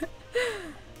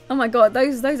 Oh my god,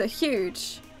 those are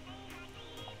huge.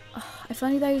 Oh, if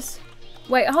only those...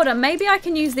 Wait, hold on. Maybe I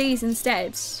can use these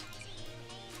instead.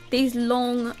 These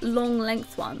long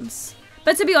length ones.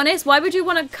 But to be honest, why would you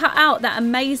want to cut out that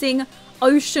amazing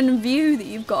ocean view that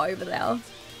you've got over there?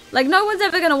 Like, no one's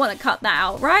ever going to want to cut that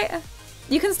out, right?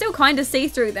 You can still kind of see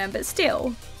through them, but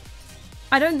still.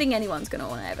 I don't think anyone's going to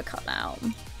want to ever cut that out.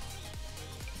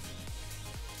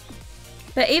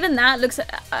 But even that looks,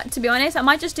 to be honest, I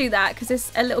might just do that because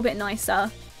it's a little bit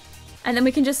nicer. And then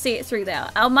we can just see it through there.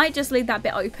 I might just leave that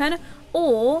bit open.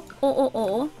 Or,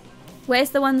 where's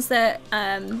the ones that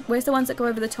go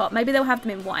over the top? Maybe they'll have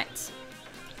them in white.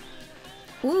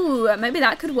 Ooh, maybe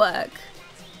that could work.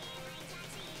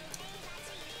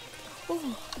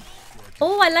 Ooh.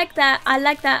 Oh, I like that. I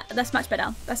like that. That's much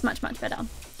better. That's much better.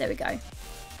 There we go. I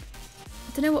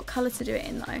don't know what colour to do it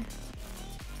in though.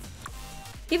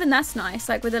 Even that's nice,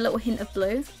 like with a little hint of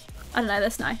blue. I don't know,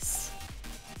 that's nice.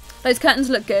 Those curtains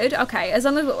look good. Okay, as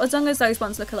long as those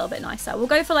ones look a little bit nicer. We'll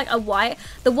go for like a white.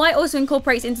 The white also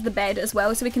incorporates into the bed as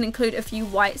well, so we can include a few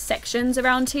white sections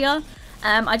around here.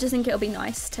 I just think it'll be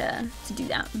nice to do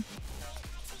that.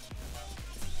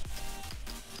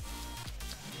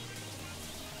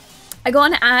 I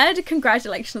got an ad.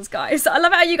 Congratulations, guys. I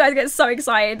love how you guys get so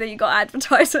excited that you got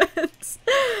advertisements.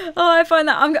 Oh, I find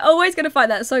that, I'm always going to find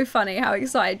that so funny how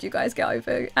excited you guys get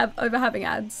over having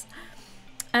ads.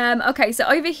 Okay, so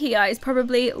over here is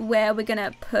probably where we're going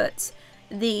to put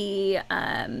the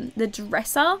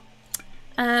dresser.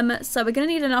 So we're going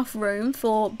to need enough room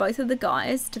for both of the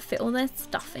guys to fit all their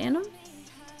stuff in.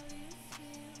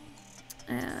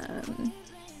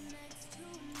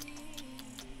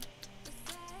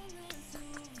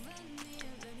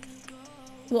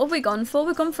 What have we gone for?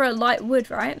 We've gone for a light wood,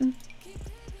 right?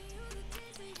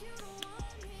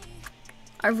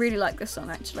 I really like this song,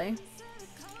 actually.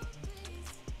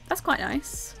 That's quite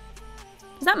nice.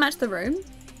 Does that match the room?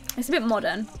 It's a bit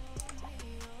modern.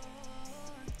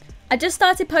 I just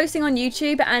started posting on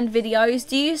YouTube and videos.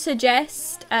 Do you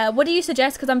suggest, what do you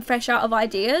suggest? Because I'm fresh out of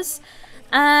ideas.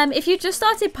 If you just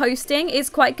started posting, it's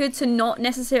quite good to not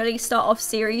necessarily start off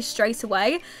series straight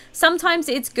away. Sometimes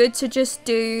it's good to just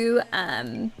do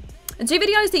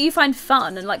videos that you find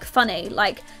fun and like funny,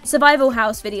 like survival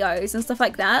house videos and stuff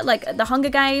like that, like the Hunger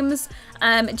Games.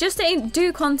 Just to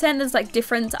do content that's like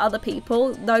different to other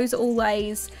people. Those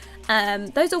always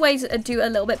Those are ways to do a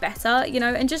little bit better, you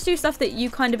know, and just do stuff that you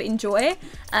kind of enjoy,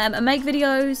 and make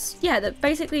videos, yeah, that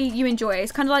basically you enjoy.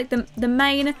 It's kind of like the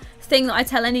main thing that I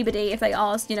tell anybody if they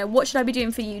ask, you know, what should I be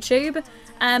doing for YouTube?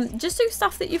 Just do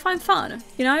stuff that you find fun,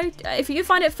 you know. If you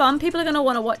find it fun, people are going to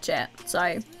want to watch it.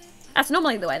 So that's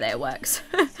normally the way that it works.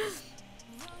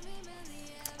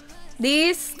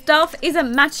 This stuff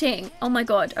isn't matching. Oh my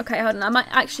god. Okay, hold on. I might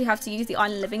actually have to use the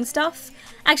Island Living stuff.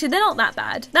 Actually, they're not that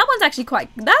bad. That one's actually quite...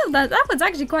 That one's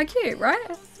actually quite cute,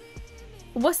 right?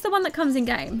 What's the one that comes in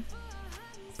game?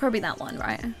 Probably that one,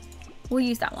 right? We'll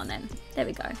use that one then. There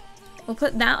we go. We'll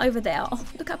put that over there. Oh,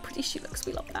 look how pretty she looks.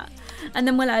 We love that. And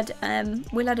then we'll add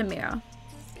a mirror.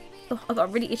 Oh, I've got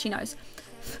a really itchy nose.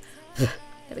 There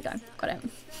we go. Got it.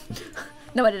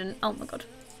 No, I didn't. Oh my god.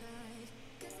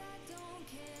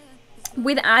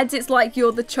 With ads, it's like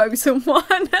you're the chosen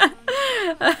one.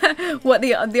 What,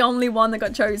 the only one that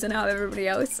got chosen out of everybody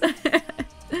else.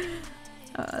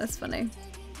 Oh, that's funny.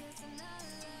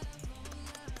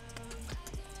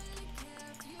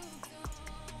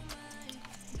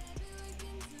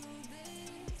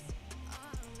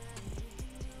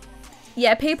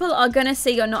 Yeah, people are gonna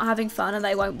see you're not having fun and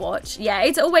they won't watch. Yeah,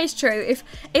 it's always true.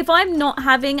 If I'm not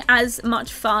having as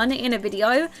much fun in a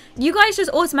video, you guys just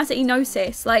automatically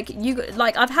notice. Like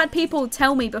I've had people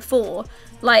tell me before,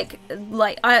 like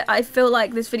I feel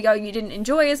like this video you didn't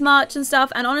enjoy as much and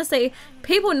stuff. And honestly,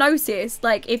 people notice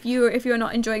like if you're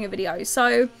not enjoying a video.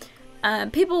 So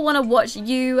people want to watch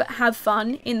you have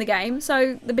fun in the game.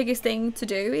 So the biggest thing to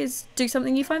do is do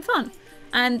something you find fun.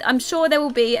 And I'm sure there will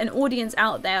be an audience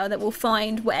out there that will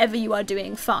find whatever you are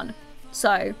doing fun.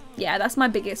 So yeah, that's my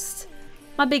biggest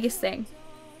thing.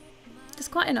 It's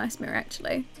quite a nice mirror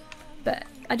actually, but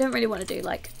I don't really want to do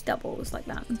like doubles like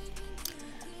that.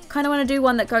 Kind of want to do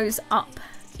one that goes up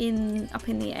in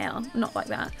the air, not like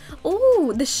that.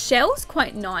 Oh, the shell's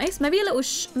quite nice. Maybe a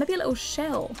little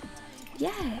shell.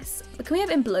 Yes. Can we have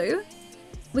it in blue?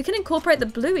 We can incorporate the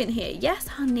blue in here. Yes,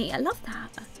 honey. I love that.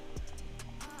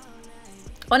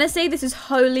 Honestly, this is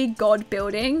holy god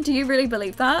building. Do you really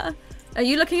believe that? Are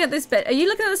you looking at this bit? Are you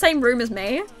looking at the same room as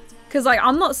me? Because, like,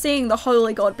 I'm not seeing the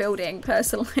holy god building,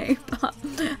 personally. But,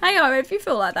 hey, if you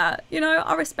feel like that, you know,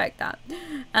 I respect that.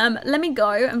 Let me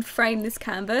go and frame this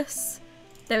canvas.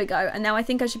 There we go. And now I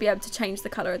think I should be able to change the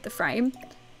colour of the frame.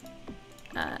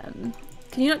 Can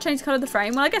you not change the colour of the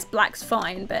frame? Well, I guess black's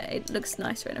fine, but it looks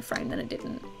nicer in a frame than it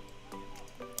didn't.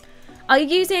 Are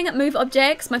you using move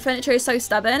objects? My furniture is so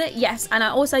stubborn. Yes, and I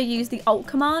also use the Alt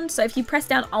command. So if you press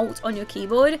down Alt on your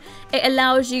keyboard, it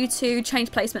allows you to change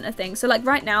placement of things. So like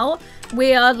right now,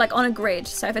 we are like on a grid.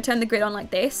 So if I turn the grid on like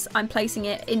this, I'm placing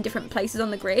it in different places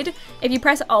on the grid. If you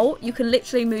press Alt, you can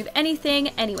literally move anything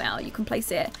anywhere. You can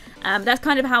place it. That's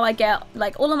kind of how I get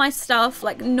like all of my stuff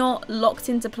like not locked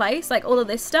into place. Like all of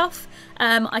this stuff,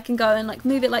 I can go and like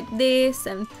move it like this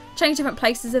and change different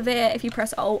places of it if you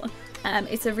press Alt.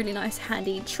 It's a really nice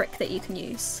handy trick that you can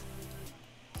use.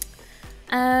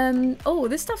 Oh,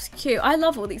 this stuff's cute. I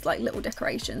love all these like little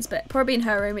decorations, but probably in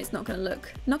her room it's not gonna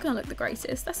look the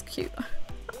greatest. That's cute.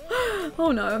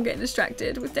 Oh no, I'm getting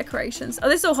distracted with decorations. Oh,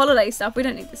 this is all holiday stuff. We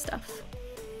don't need this stuff.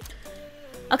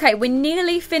 Okay, we're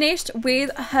nearly finished with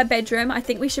her bedroom. I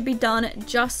think we should be done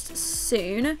just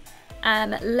soon.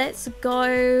 Let's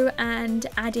go and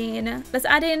add in. Let's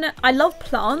add in. I love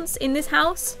plants in this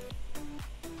house.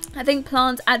 I think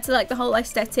plants add to like the whole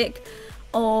aesthetic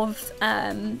of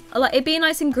like it being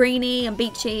nice and greeny and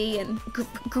beachy and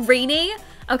greeny.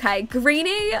 Okay,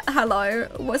 greeny. Hello,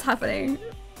 what's happening?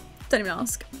 Don't even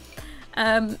ask.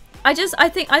 I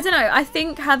don't know. I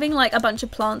think having like a bunch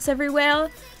of plants everywhere,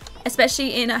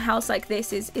 especially in a house like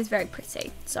this, is very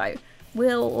pretty. So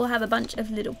we'll have a bunch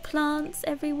of little plants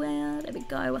everywhere. There we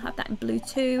go. We'll have that in blue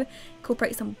too.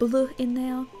 Incorporate some blue in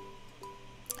there.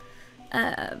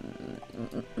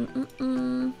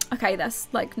 Okay, that's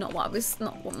like not what I was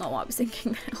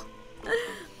thinking now.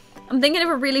 I'm thinking of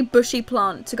a really bushy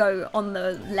plant to go on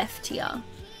the left here.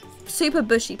 Super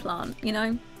bushy plant, you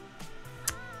know?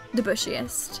 The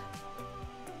bushiest.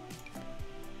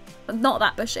 Not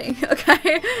that bushy,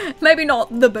 okay? Maybe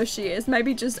not the bushiest,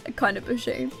 maybe just kind of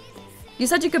bushy. You're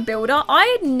such a good builder.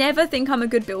 I never think I'm a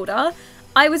good builder.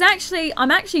 I'm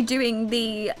actually doing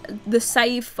the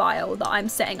save file that I'm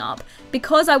setting up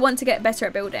because I want to get better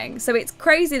at building. So it's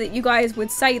crazy that you guys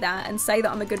would say that and say that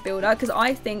I'm a good builder because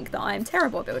I think that I'm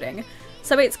terrible at building.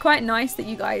 So it's quite nice that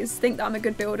you guys think that I'm a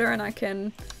good builder and I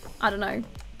can, I don't know,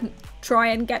 try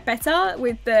and get better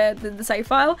with the save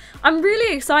file. I'm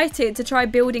really excited to try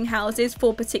building houses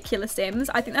for particular sims.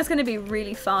 I think that's going to be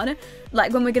really fun,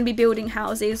 like when we're going to be building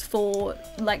houses for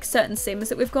like certain sims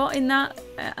that we've got in that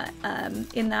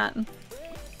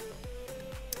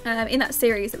in that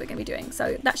series that we're going to be doing.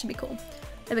 So that should be cool.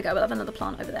 There we go. We'll have another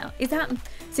plant over there. Is that...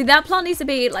 See, that plant needs to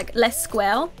be like less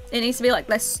square. It needs to be like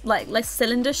less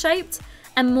cylinder shaped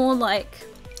and more like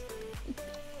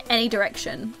any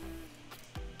direction.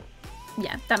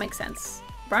 Yeah, that makes sense,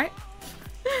 right?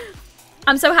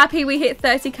 I'm so happy we hit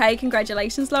 30k.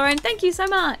 Congratulations, Lauren. Thank you so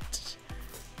much.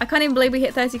 I can't even believe we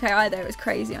hit 30k either. It was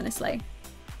crazy, honestly.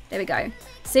 There we go.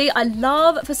 See, I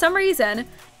love, for some reason,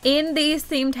 in these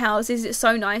themed houses, it's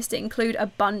so nice to include a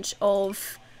bunch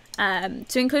of,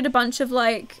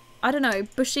 like, I don't know,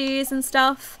 bushes and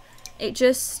stuff. It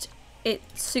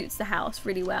suits the house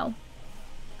really well.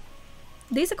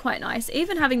 These are quite nice.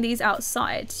 Even having these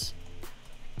outside,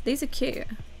 these are cute.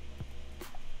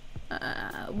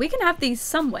 We can have these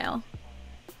somewhere.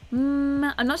 I'm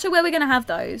not sure where we're going to have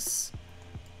those.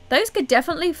 Those could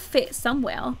definitely fit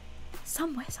somewhere.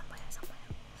 Somewhere.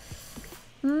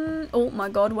 Oh my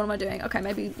god, what am I doing? Okay,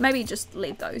 maybe just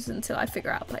leave those until I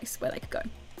figure out a place where they could go.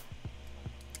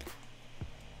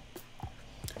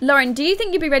 Lauren, do you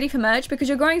think you'd be ready for merch? Because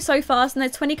you're growing so fast and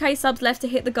there's 20k subs left to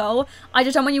hit the goal. I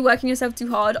just don't want you working yourself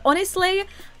too hard. Honestly,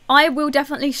 I will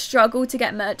definitely struggle to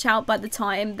get merch out by the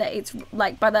time that it's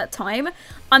like, by that time.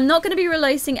 I'm not going to be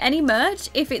releasing any merch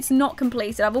if it's not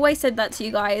completed. I've always said that to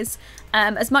you guys.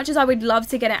 As much as I would love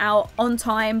to get it out on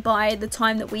time by the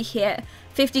time that we hit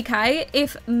 50k,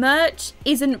 if merch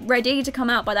isn't ready to come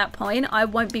out by that point, I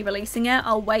won't be releasing it.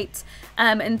 I'll wait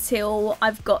until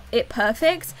I've got it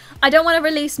perfect. I don't want to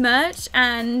release merch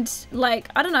and, like,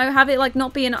 I don't know, have it like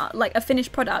not be like a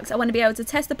finished product. I want to be able to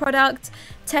test the product,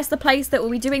 test the place that will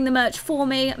be doing the merch for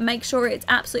me, make sure it's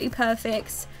absolutely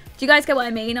perfect. Do you guys get what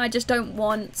I mean? I don't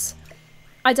want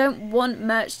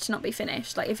merch to not be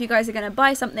finished. Like, if you guys are going to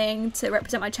buy something to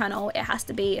represent my channel, it has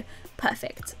to be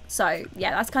perfect. So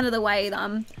yeah, that's kind of the way that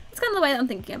I'm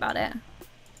thinking about it.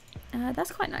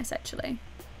 That's quite nice, actually.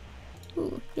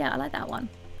 Ooh, yeah, I like that one.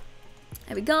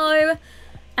 There we go.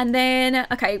 And then,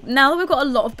 okay, now that we've got a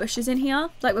lot of bushes in here,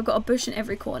 like we've got a bush in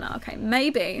every corner. Okay,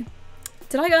 maybe,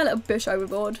 did I go a little bush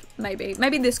overboard? Maybe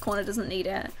this corner doesn't need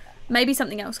it. Maybe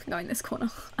something else can go in this corner.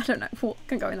 I don't know what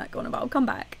can go in that corner, but I'll come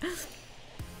back.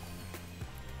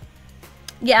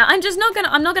 Yeah, I'm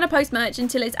not gonna post merch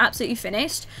until it's absolutely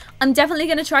finished. I'm definitely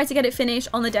gonna try to get it finished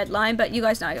on the deadline, but you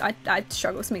guys know I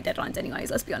struggle to meet deadlines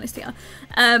anyways, let's be honest here.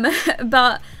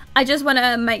 But I just want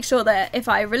to make sure that if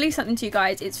I release something to you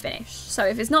guys, it's finished. So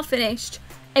if it's not finished,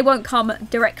 it won't come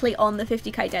directly on the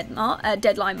 50k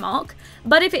deadline mark.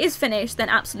 But if it is finished, then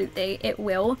absolutely it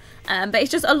will. But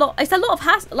it's just a lot of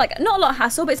hassle, like not a lot of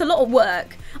hassle, but it's a lot of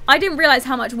work. I didn't realize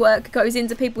how much work goes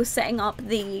into people setting up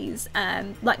these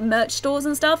like merch stores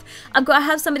and stuff. I've got to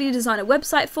have somebody design a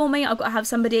website for me. I've got to have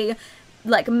somebody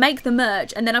like make the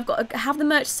merch, and then I've got to have the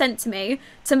merch sent to me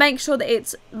to make sure that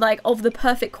it's like of the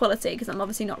perfect quality, because I'm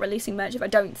obviously not releasing merch if I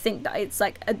don't think that it's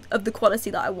like of the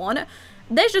quality that I want.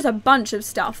 There's just a bunch of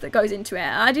stuff that goes into it.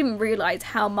 I didn't realize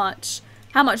how much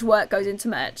work goes into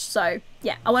merch. So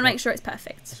yeah, I want to make sure it's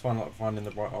perfect. It's fun, like finding the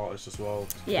right artist as well.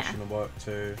 Yeah. Pushing the work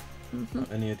too.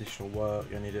 Any additional work,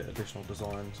 any additional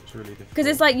designs, it's really difficult. Because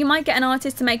it's like you might get an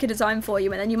artist to make a design for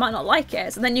you and then you might not like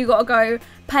it, so then you got to go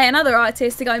pay another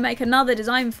artist to go make another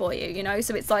design for you, you know.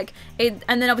 So it's like and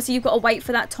then obviously you've got to wait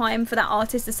for that time for that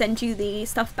artist to send you the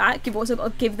stuff back. You've also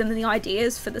got to give them the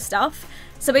ideas for the stuff.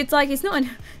 So it's like it's not an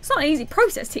easy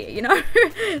process here, you know.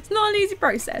 It's not an easy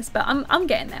process, but I'm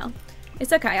getting there.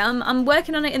 It's okay. I'm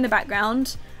working on it in the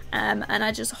background, and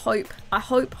I just hope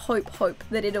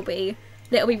that it'll be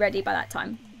ready by that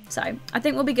time. So I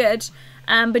think we'll be good,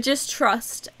 but just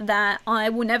trust that I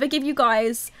will never give you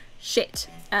guys shit.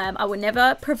 I will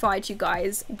never provide you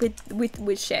guys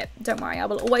with shit. Don't worry, I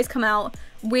will always come out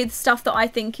with stuff that I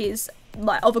think is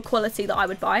like of a quality that I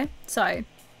would buy. So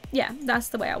yeah, that's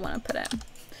the way I want to put it.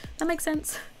 That makes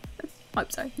sense.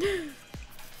 Hope so.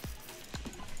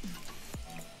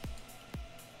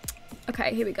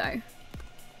 Okay, here we go.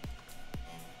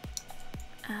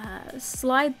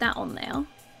 Slide that on there.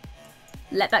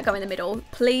 Let that go in the middle.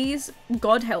 Please,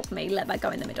 God help me, let that go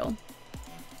in the middle.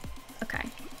 Okay.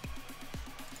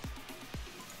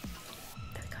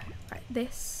 There we go. Right,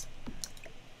 this.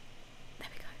 There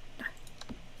we go.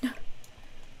 No. No.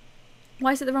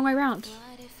 Why is it the wrong way around?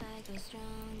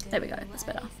 There we go. That's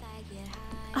better.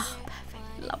 Oh,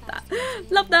 perfect. Love that.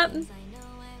 Love that.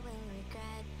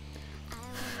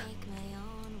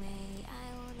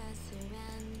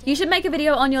 You should make a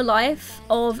video on your life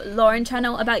of Lauren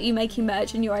channel about you making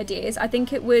merch and your ideas. I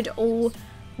think it would all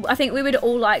I think we would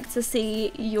all like to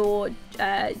see your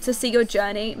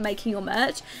journey making your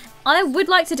merch. I would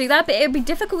like to do that, but it would be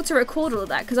difficult to record all of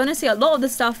that because honestly a lot of the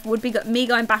stuff would be me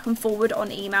going back and forward on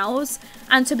emails,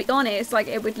 and to be honest, like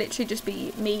it would literally just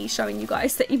be me showing you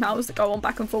guys the emails that go on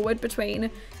back and forward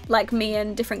between like me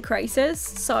and different creators.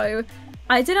 So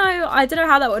I don't know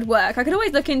how that would work. I could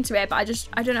always look into it, but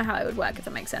I don't know how it would work, if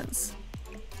that makes sense.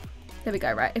 There we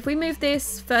go. Right, if we move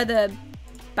this further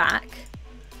back,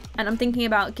 and I'm thinking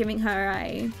about giving her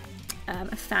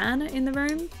a fan in the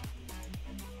room.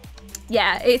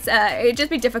 Yeah, it'd just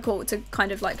be difficult to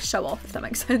kind of like show off, if that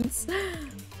makes sense.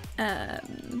 There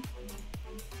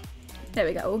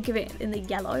we go. We'll give it in the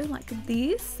yellow like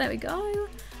this. There we go.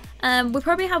 We'll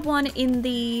probably have one in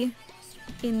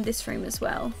this room as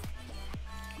well.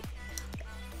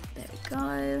 There we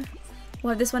go.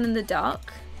 We'll have this one in the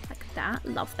dark like that.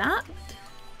 Love that.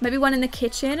 Maybe one in the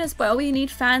kitchen as well. We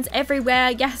need fans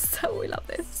everywhere. Yes, oh, we love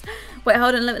this. Wait,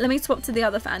 hold on. Let me swap to the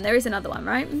other fan. There is another one,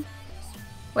 right?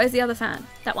 Where's the other fan?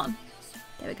 That one.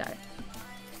 There we go.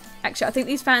 Actually, I think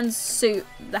these fans suit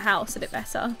the house a bit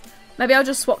better. Maybe I'll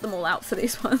just swap them all out for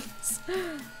these ones.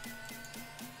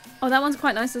 Oh, that one's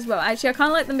quite nice as well. Actually, I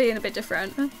kind of like them being a bit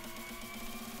different.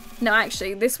 No,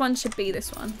 actually, this one should be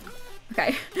this one.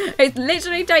 Okay. It's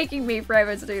literally taking me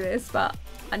forever to do this, but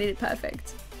I need it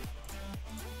perfect.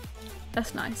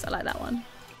 That's nice. I like that one.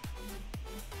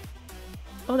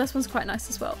 Oh, this one's quite nice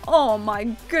as well. Oh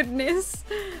my goodness.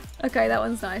 Okay, that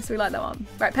one's nice. We like that one.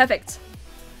 Right, perfect.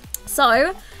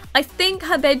 So, I think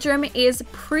her bedroom is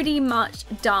pretty much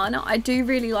done. I do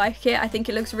really like it. I think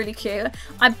it looks really cute.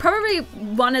 I'm probably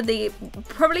one of the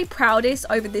proudest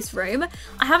over this room.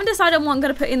 I haven't decided on what I'm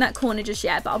going to put in that corner just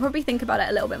yet, but I'll probably think about it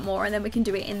a little bit more and then we can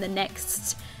do it in the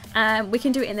next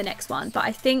one. But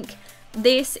I think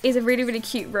this is a really, really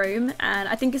cute room, and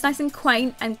I think it's nice and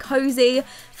quaint and cozy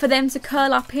for them to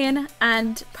curl up in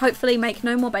and hopefully make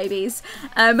no more babies.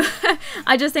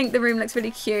 I just think the room looks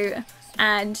really cute.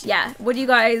 And yeah, what do you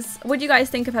guys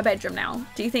think of her bedroom now?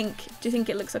 Do you think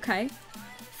it looks okay?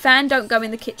 Fan don't go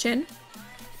in the kitchen.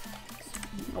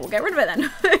 We'll get rid of it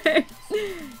then.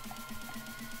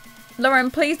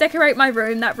 Lauren, please decorate my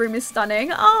room. That room is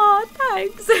stunning. Oh,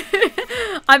 thanks.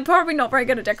 I'm probably not very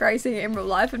good at decorating in real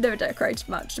life. I've never decorated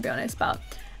much, to be honest, but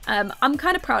I'm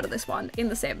kind of proud of this one in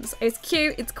The Sims. It's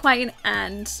cute, it's quaint,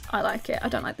 and I like it. I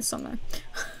don't like this song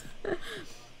though.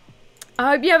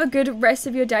 I hope you have a good rest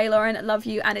of your day, Lauren. Love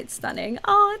you, and it's stunning.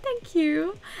 Oh, thank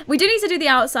you. We do need to do the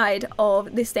outside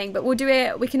of this thing, but we'll do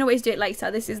it. We can always do it later.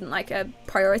 This isn't like a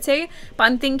priority, but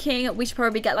I'm thinking we should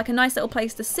probably get like a nice little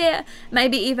place to sit.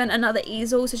 Maybe even another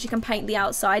easel so she can paint the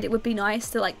outside. It would be nice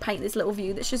to like paint this little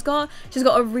view that she's got. She's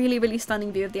got a really, really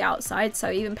stunning view of the outside, so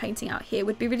even painting out here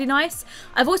would be really nice.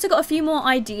 I've also got a few more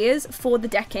ideas for the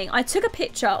decking. I took a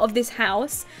picture of this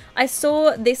house. I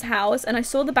saw this house and I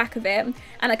saw the back of it,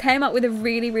 and I came up with a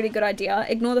really, really good idea.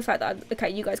 Ignore the fact that okay,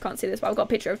 you guys can't see this, but I've got a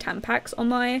picture of Tampax on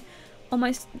my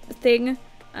thing.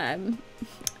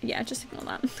 Yeah, just ignore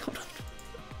that. Hold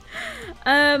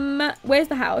on. Where's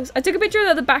the house? I took a picture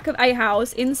of the back of a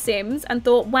house in Sims and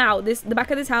thought, wow, the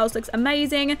back of this house looks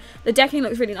amazing. The decking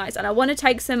looks really nice, and I want to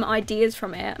take some ideas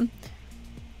from it.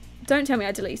 Don't tell me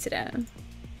I deleted it.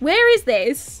 Where is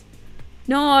this?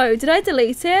 No, did I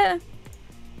delete it?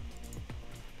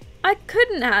 I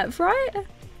couldn't have, right?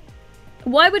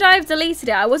 Why would I have deleted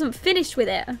it? I wasn't finished with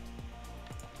it. Oh,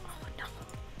 no.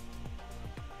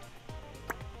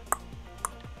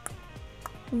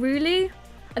 Really?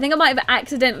 I think I might have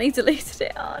accidentally deleted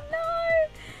it. Oh, no.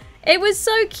 It was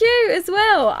so cute as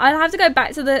well. I'll have to go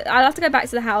back to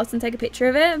the house and take a picture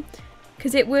of it,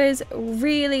 because it was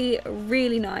really,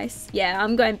 really nice. Yeah,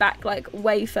 I'm going back like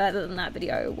way further than that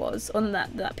video was, on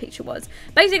that picture was.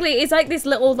 Basically, it's like this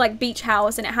little like beach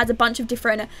house, and it has a bunch of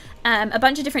different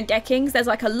deckings. There's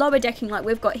like a lower decking like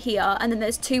we've got here, and then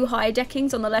there's two higher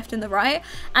deckings on the left and the right.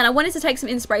 And I wanted to take some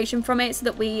inspiration from it so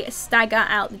that we stagger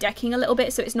out the decking a little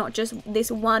bit, so it's not just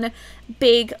this one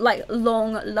big like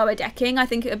long lower decking. I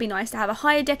think it would be nice to have a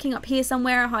higher decking up here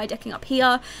somewhere, a higher decking up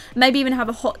here, maybe even have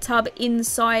a hot tub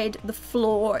inside the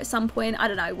floor at some point. I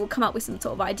don't know, we'll come up with some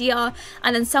sort of idea,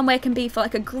 and then somewhere can be for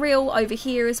like a grill over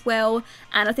here as well.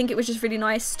 And I think it was just really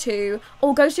nice to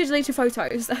go to deleted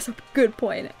photos. That's a good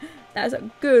point. That's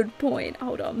a good point.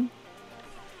 Hold on.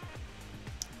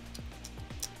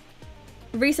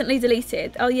 Recently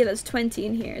deleted. Oh yeah, there's 20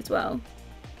 in here as well.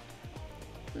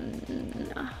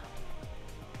 Nah.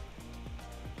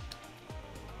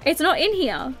 It's not in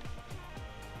here.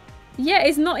 Yeah,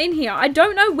 it's not in here. I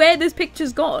don't know where this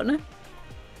picture's gone.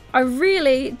 I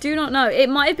really do not know. It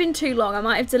might have been too long. I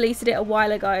might have deleted it a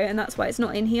while ago, and that's why it's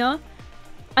not in here.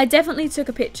 I definitely took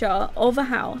a picture of a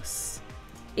house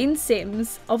in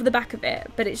Sims of the back of it,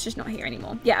 but it's just not here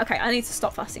anymore. Yeah, okay, I need to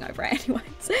stop fussing over it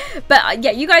anyways. But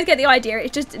yeah, you guys get the idea.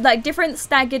 It's just like different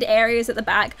staggered areas at the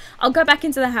back. I'll go back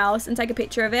into the house and take a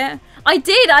picture of it. I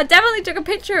definitely took a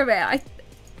picture of it.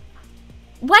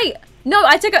 Wait, no,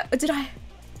 I took a, did I?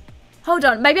 Hold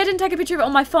on, maybe I didn't take a picture of it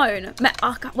on my phone.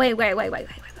 Oh, God, wait.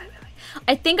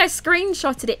 I think I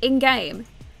screenshotted it in game.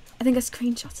 I think I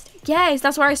screenshotted it. Yes,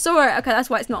 that's where I saw it. Okay, that's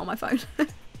why it's not on my phone.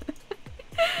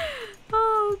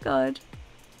 Oh God,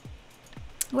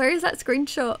 where is that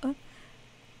screenshot?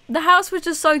 The house was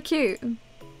just so cute.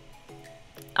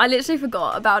 I literally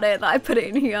forgot about it, that I put it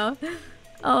in here.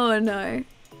 Oh no.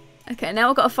 Okay, now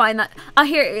I've got to find that. Oh,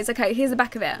 here it is. Okay, here's the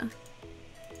back of it.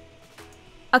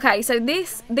 Okay, so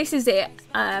this is it.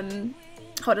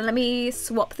 Hold on, let me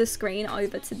swap the screen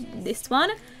over to this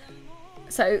one.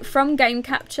 So from game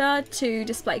capture to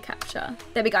display capture.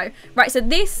 There we go. Right, so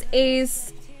this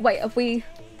is, wait, have we,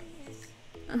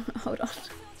 hold on.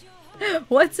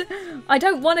 What? I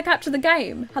don't want to capture the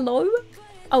game. Hello?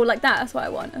 Oh, like that. That's what I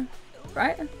want.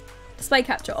 Right? Display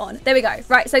capture on. There we go.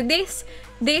 Right. So this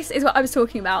is what I was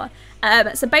talking about.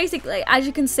 So basically, as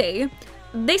you can see,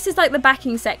 this is like the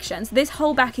backing section. So this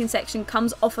whole backing section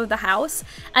comes off of the house,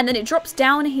 and then it drops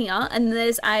down here, and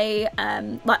there's a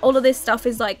like all of this stuff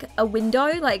is like a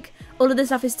window. Like all of this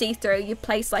stuff is see-through. You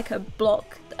place like a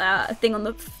block thing on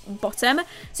the bottom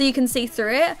so you can see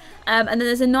through it, and then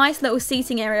there's a nice little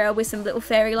seating area with some little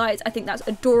fairy lights. I think that's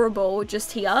adorable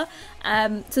just here.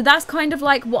 So that's kind of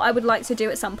like what I would like to do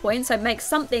at some point. So make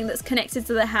something that's connected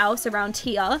to the house around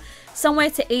here, somewhere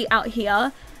to eat out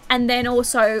here. And then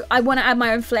also, I want to add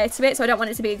my own flair to it, so I don't want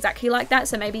it to be exactly like that.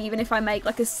 So maybe even if I make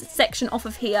like a section off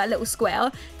of here, a little square,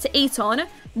 to eat on,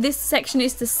 this section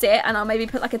is to sit, and I'll maybe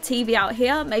put like a TV out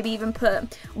here, maybe even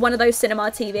put one of those cinema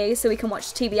TVs so we can watch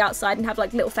TV outside and have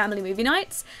like little family movie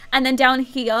nights. And then down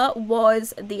here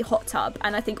was the hot tub,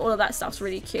 and I think all of that stuff's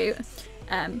really cute.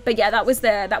 But yeah, that was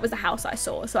the house I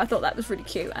saw, so I thought that was really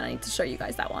cute, and I need to show you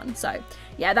guys that one. So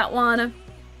yeah, that one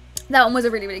was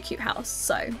a really, really cute house.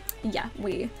 So yeah,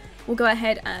 we'll go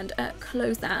ahead and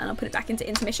close that, and I'll put it back into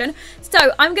intermission. So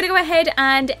I'm going to go ahead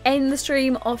and end the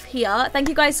stream off here. Thank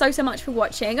you guys so much for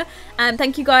watching.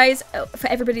 Thank you guys for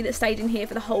everybody that stayed in here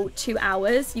for the whole 2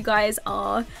 hours. You guys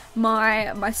are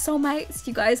my soulmates.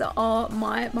 You guys are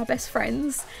my best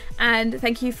friends. And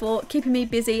thank you for keeping me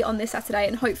busy on this Saturday,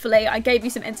 and hopefully I gave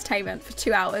you some entertainment for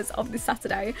 2 hours of this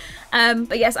Saturday.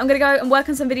 But yes, I'm going to go and work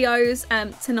on some videos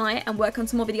tonight, and work on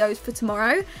some more videos for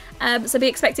tomorrow. So be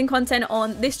expecting content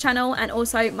on this channel and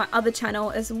also my other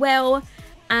channel as well,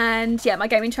 and yeah, my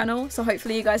gaming channel. So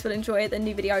hopefully you guys will enjoy the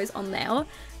new videos on there.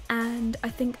 And I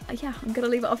think, yeah, I'm gonna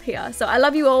leave it off here. So I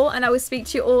love you all, and I will speak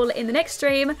to you all in the next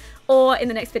stream or in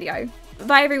the next video.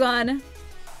 Bye everyone.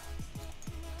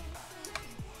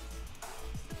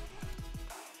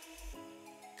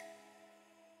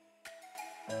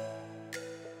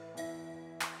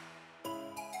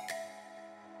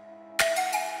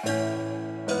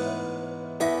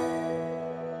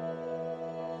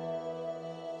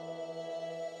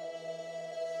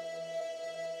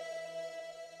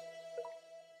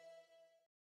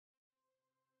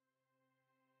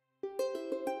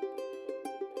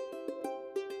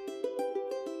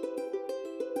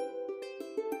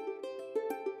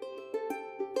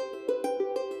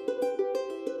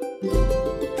 You